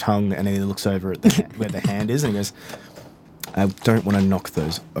over at the tongue, and then he looks over at the where the hand is, and he goes, I don't want to knock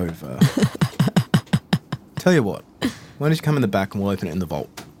those over. Tell you what, why don't you come in the back and we'll open it in the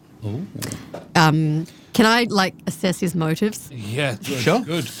vault? Ooh. Can I, assess his motives? Yeah, good, Sure.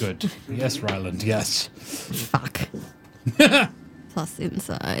 Good. Yes, Ryland, yes. Fuck. Plus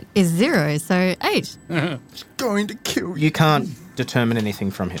inside is 0, so 8. It's going to kill you. You can't determine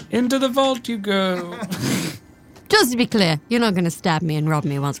anything from him. Into the vault you go. Just to be clear, you're not going to stab me and rob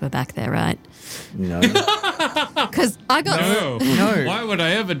me once we're back there, right? No. Because I got... No. Why would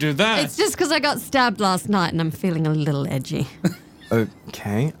I ever do that? It's just because I got stabbed last night and I'm feeling a little edgy.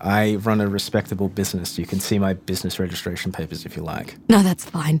 Okay, I run a respectable business. You can see my business registration papers if you like. No, that's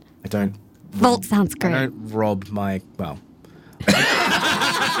fine. I don't... Vault sounds great. I don't rob my... Well...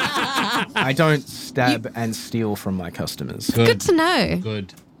 I don't stab and steal from my customers. Good to know.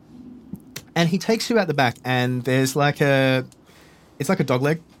 Good. And he takes you out the back, and there's it's like a dog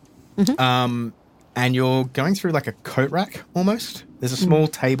leg. Mm-hmm. And you're going through like a coat rack almost. There's a small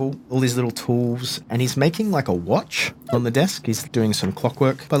table, all these little tools, and he's making like a watch on the desk. He's doing some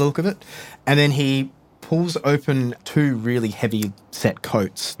clockwork by the look of it. And then he pulls open 2 really heavy set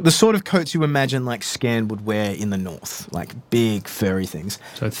coats. The sort of coats you imagine like Scan would wear in the north, like big furry things.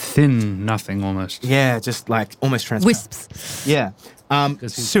 So thin nothing almost. Yeah, just like almost transparent. Wisps. Yeah.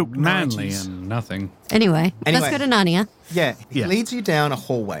 Because he's Silk manly Nikes. and nothing. Anyway, let's go to Narnia. Yeah, he leads you down a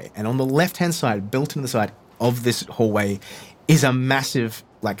hallway, and on the left-hand side, built into the side of this hallway, is a massive,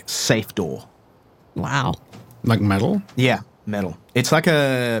 safe door. Wow. Like metal? Yeah, metal. It's like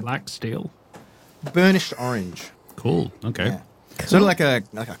a Black steel? burnished orange. Cool. Okay. Yeah. Sort of like a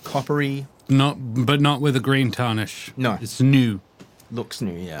coppery... But not with a green tarnish. No. It's new. Looks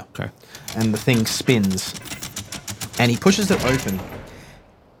new, yeah. Okay. And the thing spins. And he pushes it open.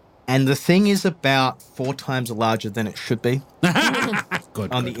 And the thing is about 4 times larger than it should be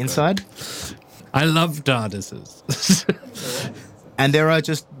Good. on the inside. I love TARDISes. And there are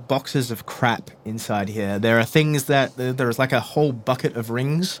just boxes of crap inside here. There are things that... There is like a whole bucket of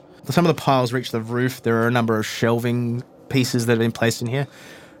rings. Some of the piles reach the roof. There are a number of shelving pieces that have been placed in here.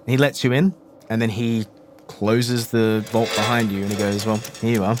 And he lets you in, and then he closes the vault behind you, and he goes, well,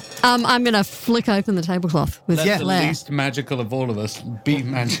 here you are. I'm going to flick open the tablecloth with That's the flair. least magical of all of us. Be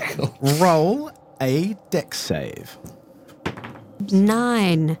magical. Roll a dex save.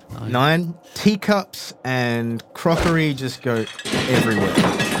 9. 9. Teacups and crockery just go everywhere.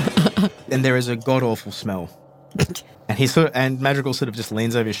 And there is a god-awful smell. And Madrigal sort of just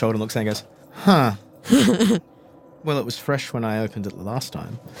leans over his shoulder and looks at it and goes, huh. Well, it was fresh when I opened it the last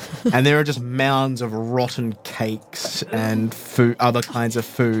time. And there are just mounds of rotten cakes and food, other kinds of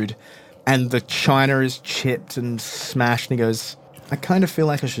food. And the china is chipped and smashed. And he goes, I kind of feel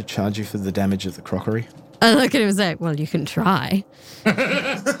like I should charge you for the damage of the crockery. I look at him and say, well, you can try.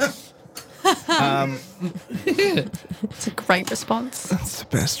 It's a great response. That's the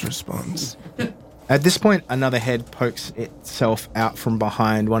best response. At this point, another head pokes itself out from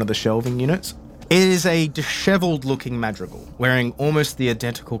behind one of the shelving units. It is a disheveled-looking Madrigal, wearing almost the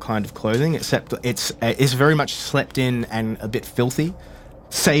identical kind of clothing, except it's very much slept in and a bit filthy.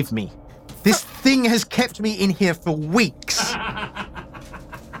 Save me. This thing has kept me in here for weeks.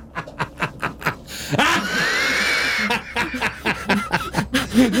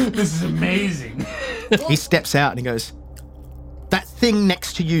 This is amazing. He steps out and he goes, that thing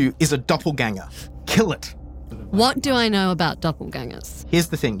next to you is a doppelganger. Kill it. What do I know about doppelgangers? Here's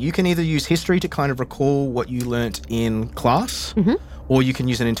the thing. You can either use history to kind of recall what you learnt in class, or you can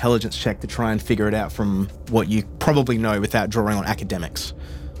use an intelligence check to try and figure it out from what you probably know without drawing on academics.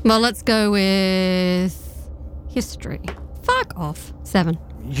 Well, let's go with history. Fuck off. 7.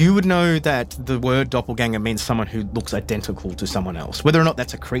 You would know that the word doppelganger means someone who looks identical to someone else. Whether or not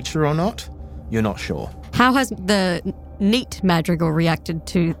that's a creature or not, you're not sure. How has the neat Madrigal reacted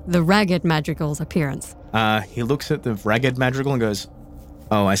to the ragged Madrigal's appearance? He looks at the ragged Madrigal and goes,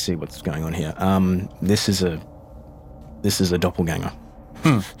 oh, I see what's going on here. This is a doppelganger.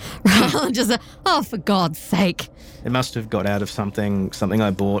 Just oh, for God's sake. It must have got out of something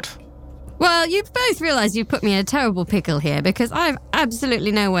I bought. Well, you both realise you've put me in a terrible pickle here because I have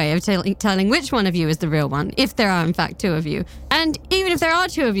absolutely no way of telling which one of you is the real one, if there are in fact 2 of you. And even if there are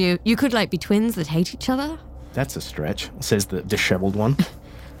 2 of you, you could be twins that hate each other. That's a stretch, says the disheveled one.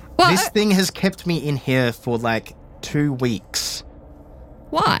 Well, This thing has kept me in here for like 2 weeks.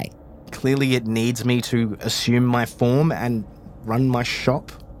 why? Clearly, it needs me to assume my form and run my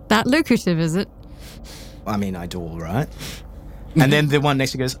shop. That lucrative, is it? I mean, I do all right. And then the one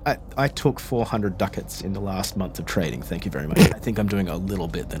next to goes, I took 400 ducats in the last month of trading. Thank you very much. I think I'm doing a little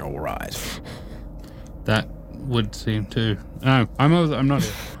bit then all right. That would seem to. No, I'm not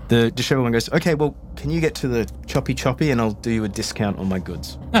here. The disheveled one goes, okay, well, can you get to the choppy and I'll do you a discount on my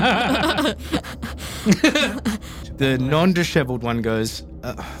goods. The non-disheveled one goes,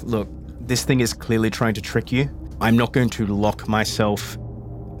 look, this thing is clearly trying to trick you. I'm not going to lock myself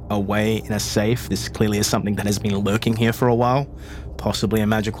away in a safe. This clearly is something that has been lurking here for a while. Possibly a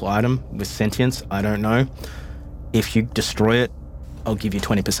magical item with sentience. I don't know. If you destroy it, I'll give you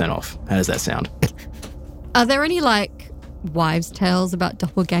 20% off. How does that sound? Are there any, wives' tales about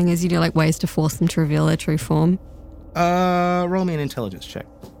doppelgangers? You know, ways to force them to reveal their true form? Roll me an intelligence check.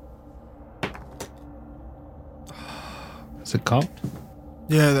 Is it cocked?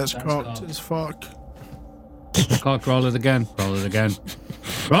 Yeah, that's cocked as fuck. Cock, roll it again. Roll it again.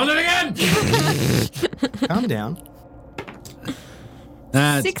 Roll it again! Calm down.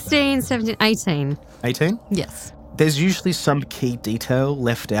 16, 17, 18. 18? Yes. There's usually some key detail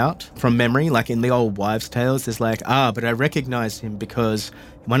left out from memory, like in the old wives' tales. There's but I recognize him because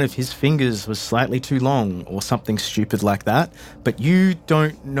one of his fingers was slightly too long or something stupid like that. But you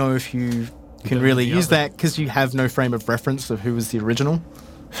don't know if you can really use that because you have no frame of reference of who was the original.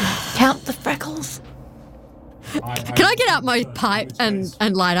 Count the freckles. Can I get out my pipe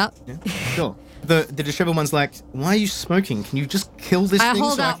and light up? Yeah, sure. The disheveled one's like, why are you smoking? Can you just kill this thing?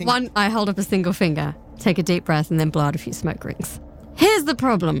 I hold up a single finger, take a deep breath, and then blow out a few smoke rings. Here's the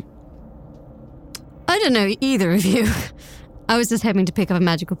problem. I don't know either of you. I was just hoping to pick up a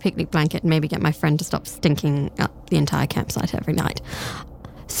magical picnic blanket and maybe get my friend to stop stinking up the entire campsite every night.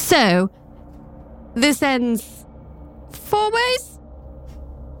 So, this ends 4 ways.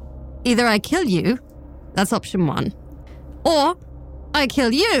 Either I kill you, that's option 1, or I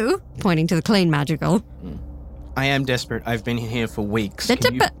kill you, pointing to the clean magical. I am desperate. I've been here for weeks.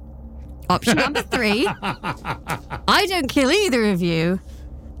 Option number 3, I don't kill either of you,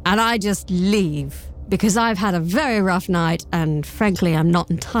 and I just leave, because I've had a very rough night, and frankly, I'm not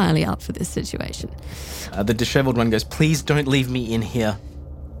entirely up for this situation. The disheveled one goes, please don't leave me in here.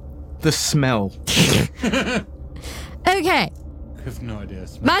 The smell. Okay. I have no idea.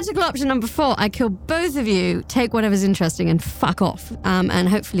 Magical option number 4, I kill both of you, take whatever's interesting, and fuck off, and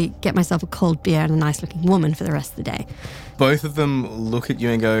hopefully get myself a cold beer and a nice-looking woman for the rest of the day. Both of them look at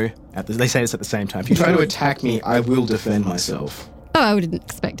you and go, they say this at the same time. If you try to attack me, I will defend myself. Oh, I wouldn't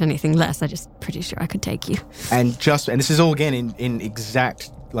expect anything less. I'm just pretty sure I could take you. And this is all again in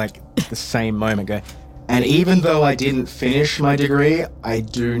exact, the same moment. Go, and even though I didn't finish my degree, I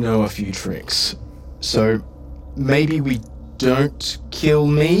do know a few tricks. So maybe we don't kill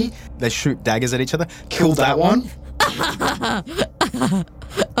me. They shoot daggers at each other. Kill that one.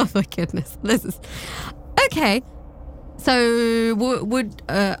 Oh my goodness. This is... Okay. So would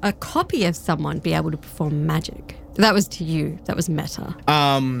a copy of someone be able to perform magic? That was to you. That was meta.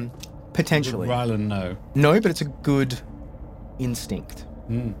 Potentially. Rylan, no. No, but it's a good instinct.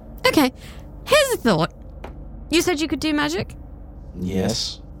 Okay. Here's a thought. You said you could do magic?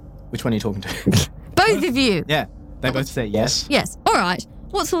 Yes. Which one are you talking to? Both of you. Yeah. They both say yes. Yes. All right.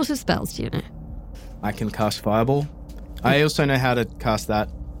 What sort of spells do you know? I can cast Fireball. I also know how to cast that.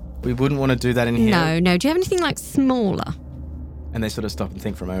 We wouldn't want to do that in here. No. Do you have anything smaller? And they sort of stop and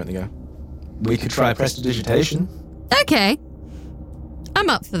think for a moment. They go, we could try prestidigitation. Okay. I'm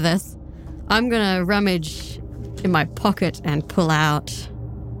up for this. I'm going to rummage in my pocket and pull out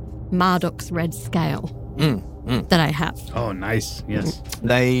Marduk's red scale that I have. Oh, nice. Yes.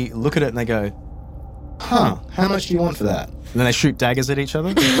 They look at it and they go, how much do you want for that? And then they shoot daggers at each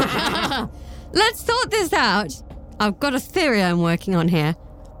other. Let's sort this out. I've got a theory I'm working on here.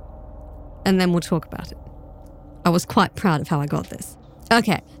 And then we'll talk about it. I was quite proud of how I got this.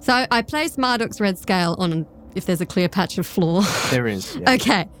 Okay, so I place Marduk's red scale on if there's a clear patch of floor. There is. Yeah.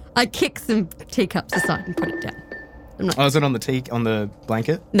 Okay, I kick some teacups aside and put it down. Is it on the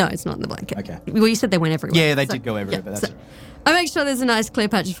blanket? No, it's not in the blanket. Okay. Well, you said they went everywhere. Yeah, they did go everywhere, but that's it. I make sure there's a nice clear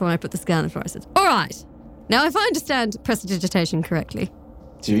patch of floor and I put the scale on the floor. I said, all right. Now, if I understand prestidigitation correctly.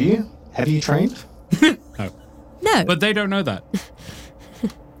 Do you? Have you trained? No. But they don't know that.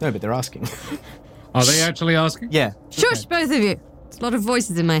 No, but they're asking. Are they actually asking? Yeah. Shush, both of you. There's a lot of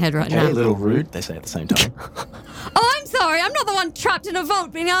voices in my head right now. A little rude, they say at the same time. Oh, I'm sorry. I'm not the one trapped in a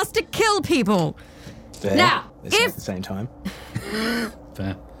vault being asked to kill people. Fair. Now, they say at the same time.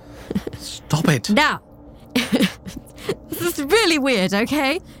 Fair. Stop it. Now, This is really weird,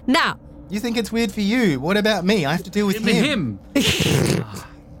 okay? Now, You think it's weird for you? What about me? I have to deal with him.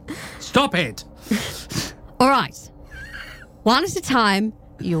 Stop it. all right. One at a time,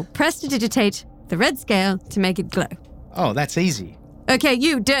 you'll prestidigitate the red scale to make it glow. Oh, that's easy. Okay,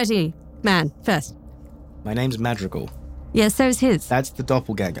 you dirty man, first. My name's Madrigal. Yeah, so's his. That's the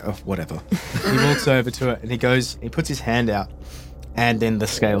doppelganger. Oh, whatever. He walks over to it and he puts his hand out, and then the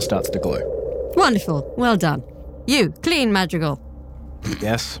scale starts to glow. Wonderful. Well done. You, clean Madrigal.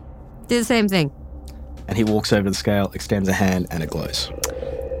 Yes. Do the same thing. And he walks over to the scale, extends a hand, and it glows.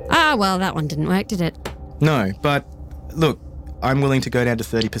 Ah, well, that one didn't work, did it? No, but look, I'm willing to go down to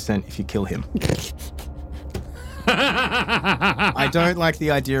 30% if you kill him. I don't like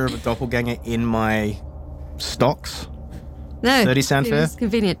the idea of a doppelganger in my stocks. No. 30 sound fair? It's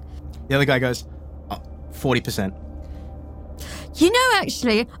convenient. The other guy goes, 40%. You know,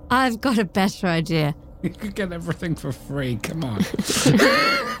 actually, I've got a better idea. You could get everything for free. Come on. Because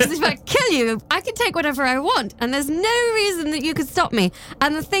if I kill you, I can take whatever I want, and there's no reason that you could stop me.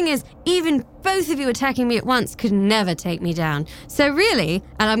 And the thing is, even both of you attacking me at once could never take me down. So really,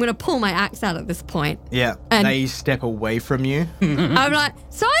 and I'm going to pull my axe out at this point. Yeah, And- they step away from you. I'm like,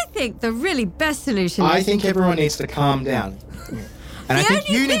 so I think the really best solution I is... think everyone needs to calm down. And I think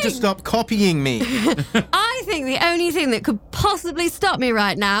you need to stop copying me. I think the only thing that could possibly stop me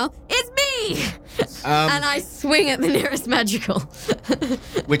right now is me! And I swing at the nearest magical.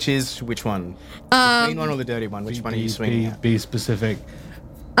 Which one? The clean one or the dirty one? Which one are you swinging at? Be specific.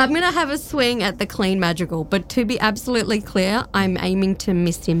 I'm going to have a swing at the clean magical, but to be absolutely clear, I'm aiming to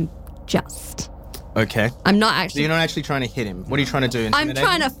miss him just. Okay. I'm not So actually... you're not actually trying to hit him. What are you trying to do? I'm Intimidate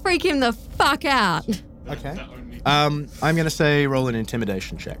trying to him? freak him the fuck out. Okay. I'm going to say roll an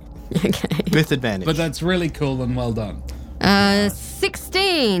intimidation check. Okay. With advantage. But that's really cool and well done.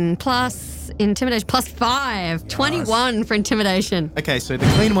 16 plus intimidation plus 5. 21 for intimidation. Okay, so the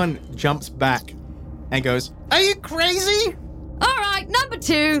clean one jumps back and goes, "Are you crazy?" All right, number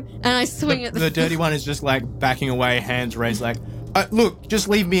 2. And I swing at The dirty one is just like backing away, hands raised, like, look, just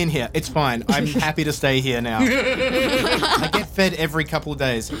leave me in here. It's fine. I'm happy to stay here now. I get fed every couple of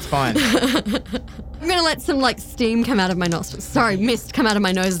days. It's fine. I'm going to let some, like, steam come out of my nostrils. Sorry, mist come out of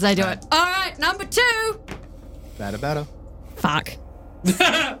my nose as I do it. All right, number 2. Batter. Fuck.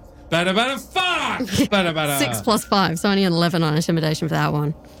 Better, fuck! Better. 6 plus 5, so only an 11 on intimidation for that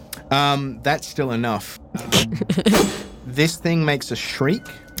one. That's still enough. This thing makes a shriek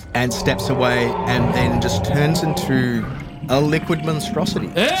and steps away and then just turns into a liquid monstrosity.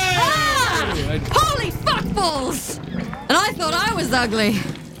 Holy fuckballs! And I thought I was ugly.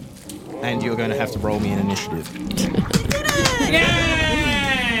 And you're going to have to roll me an initiative.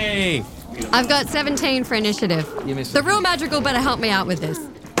 Yay! I've got 17 for initiative. You missed The it. real magical better help me out with this.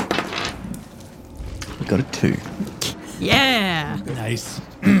 You got a 2. Yeah. Nice.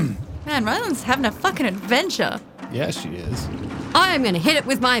 Man, Ryland's having a fucking adventure. Yeah, she is. I am going to hit it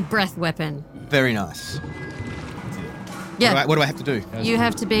with my breath weapon. Very nice. Yeah. What do I have to do? You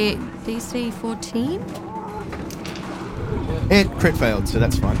have to be DC 14? It crit failed, so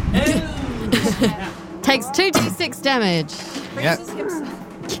that's fine. Takes 2d6 damage. Yeah.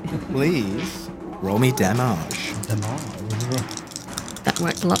 Please roll me damage. That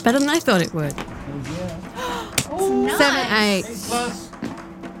worked a lot better than I thought it would. Nice. 7,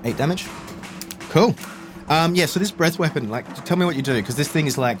 8. 8 damage. Cool. Yeah, so this breath weapon, like, tell me what you do, because this thing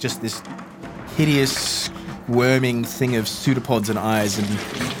is like just this hideous, squirming thing of pseudopods and eyes and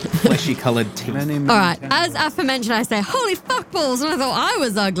fleshy coloured teeth. All right, as aforementioned, I say, holy fuckballs, and I thought I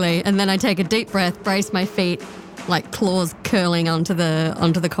was ugly. And then I take a deep breath, brace my feet, like claws curling onto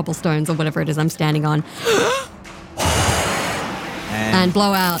the cobblestones or whatever it is I'm standing on, and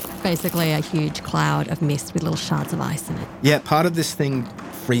blow out basically a huge cloud of mist with little shards of ice in it. Yeah, part of this thing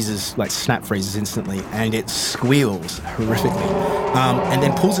freezes, like snap freezes instantly, and it squeals horrifically, and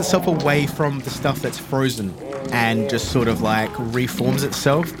then pulls itself away from the stuff that's frozen and just sort of like reforms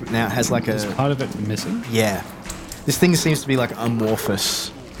itself. Now it has like a... Is part of it missing? Yeah. This thing seems to be like amorphous.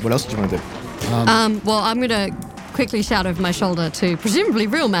 What else do you want to do? Well, I'm going to quickly shout over my shoulder to presumably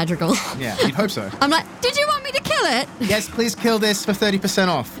real magical. Yeah, you'd hope so. I'm like, did you want me to kill it? Yes, please kill this for 30%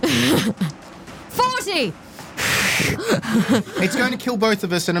 off. 40! It's going to kill both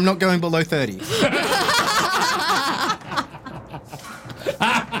of us, and I'm not going below 30.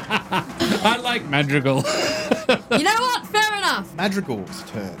 I like Madrigal. You know what? Fair enough. Madrigal's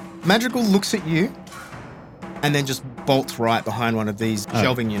turn. Madrigal looks at you and then just bolts right behind one of these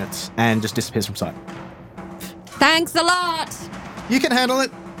shelving units and just disappears from sight. Thanks a lot. You can handle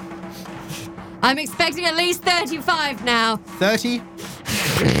it. I'm expecting at least 35 now. 30.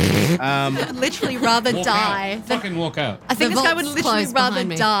 I'd literally rather Walk die out. than. Fucking walk out. I think The this guy would vault's literally closed rather behind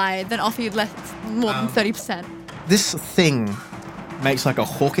me. die than offer you less more than 30%. This thing makes like a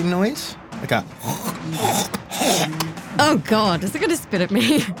hawking noise. Like a. Oh God, is it going to spit at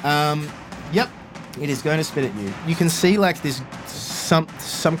me? Yep, it is going to spit at you. You can see like this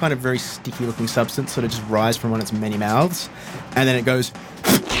some kind of very sticky looking substance sort of just rise from one of its many mouths, and then it goes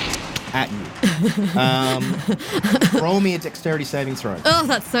at you. Roll me a dexterity saving throw. Oh,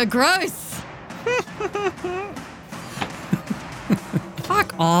 that's so gross.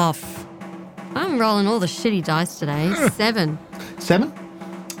 Fuck off. I'm rolling all the shitty dice today. 7. 7.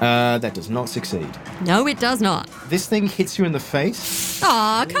 That does not succeed. No, it does not. This thing hits you in the face,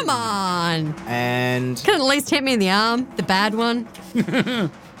 Aw, come on. and Can it at least hit me in the arm? The bad one?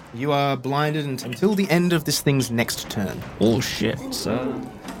 you are blinded until the end of this thing's next turn. Oh shit. So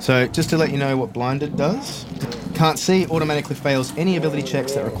So, just to let you know what blinded does, can't see, automatically fails any ability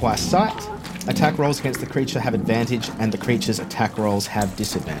checks that require sight. Attack rolls against the creature have advantage, and the creature's attack rolls have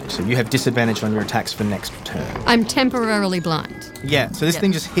disadvantage. So you have disadvantage on your attacks for next turn. I'm temporarily blind. Yeah, so this Yep.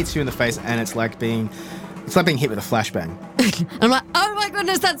 thing just hits you in the face, and it's like being hit with a flashbang. I'm like, oh my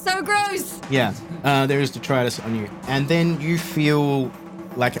goodness, that's so gross. Yeah, there is detritus on you. And then you feel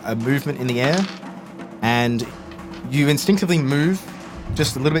like a movement in the air, and you instinctively move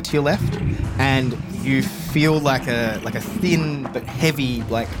just a little bit to your left, and you feel like a thin but heavy,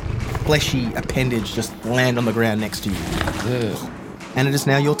 like fleshy appendage just land on the ground next to you. And it is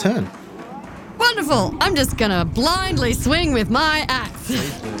now your turn. Wonderful. I'm just going to blindly swing with my axe.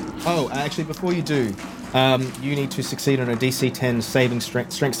 Oh, actually, before you do, you need to succeed on a DC 10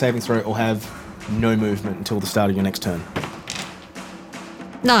 strength saving throw, or have no movement until the start of your next turn.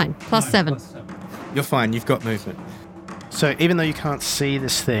 9 plus 7. You're fine. You've got movement. So even though you can't see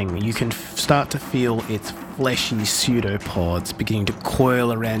this thing, you can start to feel its fleshy pseudopods beginning to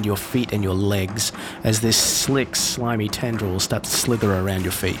coil around your feet and your legs as this slick, slimy tendril starts to slither around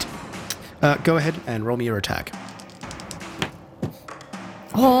your feet. Go ahead and roll me your attack.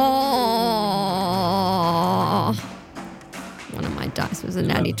 Oh. One of my dice was a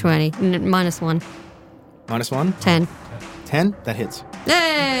natty 20. Minus 1. Minus 1. 10. 10. That hits.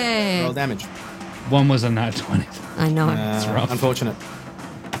 Yay! Roll damage. One was a nat 20. I know. It's rough. Unfortunate.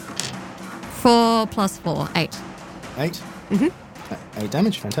 4 plus 4. 8. 8. Mm-hmm. 8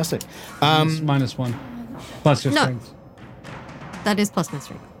 damage. Fantastic. Minus 1. Plus your No. strength. That is plus my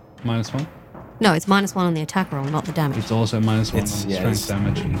strength. Minus 1. No, it's minus 1 on the attack roll, not the damage. It's also minus 1 It's- on yeah, strength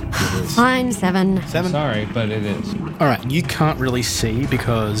damage. Fine, 7. 7. Sorry, but it is. All right, you can't really see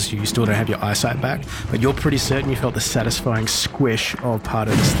because you still don't have your eyesight back, but you're pretty certain you felt the satisfying squish of part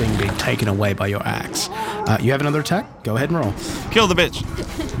of this thing being taken away by your axe. You have another attack? Go ahead and roll. Kill the bitch.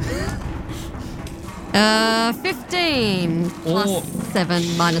 15 plus Oh,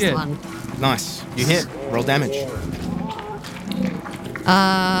 7 minus shit. 1. Nice. You hit. Roll damage.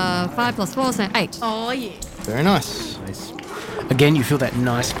 5 plus 4, so 8. Oh, yeah. Very nice. Again, you feel that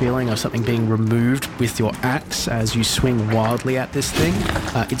nice feeling of something being removed with your axe as you swing wildly at this thing.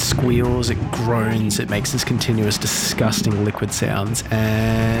 It squeals, it groans, it makes this continuous disgusting liquid sounds,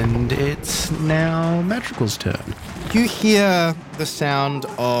 and it's now Madrigal's turn. You hear the sound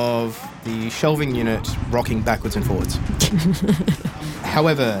of the shelving unit rocking backwards and forwards.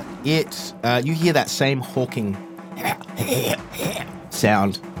 However, you hear that same hawking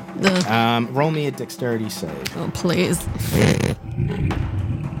sound. Roll me a dexterity save. Oh, please.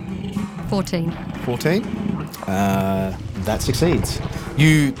 14. 14. That succeeds.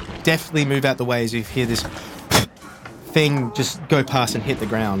 You definitely move out the way as you hear this thing just go past and hit the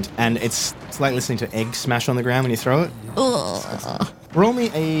ground, and it's like listening to egg smash on the ground when you throw it. Ugh. Roll me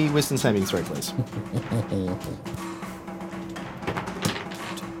a wisdom saving throw, please.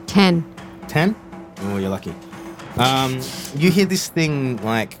 10. 10? Oh, you're lucky. You hear this thing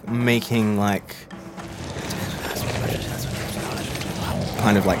like making like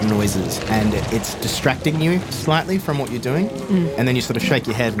kind of like noises, and it's distracting you slightly from what you're doing, and then you sort of shake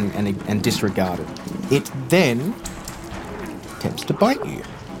your head and disregard it. It then attempts to bite you.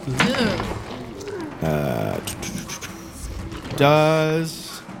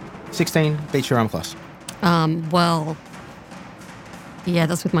 Does 16 beat your armor class? Well, yeah,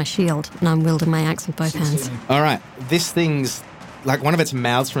 that's with my shield, and I'm wielding my axe with both hands. All right, this thing's like one of its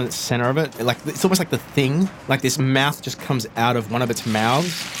mouths from the center of it. Like it's almost like the thing. Like this mouth just comes out of one of its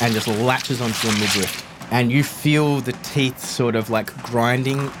mouths and just latches onto your midriff. And you feel the teeth sort of like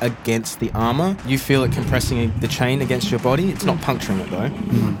grinding against the armor. You feel it compressing the chain against your body. It's not puncturing it though.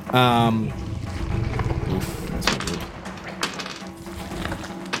 Oof, that's not good.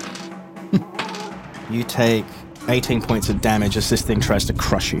 You take 18 points of damage as this thing tries to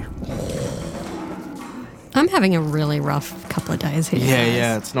crush you. I'm having a really rough couple of days here.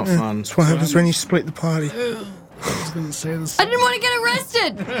 Yeah, it's not fun. That's what happens when you split the party. I was going to say this. I didn't want to get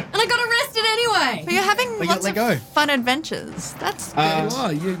arrested, and I got arrested anyway. But you're having lots let go. of fun adventures. That's good.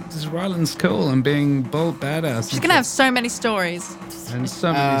 This Ryland's cool and being bold badass. She's going to have so many stories. and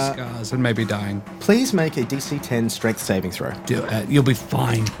so many scars and maybe dying. Please make a DC 10 strength saving throw. Do it. You'll be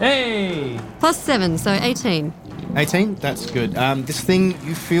fine. Hey! +7, so 18. 18? That's good. This thing,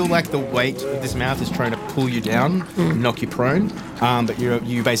 you feel like the weight of this mouth is trying to pull you down, knock you prone, but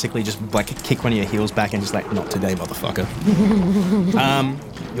you basically just like kick one of your heels back and just like, not today, motherfucker.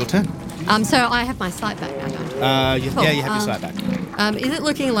 Your turn. So I have my sight back now, don't I? Cool. Yeah, you have your sight back. Is it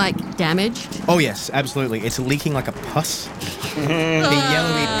looking like damaged? Oh yes, absolutely. It's leaking like a pus. The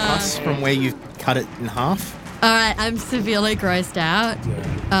yellowy pus from where you cut it in half. All right, I'm severely grossed out.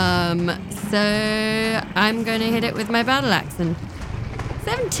 So I'm going to hit it with my battle axe and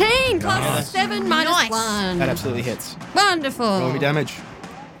 17 plus 7 minus 1. That absolutely hits. Wonderful. Roll me damage.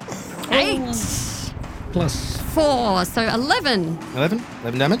 8 plus 4, so 11. 11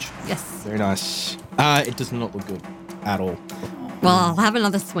 damage? Yes. Very nice. It does not look good at all. Well, I'll have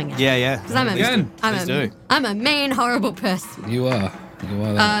another swing at it. Yeah. Because I'm a mean, horrible person. You are.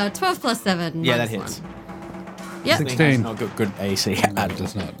 That. 12 plus 7. Yeah, that minus hits. 1. Yep. 16. Not good AC. It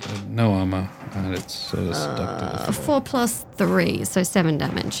does not. No armor. And it's sort of stuck to the floor. 4 plus 3, so 7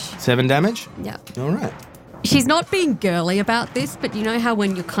 damage. 7 damage? Yeah. All right. She's not being girly about this, but you know how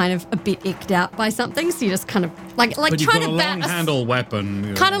when you're kind of a bit icked out by something, so you just kind of like But you've trying got a to bat long handle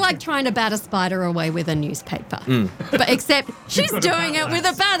weapon. kind of like trying to bat a spider away with a newspaper. But except she's doing it with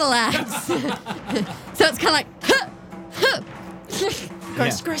a battle axe. So it's kind of like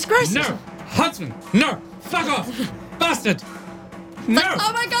Gross. No! Huntsman! No! Fuck off! Bastard! No!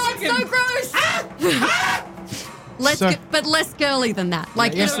 oh my god, so gross! But less girly than that.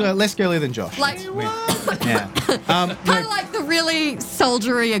 Like Yes, less girly than Josh. like Yeah. kind of like the really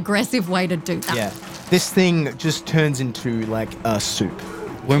soldiery aggressive way to do that. Yeah. This thing just turns into like a soup.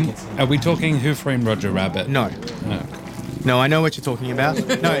 When, are we talking Who Framed Roger Rabbit? No. No, I know what you're talking about.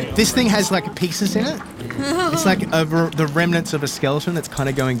 No, this thing has like pieces in it. It's like the remnants of a skeleton that's kind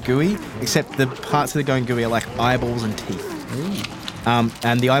of going gooey, except the parts that are going gooey are like eyeballs and teeth.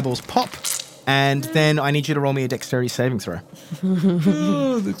 And the eyeballs pop, and then I need you to roll me a dexterity saving throw.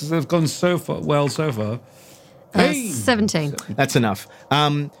 They've gone so far. So far. 17. That's enough.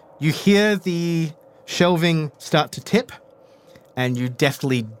 You hear the shelving start to tip, and you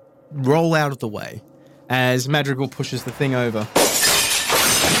deftly roll out of the way as Madrigal pushes the thing over.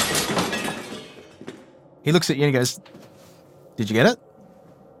 He looks at you and he goes, "Did you get it?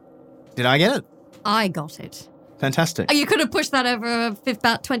 Did I get it? I got it. Fantastic. You could have pushed that over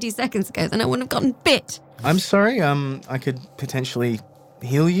about 20 seconds ago, then I wouldn't have gotten bit. I'm sorry, I could potentially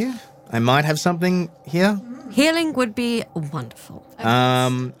heal you. I might have something here. Healing would be wonderful.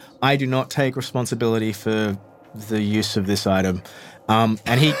 I do not take responsibility for the use of this item."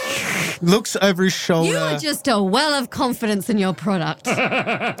 And he looks over his shoulder. You are just a well of confidence in your product. Look,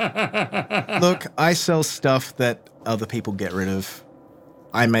 I sell stuff that other people get rid of.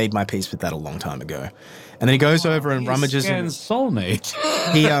 I made my peace with that a long time ago. And then he goes over and rummages. Soulmate.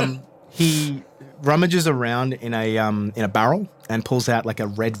 He rummages around in a barrel and pulls out like a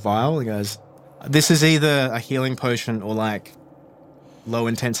red vial. He goes, "This is either a healing potion or like low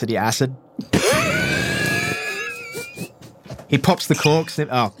intensity acid." He pops the corks.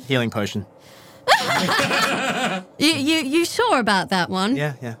 Healing potion. You sure about that one?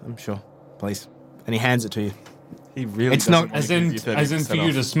 Yeah, I'm sure. Please. And he hands it to you. He really It's not- As in for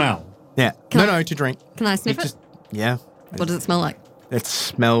you to smell. Yeah. No, to drink. Can I sniff it? Yeah. What does it smell like? It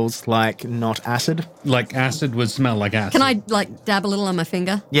smells like not acid. Like acid would smell like acid. Can I like dab a little on my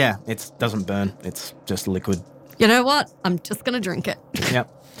finger? Yeah, it doesn't burn. It's just liquid. You know what? I'm just gonna drink it. Yep.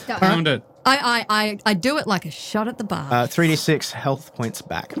 Found it. I do it like a shot at the bar. 3d6 health points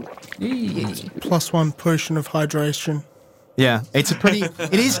back. +1 potion of hydration. Yeah, it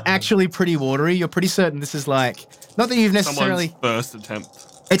is actually pretty watery. You're pretty certain this is like, not that you've necessarily... Someone's first attempt.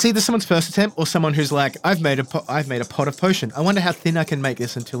 It's either someone's first attempt or someone who's like, I've made a pot of potion. I wonder how thin I can make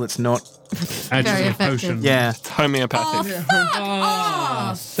this until it's not... Actually, effective. potion. Yeah. It's homeopathic.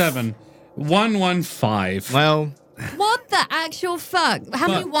 Oh, 7. 115. Well, what the actual fuck? How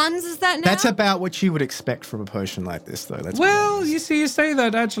many ones is that now? that's about what you would expect from a potion like this, though. Well, you say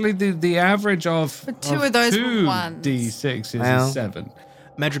that actually the average of two of those were 2 ones. D6 is Well. a 7.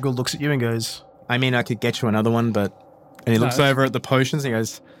 Madrigal looks at you and goes, I mean, I could get you another one, but... And he looks over at the potions and he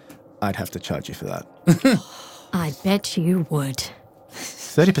goes, I'd have to charge you for that. I bet you would.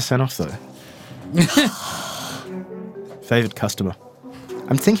 30% off, though. Favored customer.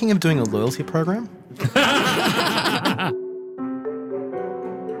 I'm thinking of doing a loyalty program.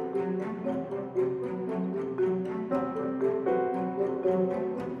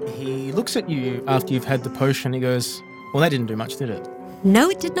 He looks at you after you've had the potion. He goes, well, that didn't do much, did it? No,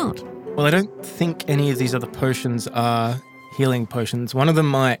 it did not. Well, I don't think any of these other potions are healing potions. One of them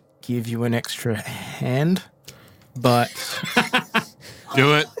might give you an extra hand, but...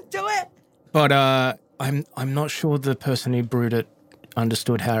 Do it. Do it. But I'm not sure the person who brewed it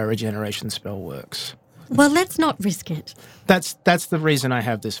understood how a regeneration spell works. Well, let's not risk it. That's the reason I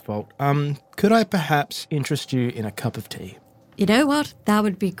have this vault. Could I perhaps interest you in a cup of tea? You know what? That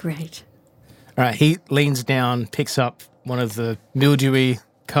would be great. All right, he leans down, picks up one of the mildewy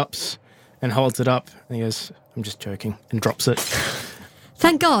cups and holds it up. And he goes, I'm just joking, and drops it.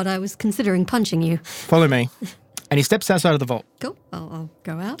 Thank God I was considering punching you. Follow me. And he steps outside of the vault. Cool. I'll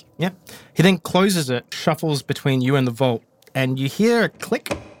go out. Yep. He then closes it, shuffles between you and the vault, and you hear a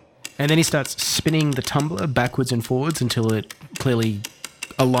click. And then he starts spinning the tumbler backwards and forwards until it clearly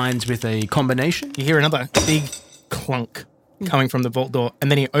aligns with a combination. You hear another big clunk coming from the vault door, and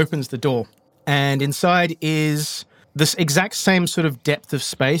then he opens the door. And inside is this exact same sort of depth of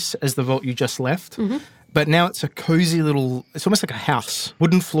space as the vault you just left. Mm-hmm. But now it's a cozy little, it's almost like a house.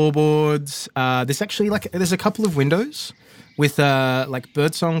 Wooden floorboards. There's actually there's a couple of windows with like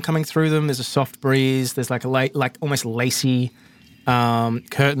birdsong coming through them. There's a soft breeze. There's like almost lacy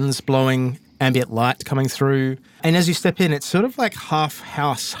curtains blowing ambient light coming through. And as you step in, it's sort of like half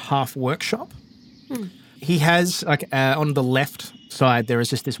house, half workshop. He has on the left side, there is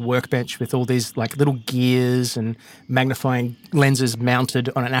just this workbench with all these like little gears and magnifying lenses mounted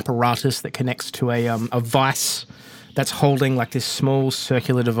on an apparatus that connects to a vise that's holding like this small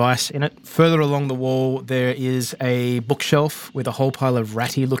circular device in it. Further along the wall, there is a bookshelf with a whole pile of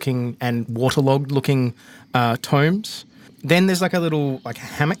ratty-looking and waterlogged-looking tomes. Then there's like a little like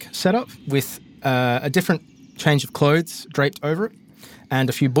hammock set up with a different change of clothes draped over it and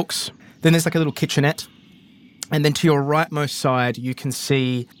a few books. Then there's like a little kitchenette. And then to your rightmost side, you can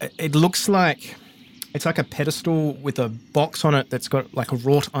see, it looks like, it's like a pedestal with a box on it that's got like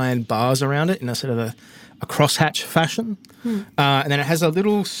wrought iron bars around it in a sort of a crosshatch fashion. And then it has a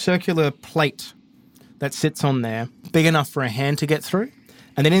little circular plate that sits on there, big enough for a hand to get through.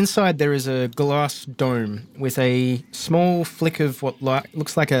 And then inside there is a glass dome with a small flick of what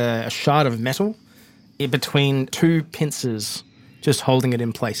looks like a shard of metal in between two pincers, just holding it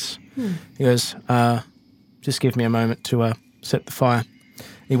in place. He goes, just give me a moment to set the fire.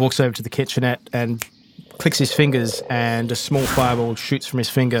 He walks over to the kitchenette and clicks his fingers, and a small fireball shoots from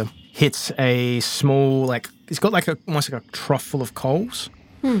his finger, hits a small, it's got almost like a trough full of coals,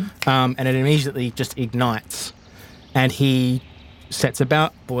 and it immediately just ignites. And he sets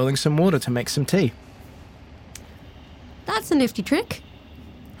about boiling some water to make some tea. That's a nifty trick.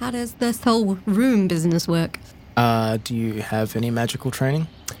 How does this whole room business work? Do you have any magical training?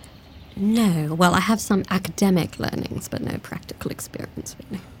 No. Well, I have some academic learnings, but no practical experience,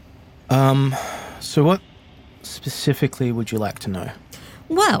 really. So what specifically would you like to know?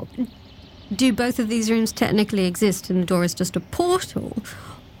 Well, do both of these rooms technically exist and the door is just a portal?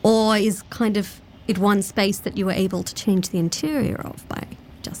 Or is kind of it one space that you were able to change the interior of by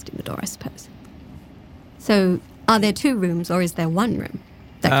adjusting the door, I suppose? So are there two rooms or is there one room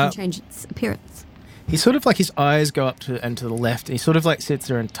that can change its appearance? He sort of his eyes go up to the left. And he sort of sits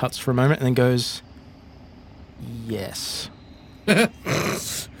there and tuts for a moment and then goes, yes.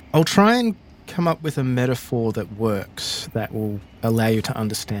 I'll try and come up with a metaphor that works, that will allow you to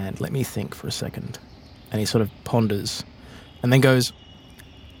understand. Let me think for a second. And he sort of ponders and then goes,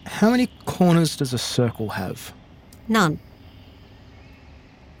 how many corners does a circle have? None.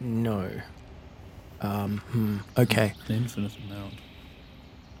 No. Okay. An infinite amount.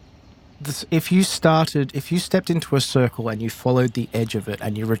 If you stepped into a circle and you followed the edge of it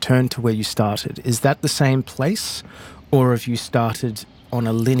and you returned to where you started, is that the same place? Or have you started on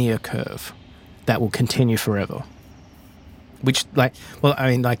a linear curve that will continue forever? Which,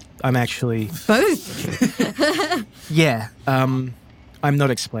 I'm actually... Both? Yeah. I'm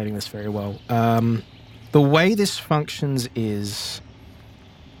not explaining this very well. The way this functions is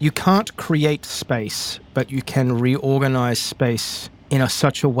you can't create space, but you can reorganize space in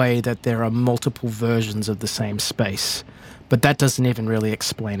such a way that there are multiple versions of the same space. But that doesn't even really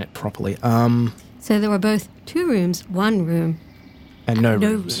explain it properly. So there were both two rooms, one room, and no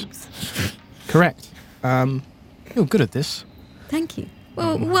rooms. Correct. You're good at this. Thank you.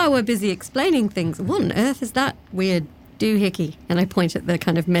 Well, while we're busy explaining things, what on earth is that weird doohickey? And I point at the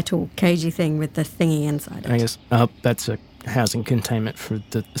kind of metal cagey thing with the thingy inside it. I guess that's a housing containment for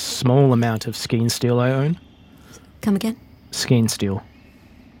the small amount of skein steel I own. Come again? Skein steel.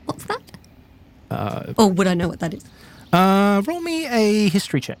 What's that? Or would I know what that is? Roll me a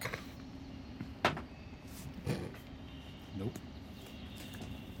history check. Nope.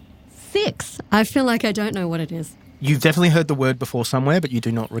 6. I feel like I don't know what it is. You've definitely heard the word before somewhere, but you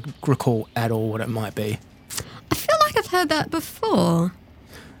do not recall at all what it might be. I feel like I've heard that before.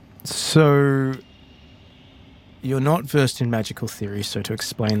 So, you're not versed in magical theory, so to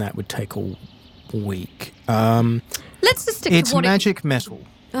explain that would take a week. Let's just stick It's to what magic metal.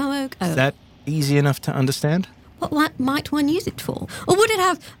 Oh, okay. Is that easy enough to understand? What might one use it for? Or would it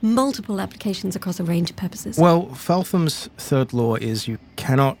have multiple applications across a range of purposes? Well, Faltham's third law is you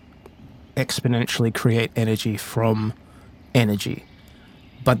cannot exponentially create energy from energy.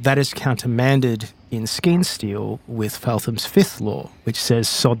 But that is countermanded in Skein Steel with Faltham's fifth law, which says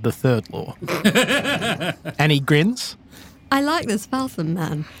sod the third law. And he grins. I like this Faltham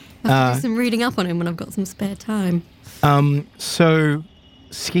man. I'll do some reading up on him when I've got some spare time. So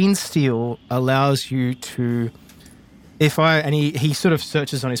Skein Steel allows you to... he sort of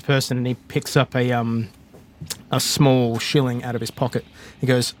searches on his person and he picks up a small shilling out of his pocket. He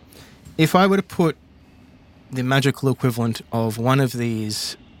goes, if I were to put the magical equivalent of one of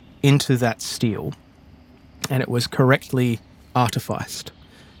these into that steel and it was correctly artificed,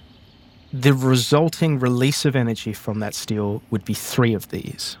 the resulting release of energy from that steel would be 3 of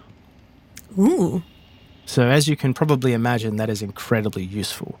these. Ooh. So as you can probably imagine, that is incredibly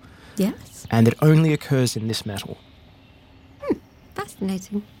useful. Yes. And it only occurs in this metal.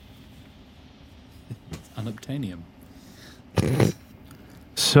 Fascinating. Unobtainium.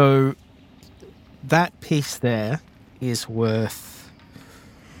 So that piece there is worth...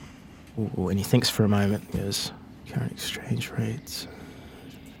 Ooh, and he thinks for a moment. He goes, current exchange rates...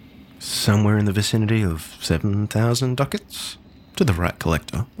 Somewhere in the vicinity of 7,000 ducats to the right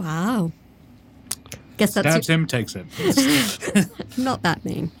collector. Wow. Guess that's Stabs him, takes it. not that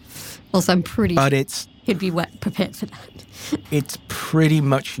mean. Also, I'm pretty But sure it's he'd be prepared for that. it's pretty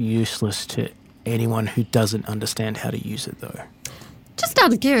much useless to anyone who doesn't understand how to use it, though. Just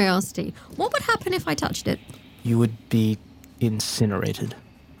out of curiosity, what would happen if I touched it? You would be incinerated.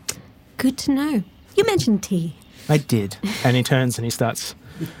 Good to know. You mentioned tea. I did. And he turns and he starts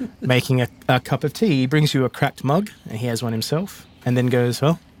making a cup of tea. He brings you a cracked mug, and he has one himself, and then goes,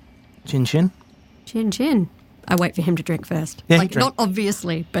 well, chin chin. Chin chin. I wait for him to drink first. Yeah, he like, drank. not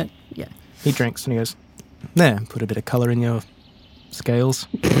obviously, but yeah. He drinks and he goes, there, put a bit of colour in your scales.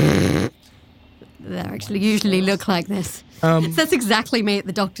 They actually usually look like this. That's exactly me at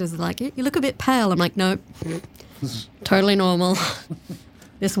the doctor's. Like, you look a bit pale. I'm like, nope. Totally normal.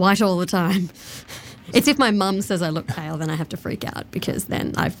 This white all the time. It's if my mum says I look pale, then I have to freak out because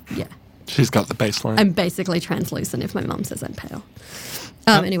then She's got the baseline. I'm basically translucent if my mum says I'm pale.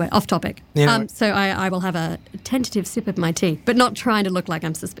 Anyway, off topic. Yeah. So I will have a tentative sip of my tea, but not trying to look like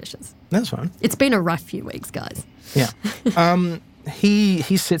I'm suspicious. That's fine. It's been a rough few weeks, guys. Yeah.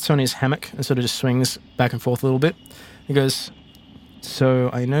 He sits on his hammock and sort of just swings back and forth a little bit. He goes, so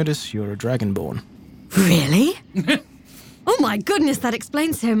I notice you're a dragonborn. Really? Oh my goodness, that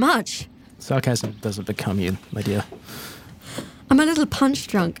explains so much. Sarcasm doesn't become you, my dear. I'm a little punch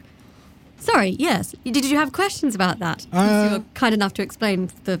drunk. Sorry, yes. Did you have questions about that? Since you were kind enough to explain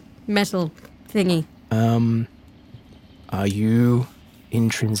the metal thingy. Are you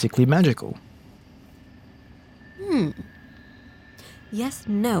intrinsically magical? Yes,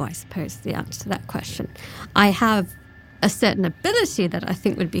 no, I suppose is the answer to that question. I have a certain ability that I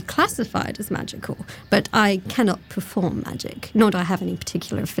think would be classified as magical, but I cannot perform magic, nor do I have any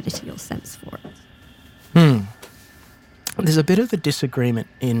particular affinity or sense for it. There's a bit of a disagreement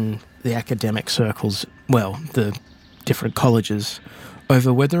in the academic circles, well, the different colleges,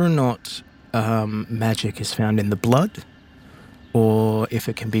 over whether or not magic is found in the blood or if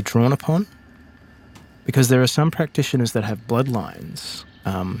it can be drawn upon. Because there are some practitioners that have bloodlines.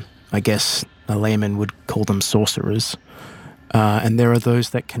 I guess a layman would call them sorcerers. And there are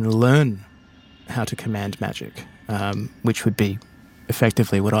those that can learn how to command magic, which would be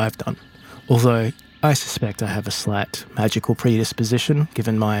effectively what I've done. Although I suspect I have a slight magical predisposition,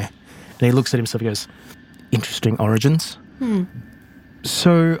 given my... And he looks at himself and goes, interesting origins.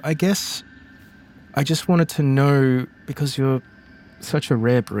 So I guess I just wanted to know, because you're such a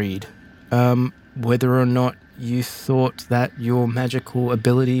rare breed, whether or not you thought that your magical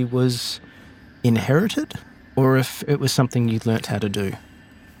ability was inherited, or if it was something you learnt how to do.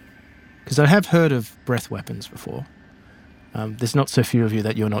 Because I have heard of breath weapons before. There's not so few of you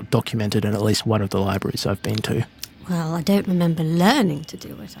that you're not documented in at least one of the libraries I've been to. Well, I don't remember learning to do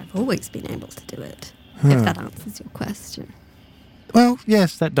it. I've always been able to do it, if that answers your question. Well,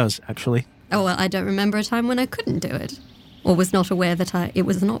 yes, that does, actually. Oh, well, I don't remember a time when I couldn't do it, or was not aware that it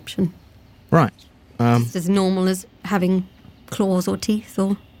was an option. Right. It's as normal as having claws or teeth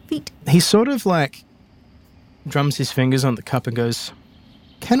or feet. He sort of like drums his fingers on the cup and goes,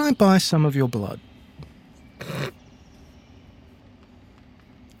 "Can I buy some of your blood?"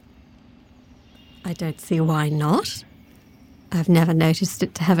 I don't see why not. I've never noticed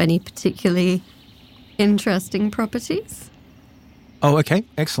it to have any particularly interesting properties. Oh, okay.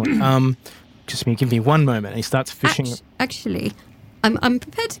 Excellent. Just give me one moment. And he starts fishing. Actually, I'm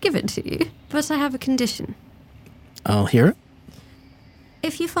prepared to give it to you, but I have a condition. I'll hear it.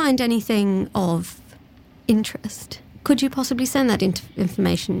 If you find anything of interest, could you possibly send that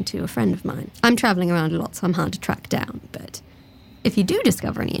information to a friend of mine? I'm traveling around a lot, so I'm hard to track down, but if you do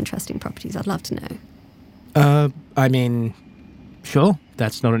discover any interesting properties, I'd love to know. I mean, sure.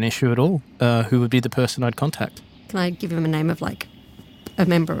 That's not an issue at all. Who would be the person I'd contact? Can I give him a name of, like, a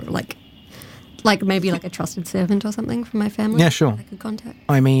member, like maybe like a trusted servant or something from my family? Yeah, sure. I could contact.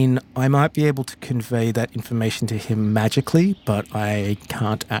 I mean, I might be able to convey that information to him magically, but I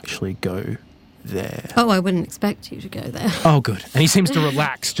can't actually go there. Oh, I wouldn't expect you to go there. Oh, good. And he seems to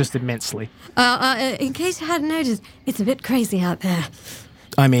relax just immensely. In case you hadn't noticed, it's a bit crazy out there.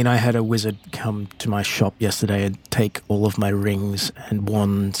 I mean, I had a wizard come to my shop yesterday and take all of my rings and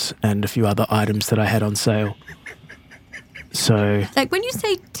wands and a few other items that I had on sale. So... Like, when you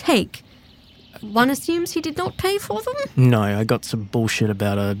say take, one assumes he did not pay for them? No, I got some bullshit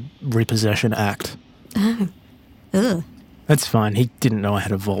about a repossession act. Oh. Ugh. That's fine. He didn't know I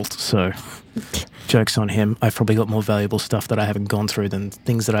had a vault, so joke's on him. I've probably got more valuable stuff that I haven't gone through than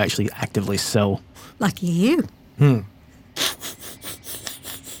things that I actually actively sell. Lucky you.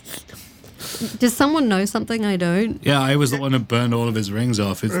 Does someone know something I don't? Yeah, I was the one who burned all of his rings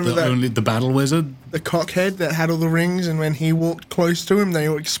off. It's the battle wizard. The cockhead that had all the rings, and when he walked close to him, they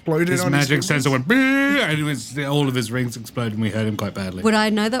all exploded His on magic his sensor went, and all of his rings exploded, and we hurt him quite badly. Would I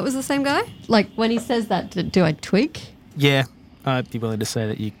know that was the same guy? Like, when he says that, do I tweak? Yeah, I'd be willing to say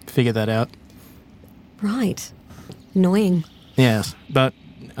that you figured that out. Right. Annoying. Yes, but,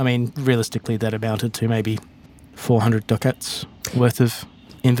 I mean, realistically, that amounted to maybe 400 ducats worth of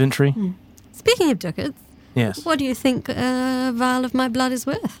inventory. Speaking of ducats, yes. What do you think a vial of my blood is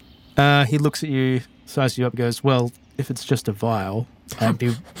worth? He looks at you, sizes you up, and goes, well, if it's just a vial, I'd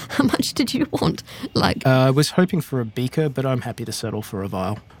be... How much did you want? Like, I was hoping for a beaker, but I'm happy to settle for a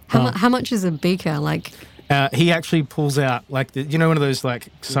vial. How much is a beaker? Like... he actually pulls out, like, one of those, like,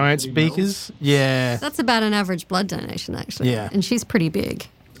 science beakers? Yeah. That's about an average blood donation, actually. Yeah. And she's pretty big.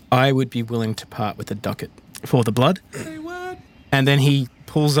 I would be willing to part with a ducat for the blood. Say what? And then he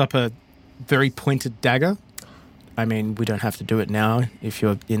pulls up a very pointed dagger. I mean, we don't have to do it now. If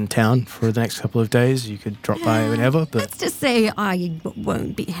you're in town for the next couple of days, you could drop by whenever. But let's just say I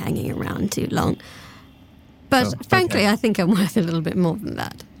won't be hanging around too long. But frankly, I think I'm worth a little bit more than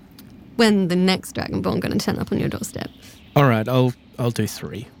that. When the next Dragonborn going to turn up on your doorstep? All right, I'll do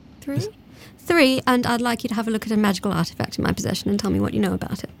 3. 3? 3, and I'd like you to have a look at a magical artifact in my possession and tell me what you know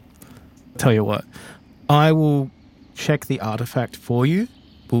about it. Tell you what, I will check the artifact for you.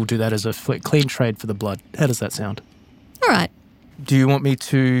 We'll do that as a clean trade for the blood. How does that sound? All right. Do you want me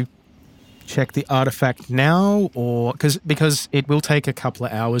to check the artifact now, or because it will take a couple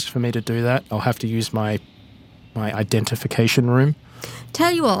of hours for me to do that? I'll have to use my identification room.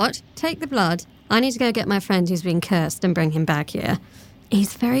 Tell you what, take the blood. I need to go get my friend who's been cursed and bring him back here.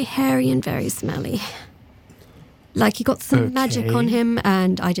 He's very hairy and very smelly. Like, he got some magic on him,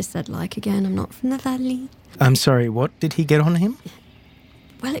 and I just said like again, I'm not from the valley. I'm sorry, what did he get on him?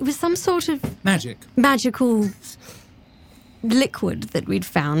 Well, it was some sort of... magical liquid that we'd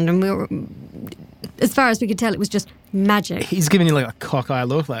found, and we were... As far as we could tell, it was just magic. He's giving you like a cockeye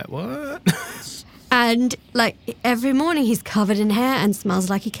look, like, what? And, like, every morning he's covered in hair and smells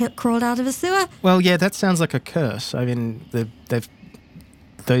like he crawled out of a sewer. Well, yeah, that sounds like a curse. I mean,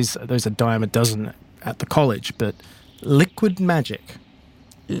 those are dime a dozen at the college, but liquid magic.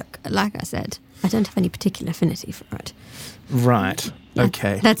 Look, like I said, I don't have any particular affinity for it. Right.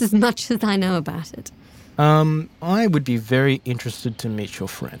 Okay. That's as much as I know about it. I would be very interested to meet your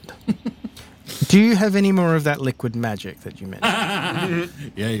friend. Do you have any more of that liquid magic that you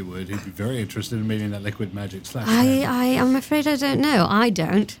mentioned? Yeah, he would. He'd be very interested in meeting that liquid magic / I'm afraid I don't know. I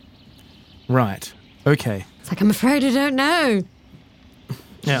don't. Right. Okay. It's like, I'm afraid I don't know.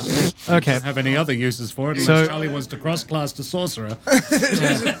 Yeah. Okay. Don't have any other uses for it unless Charlie wants to cross-class to sorcerer.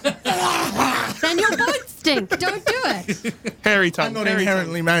 Then your bones stink. Don't do it. Hairy tongue. I'm not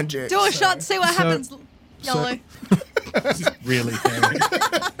inherently magic. Do a shot, see what happens. Yellow. Really hairy.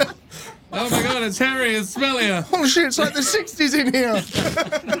 Oh my god, it's hairy and smellier. Oh shit, it's like the 60s in here.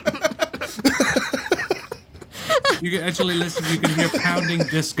 You can actually listen. You can hear pounding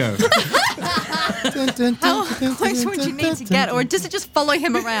disco. How close would you need to get, or does it just follow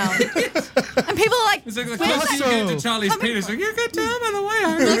him around? And people are like, It's like the "Where's closer that?" you get to Charlie's penis, like, you can tell by the way I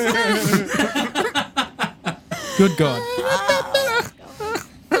Good God.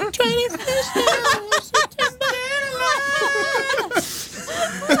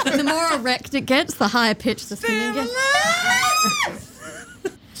 The more erect it gets, the higher pitch the singing gets.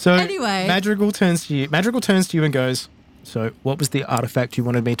 So Anyway. Madrigal turns to you and goes, so what was the artifact you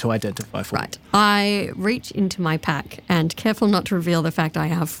wanted me to identify for? Right. I reach into my pack and, careful not to reveal the fact I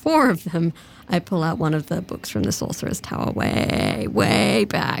have 4 of them, I pull out one of the books from the Sorcerer's Tower way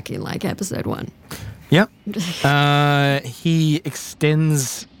back in like episode 1. Yep. He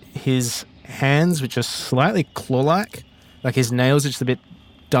extends his hands, which are slightly claw-like. Like his nails are just a bit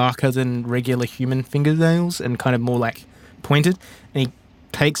darker than regular human fingernails and kind of more like pointed. And he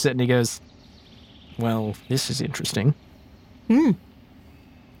takes it and he goes, well, this is interesting.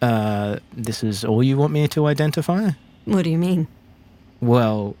 This is all you want me to identify? What do you mean?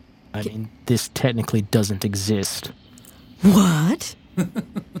 Well, I mean, this technically doesn't exist. What?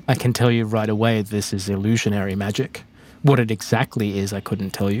 I can tell you right away this is illusionary magic. What it exactly is, I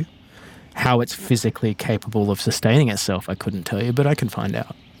couldn't tell you. How it's physically capable of sustaining itself, I couldn't tell you, but I can find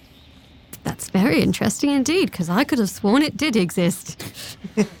out. That's very interesting indeed, because I could have sworn it did exist.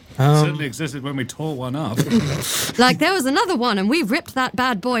 certainly existed when we tore one up. Like, there was another one, and we ripped that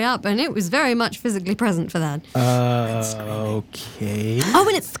bad boy up, and it was very much physically present for that. Okay. Oh,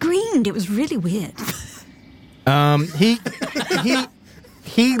 and it screamed. It was really weird.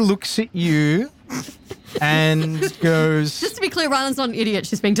 He looks at you and goes... Just to be clear, Ryland's not an idiot.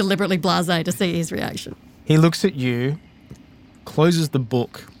 She's being deliberately blasé to see his reaction. He looks at you, closes the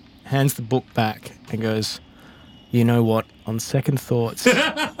book, hands the book back, and goes, you know what, on second thoughts,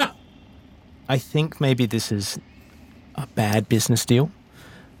 I think maybe this is a bad business deal.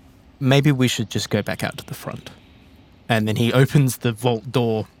 Maybe we should just go back out to the front. And then he opens the vault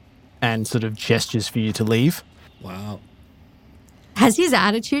door and sort of gestures for you to leave. Wow. Has his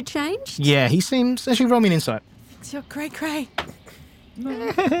attitude changed? Yeah, he seems... Actually, roll me an insight. It's your cray. Fuck,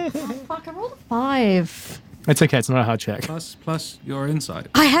 I rolled a 5. It's okay, it's not a hard check. Plus your insight.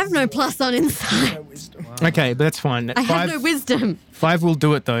 I have no plus on insight. Okay, but that's fine. I have no wisdom. 5 will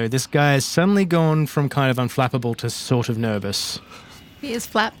do it, though. This guy has suddenly gone from kind of unflappable to sort of nervous. He is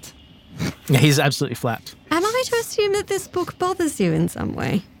flapped. Yeah, he's absolutely flapped. Am I to assume that this book bothers you in some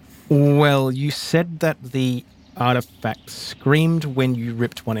way? Well, you said that the artifact screamed when you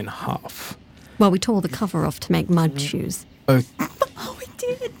ripped one in half. Well, we tore the cover off to make mud shoes. Oh, we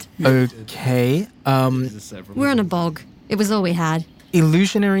did. Okay. We're in a bog. It was all we had.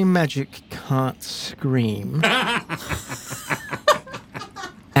 Illusionary magic can't scream.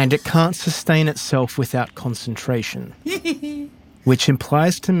 And it can't sustain itself without concentration. Which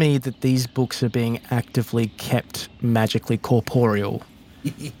implies to me that these books are being actively kept magically corporeal.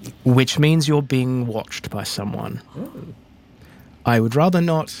 Which means you're being watched by someone. I would rather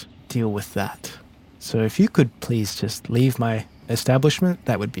not deal with that. So if you could please just leave my establishment,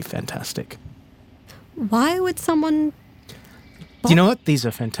 that would be fantastic. Why would someone... Do you know what? These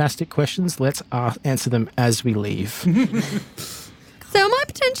are fantastic questions. Let's answer them as we leave. So am I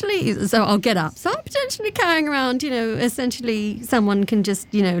potentially... So I'll get up. So I'm potentially carrying around, essentially someone can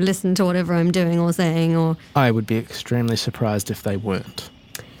just, listen to whatever I'm doing or saying or... I would be extremely surprised if they weren't.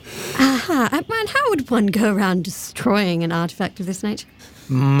 Aha. Man, how would one go around destroying an artifact of this nature?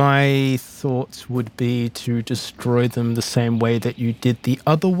 My thoughts would be to destroy them the same way that you did the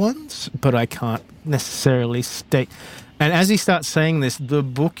other ones, but I can't necessarily state... And as he starts saying this, the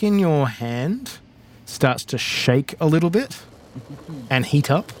book in your hand starts to shake a little bit and heat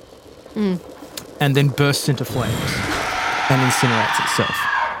up and then bursts into flames and incinerates itself.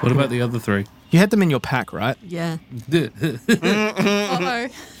 What about the other 3? You had them in your pack, right? Yeah. Uh-oh.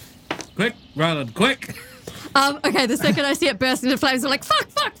 Quick, Ryland, quick! Okay, the second I see it burst into flames, I'm like,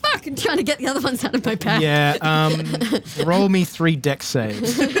 fuck, and trying to get the other ones out of my pack. Yeah, roll me 3 dex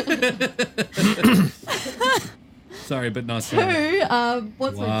saves. Sorry, but not sorry. 2,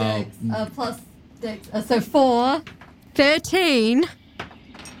 what's my dex? Plus dex. So 4, 13,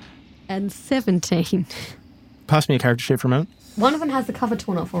 and 17. Pass me a character sheet for a moment. One of them has the cover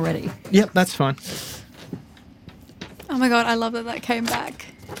torn off already. Yep, that's fine. Oh my god, I love that came back.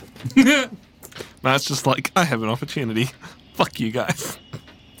 Matt's just like, I have an opportunity. Fuck you guys.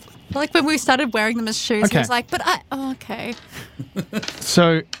 Like when we started wearing them as shoes, Okay. he was like, but I... Oh, okay.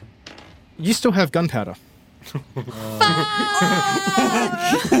 So, you still have gunpowder.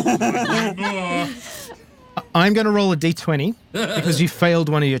 I'm going to roll a d20 because you failed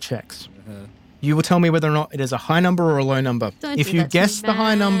one of your checks. You will tell me whether or not it is a high number or a low number. Don't If do you that to guess me, the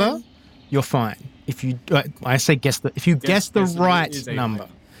high man. number, you're fine. If you, I say guess the. If you guess the guess that it right is a number,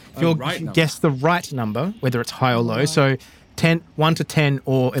 high- if you guess the right number, whether it's high or low, so 1 to 10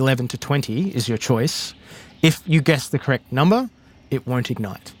 or 11 to 20 is your choice. If you guess the correct number, it won't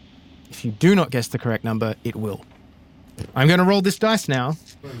ignite. If you do not guess the correct number, it will. I'm going to roll this dice now.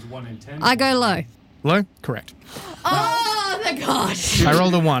 I go low. Low? Correct. Oh, thank God. I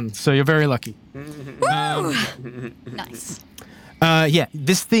rolled a 1, so you're very lucky. Nice. Yeah,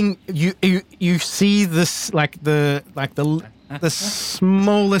 this thing you see this like the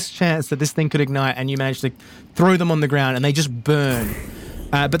smallest chance that this thing could ignite, and you manage to throw them on the ground, and they just burn.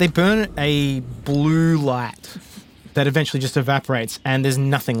 But they burn a blue light that eventually just evaporates, and there's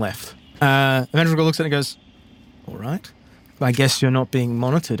nothing left. Madrigal looks at it and goes, "All right, I guess you're not being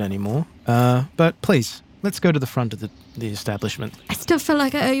monitored anymore. But please, let's go to the front of the establishment." I still feel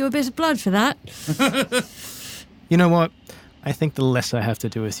like I owe you a bit of blood for that. You know what? I think the less I have to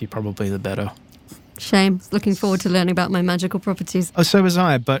do with you, probably the better. Shame. Looking forward to learning about my magical properties. Oh, so was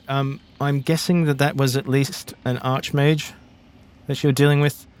I, but I'm guessing that was at least an archmage that you're dealing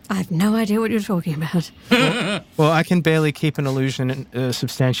with. I have no idea what you're talking about. Well, I can barely keep an illusion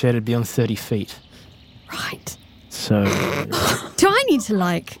substantiated beyond 30 feet. Right. So... Do I need to,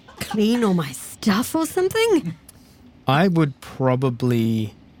 like, clean all my stuff or something? I would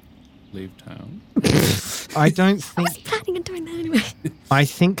probably... Leave town. I don't think... I was planning on doing that anyway. I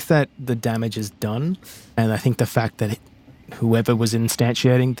think that the damage is done, and I think the fact that whoever was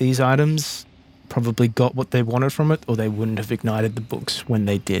instantiating these items probably got what they wanted from it, or they wouldn't have ignited the books when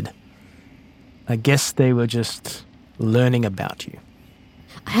they did. I guess they were just learning about you.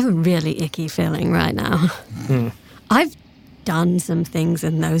 I have a really icky feeling right now. I've done some things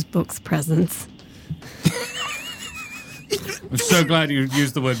in those books' presence. I'm so glad you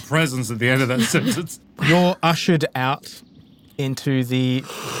used the word presence at the end of that sentence. You're ushered out into the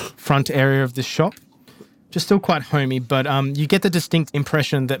front area of the shop. Just still quite homey, but you get the distinct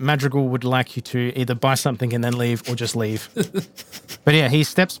impression that Madrigal would like you to either buy something and then leave, or just leave. But yeah, he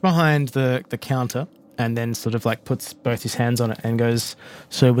steps behind the counter and then sort of like puts both his hands on it and goes,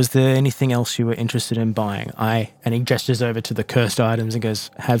 "So was there anything else you were interested in buying?" And he gestures over to the cursed items and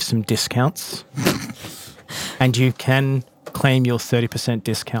goes, "Have some discounts." And you can claim your 30%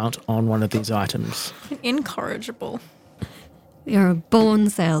 discount on one of these items. Incorrigible. You're a born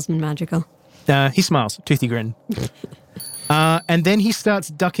salesman, Magical. He smiles, toothy grin. And then he starts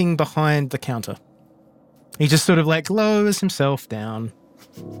ducking behind the counter. He just sort of like lowers himself down.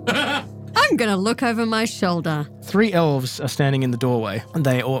 I'm going to look over my shoulder. 3 elves are standing in the doorway, and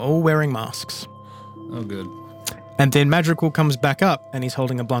they are all wearing masks. Oh, good. And then Madrigal comes back up, and he's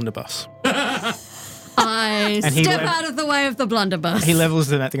holding a blunderbuss. I And he step out of the way of the blunderbuss. He levels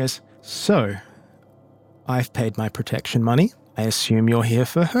them out and goes, "So, I've paid my protection money. I assume you're here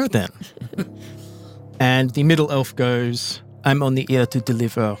for her then." And the middle elf goes, "I'm only here to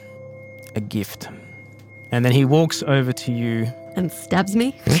deliver a gift." And then he walks over to you. And stabs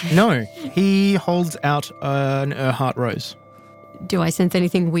me? No, he holds out an Earhart rose. Do I sense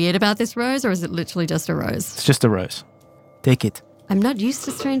anything weird about this rose, or is it literally just a rose? It's just a rose. Take it. I'm not used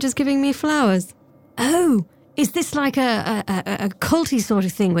to strangers giving me flowers. Oh, is this like a culty sort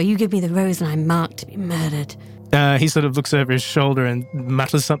of thing where you give me the rose and I'm marked to be murdered? He sort of looks over his shoulder and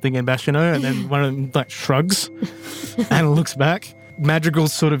mutters something in Bashano, and then one of them like shrugs and looks back.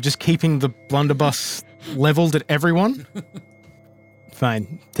 Madrigal's sort of just keeping the blunderbuss leveled at everyone.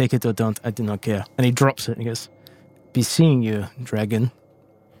 "Fine, take it or don't, I do not care." And he drops it and he goes, "Be seeing you, dragon."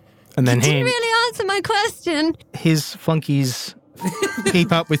 And then You didn't really answer my question. his flunkies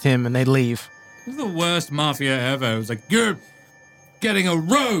keep up with him and they leave. This is the worst mafia ever. It was like, "You're getting a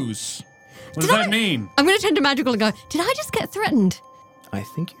rose." What does that mean? I'm going to turn to Magical and go, did I just get threatened? "I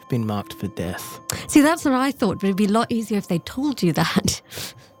think you've been marked for death." See, that's what I thought, but it'd be a lot easier if they told you that.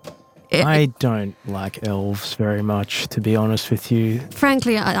 I don't like elves very much, to be honest with you.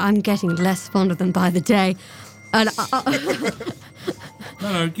 Frankly, I'm getting less fond of them by the day. And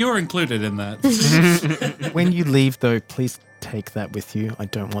No, you're included in that. When you leave, though, please take that with you. I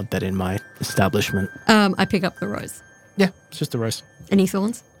don't want that in my establishment. I pick up the rose. Yeah, it's just a rose. Any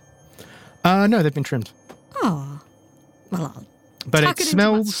thorns? No, they've been trimmed. Oh, well, I'll But tuck it into my-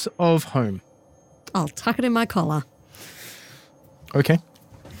 smells of home. I'll tuck it in my collar. Okay.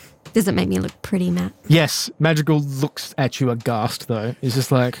 Does it make me look pretty, Matt? Yes, Madrigal looks at you aghast, though. He's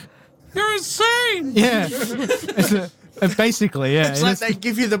just like, You're insane! yeah. It's basically, yeah. It's like they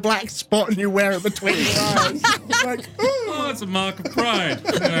give you the black spot and you wear it between your eyes. It's like, Oh, it's a mark of pride.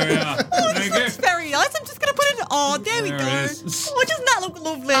 There we are. Thank you. That's very nice. I'm just going to put it Oh, there we go. There it is. Oh, doesn't that look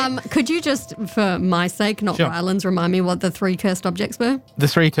lovely? Could you just, for my sake, not Sure. Ryland's, remind me what the 3 cursed objects were? The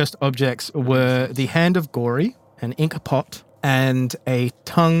 3 cursed objects were the hand of Gory, an ink pot, and a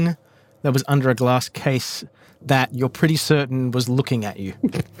tongue that was under a glass case that you're pretty certain was looking at you.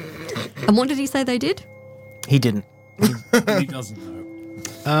 And what did he say they did? He didn't. He doesn't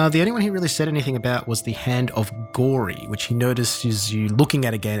know. The only one he really said anything about was the hand of Gory, which he notices you looking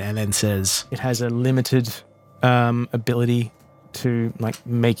at again and then says, It has a limited ability to like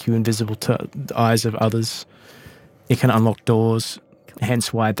make you invisible to the eyes of others. It can unlock doors,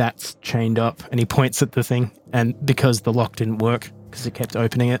 hence why that's chained up. And he points at the thing, and because the lock didn't work, because it kept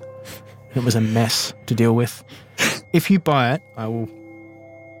opening it, it was a mess to deal with. If you buy it, I will...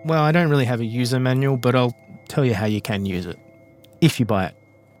 Well, I don't really have a user manual, but I'll tell you how you can use it. If you buy it.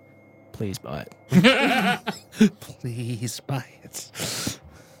 Please buy it. please buy it.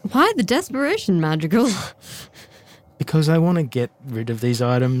 Why the desperation, Madrigal? Because I want to get rid of these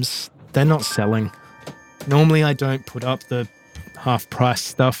items. They're not selling. Normally I don't put up the half-price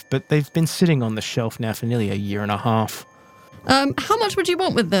stuff, but they've been sitting on the shelf now for nearly a year and a half. How much would you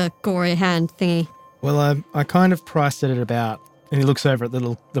want with the gory hand thingy? Well, I kind of priced it at about... And he looks over at the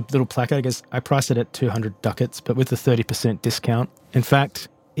little placard. I guess I priced it at 200 ducats, but with the 30% discount. In fact,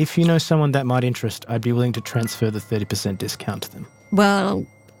 if you know someone that might interest, I'd be willing to transfer the 30% discount to them. Well,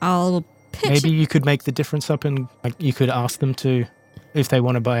 I'll pitch. Maybe you could make the difference up and you could ask them to, if they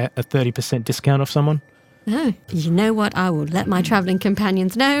want to buy a 30% discount off someone. Oh, you know what? I will let my travelling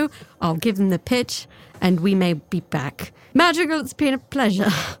companions know. I'll give them the pitch, and we may be back. Madrigal, it's been a pleasure.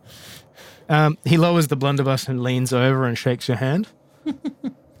 He lowers the blunderbuss and leans over and shakes your hand.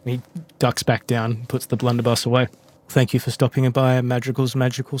 He ducks back down, puts the blunderbuss away. Thank you for stopping by Madrigal's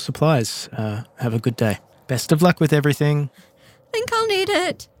Magical Supplies. Have a good day. Best of luck with everything. Think I'll need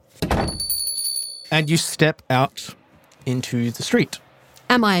it. And you step out into the street.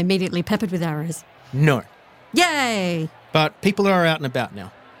 Am I immediately peppered with arrows? No. Yay! But people are out and about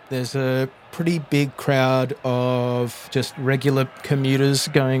now. There's a pretty big crowd of just regular commuters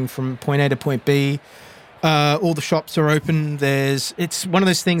going from point A to point B. All the shops are open. It's one of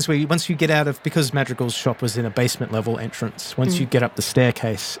those things where once you get out of, because Madrigal's shop was in a basement level entrance, once you get up the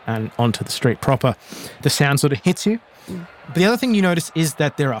staircase and onto the street proper, the sound sort of hits you. But the other thing you notice is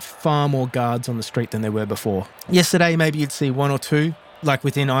that there are far more guards on the street than there were before. Yesterday, maybe you'd see 1 or 2, like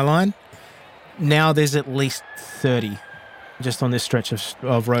within eyeline. Now there's at least 30 just on this stretch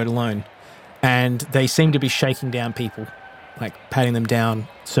of road alone. And they seem to be shaking down people, like patting them down,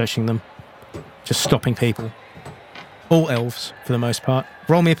 searching them, just stopping people. All elves, for the most part.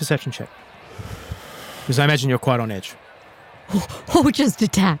 Roll me a perception check. Because I imagine you're quite on edge. Oh, just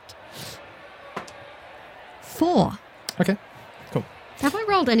attacked. 4. Okay, cool. Have I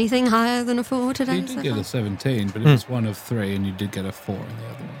rolled anything higher than a 4 today? You did so get far? a 17, but it was one of 3, and you did get a 4 in the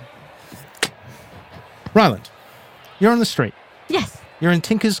other one. Ryland, you're on the street. Yes, You're in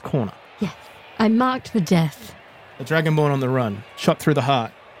Tinker's Corner. yes. I marked for death. A dragonborn on the run, shot through the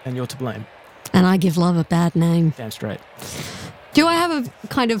heart, and you're to blame. And I give love a bad name. Damn straight. Do I have a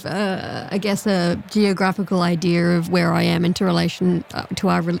kind of, I guess, a geographical idea of where I am into relation to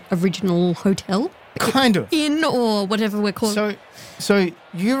our original hotel? Kind of. Inn or whatever we're calling. So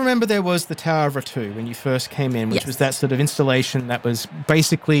you remember there was the Tower of Ratu when you first came in, which Yes. was that sort of installation that was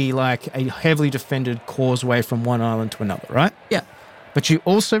basically like a heavily defended causeway from one island to another, right? Yeah. But you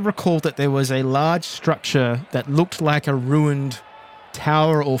also recall that there was a large structure that looked like a ruined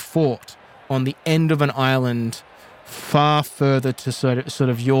tower or fort on the end of an island far further to sort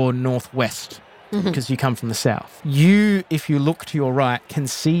of your northwest, because you come from the south. You, if you look to your right, can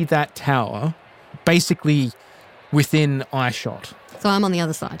see that tower basically within eyeshot. So I'm on the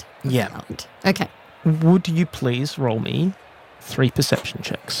other side. of Yeah. the island. Okay. Would you please roll me 3 perception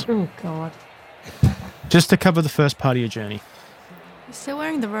checks? Oh, God. Just to cover the first part of your journey. You're still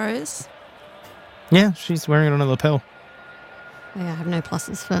wearing the rose? Yeah, she's wearing it on a lapel. Oh, yeah, I have no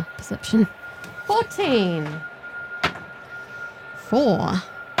pluses for perception. 14. 4.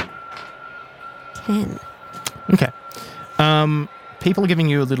 10. Okay. People are giving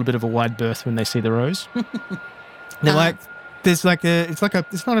you a little bit of a wide berth when they see the rose. They're like, it's not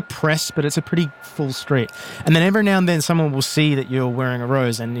a press, but it's a pretty full street. And then every now and then someone will see that you're wearing a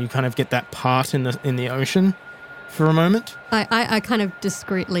rose and you kind of get that part in the ocean for a moment. I kind of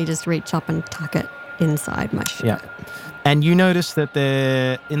discreetly just reach up and tuck it inside my shirt. Yeah. And you notice that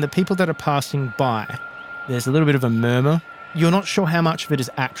in the people that are passing by, there's a little bit of a murmur. You're not sure how much of it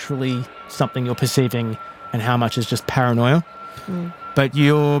is actually something you're perceiving and how much is just paranoia. But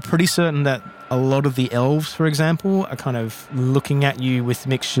you're pretty certain that a lot of the elves, for example, are kind of looking at you with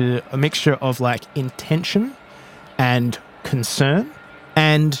a mixture of like intention and concern.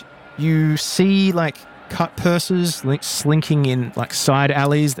 And you see like cut purses slinking in like side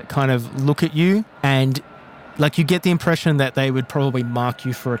alleys that kind of look at you, and like you get the impression that they would probably mark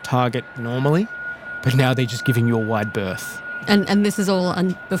you for a target normally, but now they're just giving you a wide berth. And this is all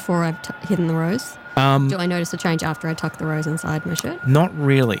before I've hidden the rose? Do I notice a change after I tuck the rose inside my shirt? Not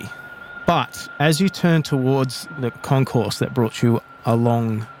really. But as you turn towards the concourse that brought you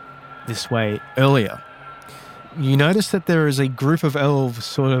along this way earlier, you notice that there is a group of elves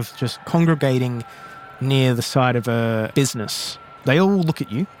sort of just congregating near the side of a business. They all look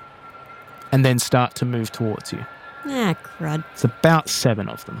at you and then start to move towards you. Ah, crud. It's about 7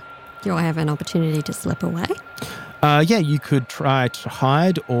 of them. Do I have an opportunity to slip away? Yeah, you could try to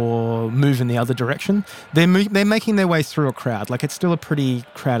hide or move in the other direction. They're making their way through a crowd. Like, it's still a pretty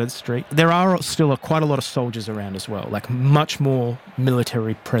crowded street. There are still quite a lot of soldiers around as well. Like, much more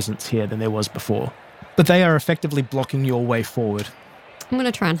military presence here than there was before. But they are effectively blocking your way forward. I'm going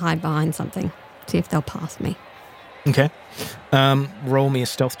to try and hide behind something. See if they'll pass me. Okay. Roll me a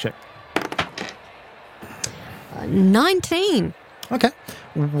stealth check. 19. Okay.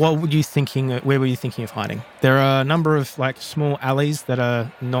 What were you thinking? Where were you thinking of hiding? There are a number of like small alleys that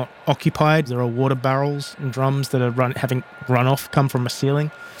are not occupied. There are water barrels and drums that are having runoff come from a ceiling.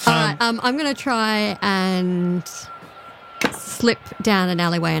 All right. I'm going to try and slip down an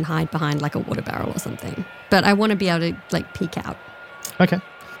alleyway and hide behind like a water barrel or something. But I want to be able to like peek out. Okay.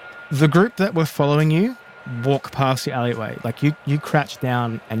 The group that were following you walk past the alleyway. Like you crouch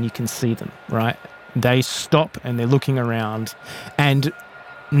down and you can see them, right? They stop and they're looking around, and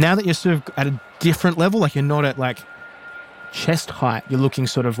now that you're sort of at a different level, like you're not at like chest height, you're looking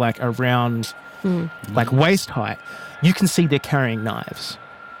sort of like around like waist height, you can see they're carrying knives.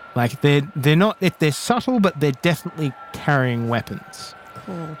 Like they're not, they're subtle, but they're definitely carrying weapons.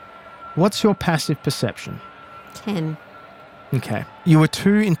 Cool. What's your passive perception? 10. Okay. You were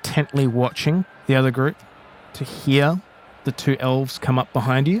too intently watching the other group to hear the 2 elves come up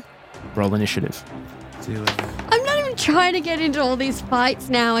behind you. Roll initiative. I'm not even trying to get into all these fights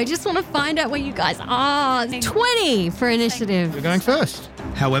now. I just want to find out where you guys are. 20 for initiative. You're going first.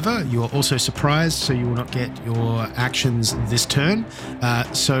 However, you are also surprised, so you will not get your actions this turn.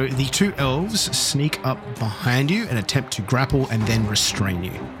 So the 2 elves sneak up behind you and attempt to grapple and then restrain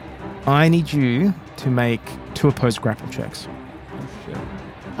you. I need you to make 2 opposed grapple checks.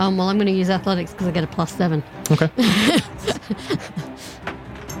 Well, I'm going to use athletics because I get a +7. Okay.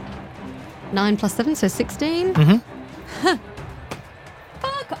 9 + 7, so 16. Mm-hmm.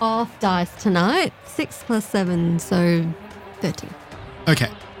 Fuck off dice tonight. 6 + 7, so 13. Okay.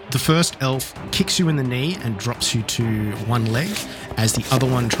 The first elf kicks you in the knee and drops you to one leg as the other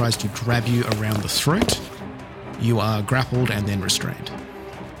one tries to grab you around the throat. You are grappled and then restrained.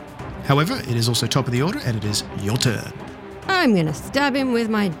 However, it is also top of the order and it is your turn. I'm going to stab him with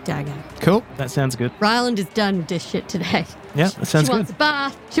my dagger. Cool. That sounds good. Ryland is done with this shit today. Yeah, that sounds She good. wants a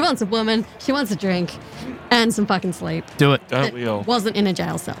bath, she wants a woman, she wants a drink, and some fucking sleep. Do it. Don't we all? Wasn't in a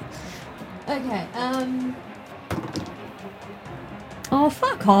jail cell. Okay, Oh,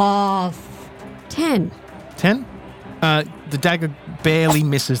 fuck off. 10. 10? The dagger barely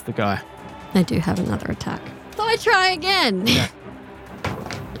misses the guy. I do have another attack. So I try again. Yeah.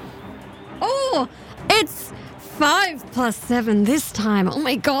 Oh, it's 5 + 7 this time. Oh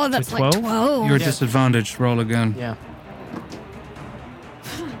my god, that's So like 12? 12. You're disadvantaged. Roll again. Yeah.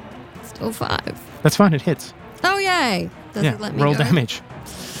 Still 5. That's fine. It hits. Oh, yay. Does Yeah. it let me Roll go? damage.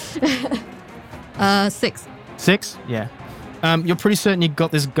 6. 6? Yeah. You're pretty certain you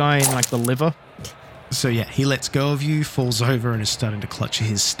got this guy in like the liver. So yeah, he lets go of you, falls over, and is starting to clutch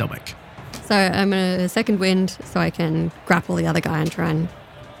his stomach. So I'm going to second wind so I can grapple the other guy and try and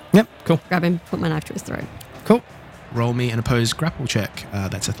Yep. Cool. grab him, put my knife to his throat. Cool. Roll me an opposed grapple check.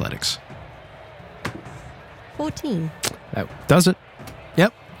 That's athletics. 14. That does it.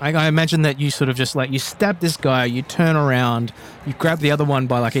 Yep. I imagine that you sort of just like, you stab this guy, you turn around, you grab the other one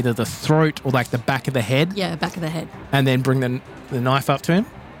by like either the throat or like the back of the head, Yeah, back of the head. and then bring the knife up to him.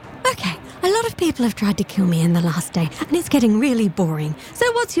 Okay, a lot of people have tried to kill me in the last day, and it's getting really boring.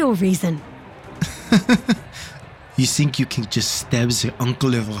 So what's your reason? You think you can just stab the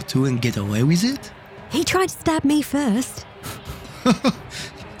uncle over two and get away with it? He tried to stab me first.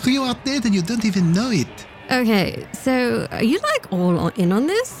 You are dead and you don't even know it. Okay, so are you like all in on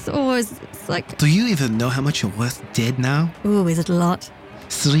this? Or is it like, Do you even know how much you're worth dead now? ooh, is it a lot?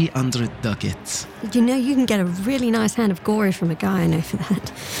 300 ducats. You know you can get a really nice hand of gory from a guy I know for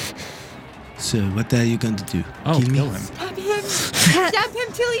that. So what are you going to do? Oh, Kill me? kill him. Stab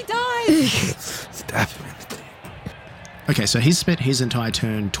him till he dies. Stab him in the dick. Okay, so he's spent his entire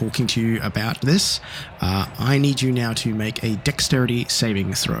turn talking to you about this. I need you now to make a dexterity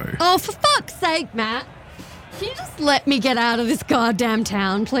saving throw. Oh, for fuck's sake, Matt. Can you just let me get out of this goddamn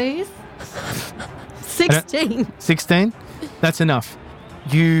town, please? 16. 16? That's enough.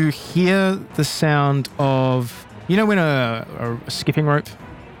 You hear the sound of... You know when a skipping rope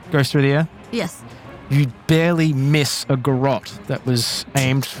goes through the air? Yes. You barely miss a garrote that was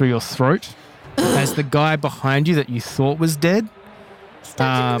aimed for your throat as the guy behind you that you thought was dead.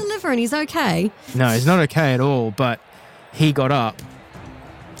 Stabbed him in the liver and he's okay. No, he's not okay at all, but he got up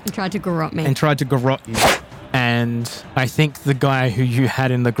And tried to garrote me. and tried to garrote you. And I think the guy who you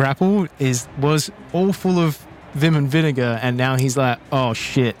had in the grapple was all full of vim and vinegar, and now he's like, oh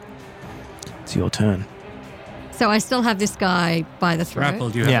shit, it's your turn. So I still have this guy by the throat.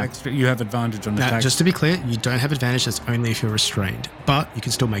 Grappled, you have you have advantage on Now, attack. just to be clear, you don't have advantage. That's only if you're restrained, but you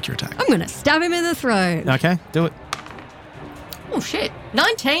can still make your attack. I'm going to stab him in the throat. Okay, do it. Oh, shit.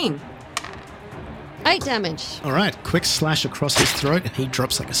 19. 8 damage. All right, quick slash across his throat, and he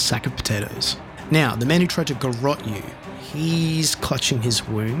drops like a sack of potatoes. Now, the man who tried to garrote you, he's clutching his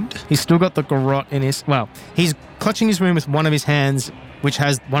wound. He's still got the garrote in his... Well, he's clutching his wound with one of his hands, which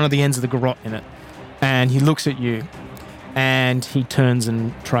has one of the ends of the garrote in it. And he looks at you, and he turns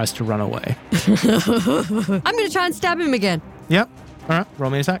and tries to run away. I'm going to try and stab him again. Yep. All right, roll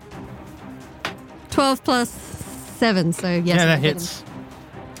me an attack. 12 plus 7, so yes. Yeah, I that hit hits. him.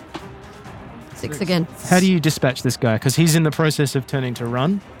 6 again. How do you dispatch this guy? Because he's in the process of turning to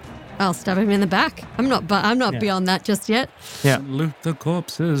run. I'll stab him in the back. I'm not Yeah. beyond that just yet. Yeah. Loot the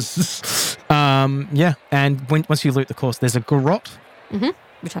corpses. Yeah, and once you loot the course, there's a garrote.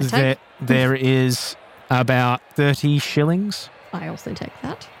 Which I take. There is about 30 shillings. I also take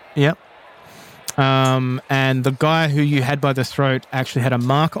that. Yep. And the guy who you had by the throat actually had a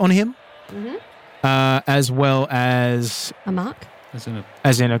mark on him, as well as A mark?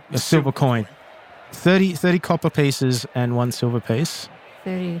 As in a silver coin. 30 copper pieces and 1 silver piece.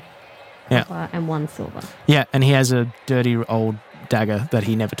 30 Yeah. copper and 1 silver. Yeah, and he has a dirty old dagger that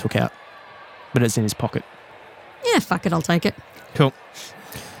he never took out, but it's in his pocket. Yeah, fuck it, I'll take it. Cool.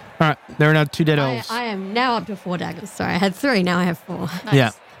 All right, there are now 2 dead elves. I am now up to 4 daggers. Sorry, I had 3, now I have 4.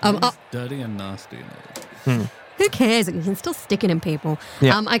 Yeah. Dirty and nasty. Who cares? You can still stick it in people.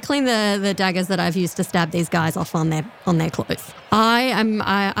 Yeah. I clean the daggers that I've used to stab these guys off on their clothes.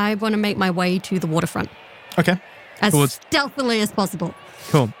 I want to make my way to the waterfront Okay. as Cool. stealthily as possible.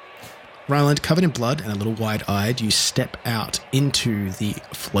 Cool. Ryland, covered in blood and a little wide-eyed, you step out into the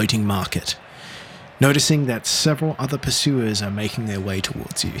floating market, noticing that several other pursuers are making their way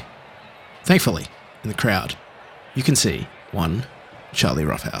towards you. Thankfully, in the crowd, you can see one Charlie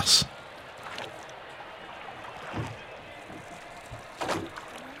Roughhouse.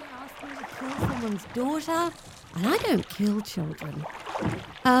 Someone's daughter, and I don't kill children.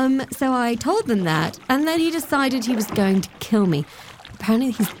 So I told them that, and then he decided he was going to kill me.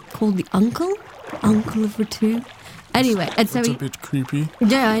 Apparently he's called the uncle of Ratu. Anyway, and so That's he... a bit creepy.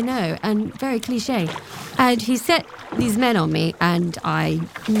 Yeah, I know, and very cliche. And he set these men on me, and I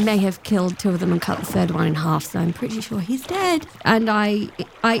may have killed 2 of them and cut the 3rd one in half, so I'm pretty sure he's dead. And I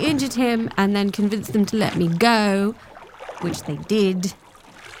injured him and then convinced them to let me go, which they did.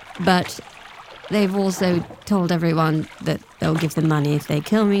 But they've also told everyone that they'll give them money if they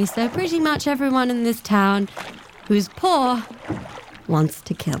kill me, so pretty much everyone in this town who's poor wants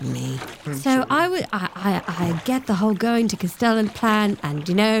to kill me. So I get the whole going to Castellan plan, and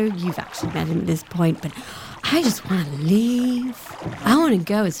you've actually met him at this point, but I just want to leave. I want to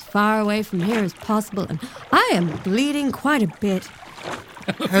go as far away from here as possible, and I am bleeding quite a bit.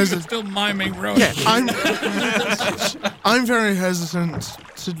 Still miming Rowan. Yeah, I'm very hesitant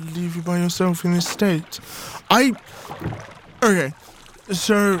to leave you by yourself in this state. Okay,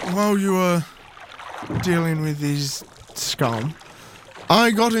 so while you were dealing with these scum,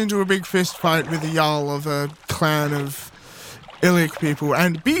 I got into a big fist fight with the Jarl of a clan of Illic people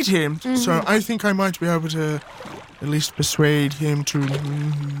and beat him, so I think I might be able to at least persuade him to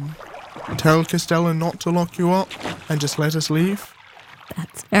tell Castellan not to lock you up and just let us leave.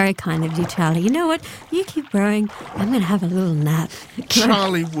 That's very kind of you, Charlie. You know what? You keep rowing. I'm going to have a little nap.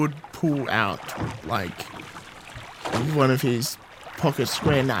 Charlie would pull out, like, one of his pocket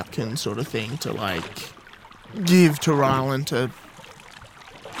square napkin sort of thing to, like, give to Ryland to...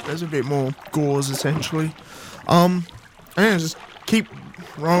 There's a bit more gauze, essentially. And just keep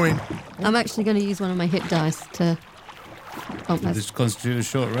rowing. I'm actually going to use one of my hit dice to... Oh, that's This constitutes a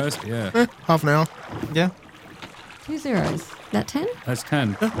short rest, yeah. Half an hour. Yeah. 2 zeros. That 10? That's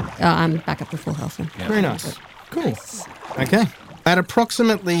 10. Oh, I'm back up to full health. Yeah. Very nice. Cool. Okay. At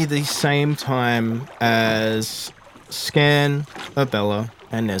approximately the same time as Scan, Abella,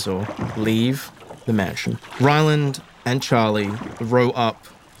 and Nezor leave the mansion. Ryland and Charlie row up.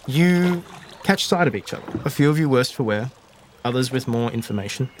 You catch sight of each other. A few of you worse for wear, others with more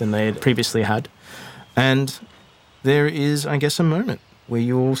information than they had previously had. And there is, I guess, a moment where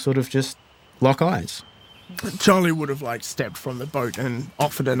you all sort of just lock eyes. Charlie would have stepped from the boat and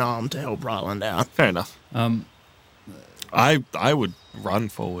offered an arm to help Ryland out. Fair enough. I would run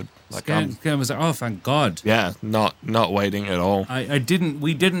forward. Scan was like, oh, thank God. Yeah, not waiting at all.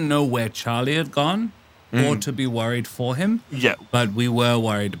 We didn't know where Charlie had gone or to be worried for him. Yeah. But we were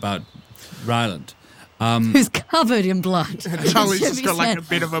worried about Ryland. Who's covered in blood. Charlie's just got a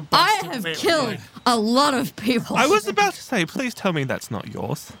bit of a I have killed a lot of people. I was about to say, please tell me that's not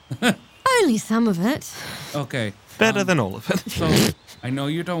yours. Only some of it. Okay. Better than all of it. So I know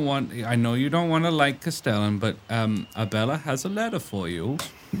you don't want to like Castellan, but Abella has a letter for you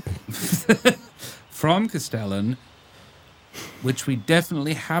from Castellan, which we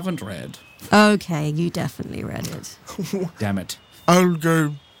definitely haven't read. Okay, you definitely read it. Damn it. I'll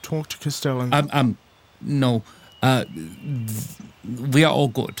go talk to Castellan. No. We are all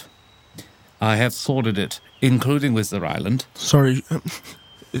good. I have sorted it, including with the Ryland. Sorry,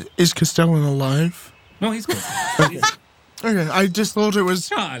 is Castellan alive? No, he's good. Okay, I just thought it was...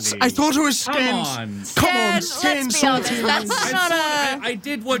 Charlie. I thought it was Scan's... Come Scan on. Let's be honest, that's not I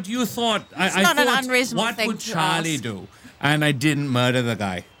did what you thought. It's I not an thought, unreasonable what thing would to Charlie ask. do? And I didn't murder the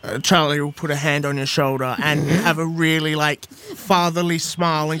guy. Charlie will put a hand on your shoulder and have a really, fatherly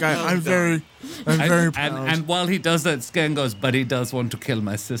smile and go, I'm very proud. And while he does that, Scan goes, but he does want to kill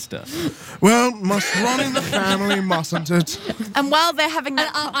my sister. Well, must run in the family, mustn't it? And while they're having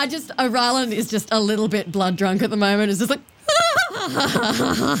that... Ryland is just a little bit blood drunk at the moment. It's just like...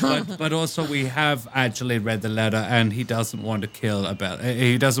 but also we have actually read the letter, and he doesn't want to kill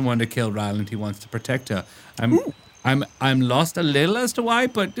He doesn't want to kill Ryland. He wants to protect her. I'm lost a little as to why,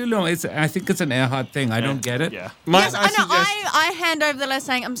 but I think it's an Earhart thing. I don't get it. Yeah. Yes, I know. I hand over the letter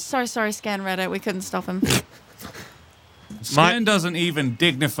saying, I'm so sorry, Scan read it. We couldn't stop him. Scan doesn't even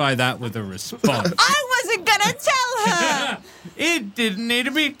dignify that with a response. I wasn't going to tell her. It didn't need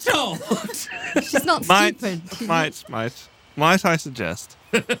to be told. She's not stupid. Might I suggest,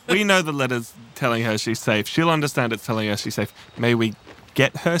 we know the letter's telling her she's safe. She'll understand it's telling her she's safe. May we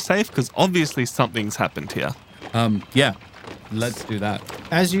get her safe? Because obviously something's happened here. Yeah, let's do that.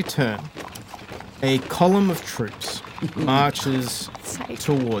 As you turn, a column of troops marches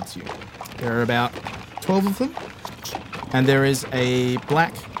towards you. There are about 12 of them, and there is a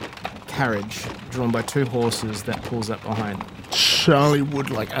black carriage drawn by 2 horses that pulls up behind them. Charlie would,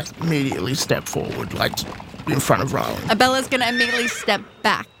 immediately step forward, in front of Ryland. Abella's going to immediately step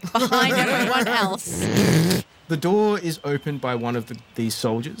back behind everyone else. The door is opened by one of these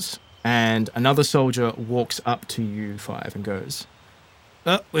soldiers, and another soldier walks up to you 5 and goes,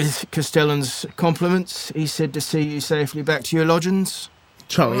 with Castellan's compliments, he said to see you safely back to your lodgings.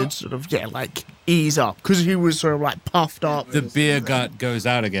 Charlie would sort of, ease up, because he was sort of, puffed up. The beer gut goes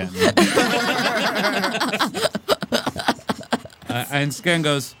out again. And Scan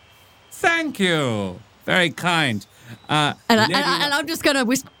goes, thank you. Very kind. And I'm just going to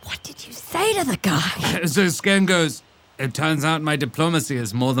whisper, what did you say to the guy? So Scan goes, it turns out my diplomacy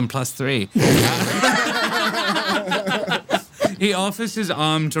is more than +3. He offers his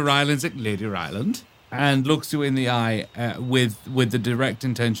arm to Ryland, like, Lady Ryland, and looks you in the eye with the direct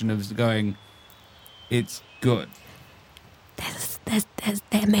intention of going, it's good.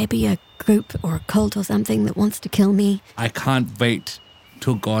 There may be a group or a cult or something that wants to kill me. I can't wait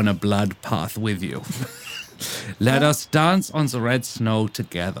to go on a blood path with you. Let us dance on the red snow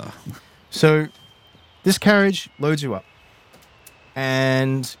together. So this carriage loads you up,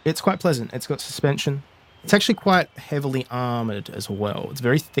 and it's quite pleasant. It's got suspension. It's actually quite heavily armoured as well. It's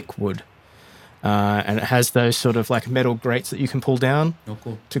very thick wood, and it has those sort of metal grates that you can pull down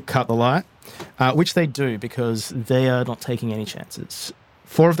to cut the light, which they do because they are not taking any chances.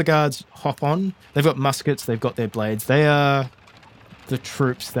 4 of the guards hop on. They've got muskets. They've got their blades. They are the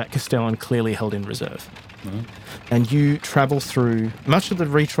troops that Castellan clearly held in reserve. Mm-hmm. And you travel through much of the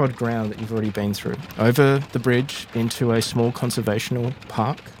retrod ground that you've already been through, over the bridge into a small conservational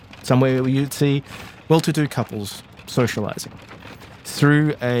park, somewhere where you'd see well-to-do couples socialising,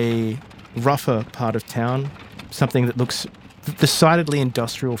 through a rougher part of town, something that looks decidedly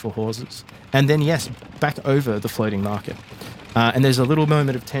industrial for horses, and then, yes, back over the floating market. And there's a little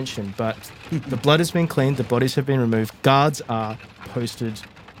moment of tension, but the blood has been cleaned, the bodies have been removed, guards are posted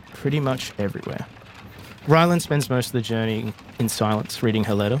pretty much everywhere. Ryland spends most of the journey in silence, reading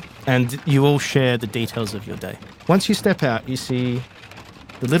her letter, and you all share the details of your day. Once you step out, you see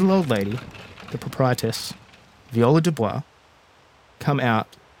the little old lady, the proprietress, Viola Dubois come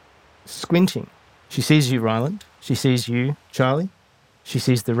out squinting. She sees you, Ryland. She sees you, Charlie. She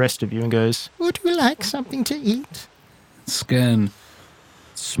sees the rest of you and goes, "Would you like something to eat?" Scan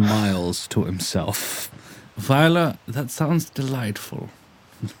smiles to himself. Viola, that sounds delightful.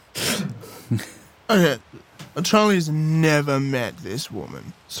 Okay, Charlie's never met this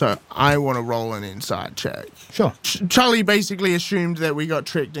woman, so I want to roll an inside check. Sure. Charlie basically assumed that we got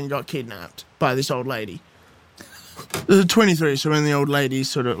tricked and got kidnapped by this old lady. 23, so when the old lady's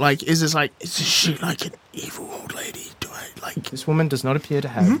sort of like, is she like an evil old lady? Do I like... This woman does not appear to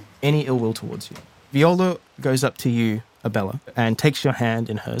have any ill will towards you. Viola goes up to you, Abella, and takes your hand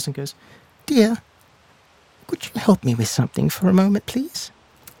in hers and goes, "Dear, could you help me with something for a moment, please?"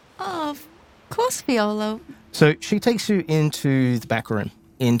 Oh, of course, Viola. So she takes you into the back room,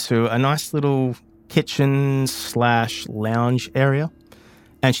 into a nice little kitchen/lounge area,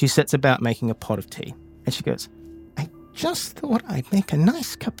 and she sets about making a pot of tea. And she goes, "I just thought I'd make a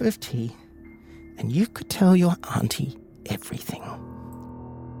nice cup of tea, and you could tell your auntie everything."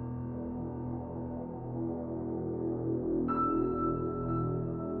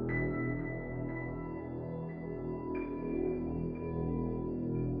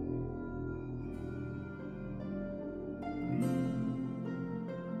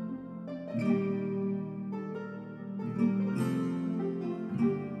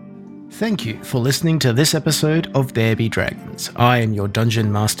 Thank you for listening to this episode of There Be Dragons. I am your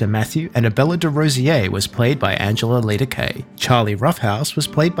Dungeon Master Matthew, and Abella de Rosier was played by Angela Leda Kay. Charlie Roughhouse was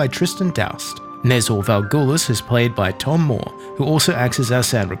played by Tristan Doust. Nezor Valgulis is played by Tom Moore, who also acts as our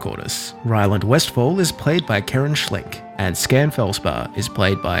sound recordist. Ryland Westfall is played by Karen Schlink, and Scan Felspar is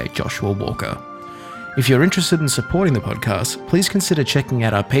played by Joshua Walker. If you're interested in supporting the podcast, please consider checking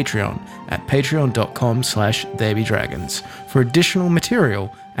out our Patreon at patreon.com/therebedragons for additional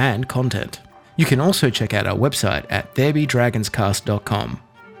material and content. You can also check out our website at therebedragonscast.com.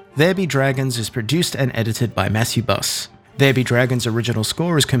 There Be Dragons is produced and edited by Matthew Buss. There Be Dragons' original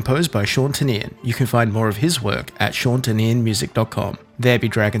score is composed by Sean Tanian. You can find more of his work at seantanianmusic.com. There Be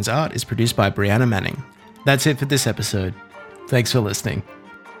Dragons art is produced by Brianna Manning. That's it for this episode. Thanks for listening.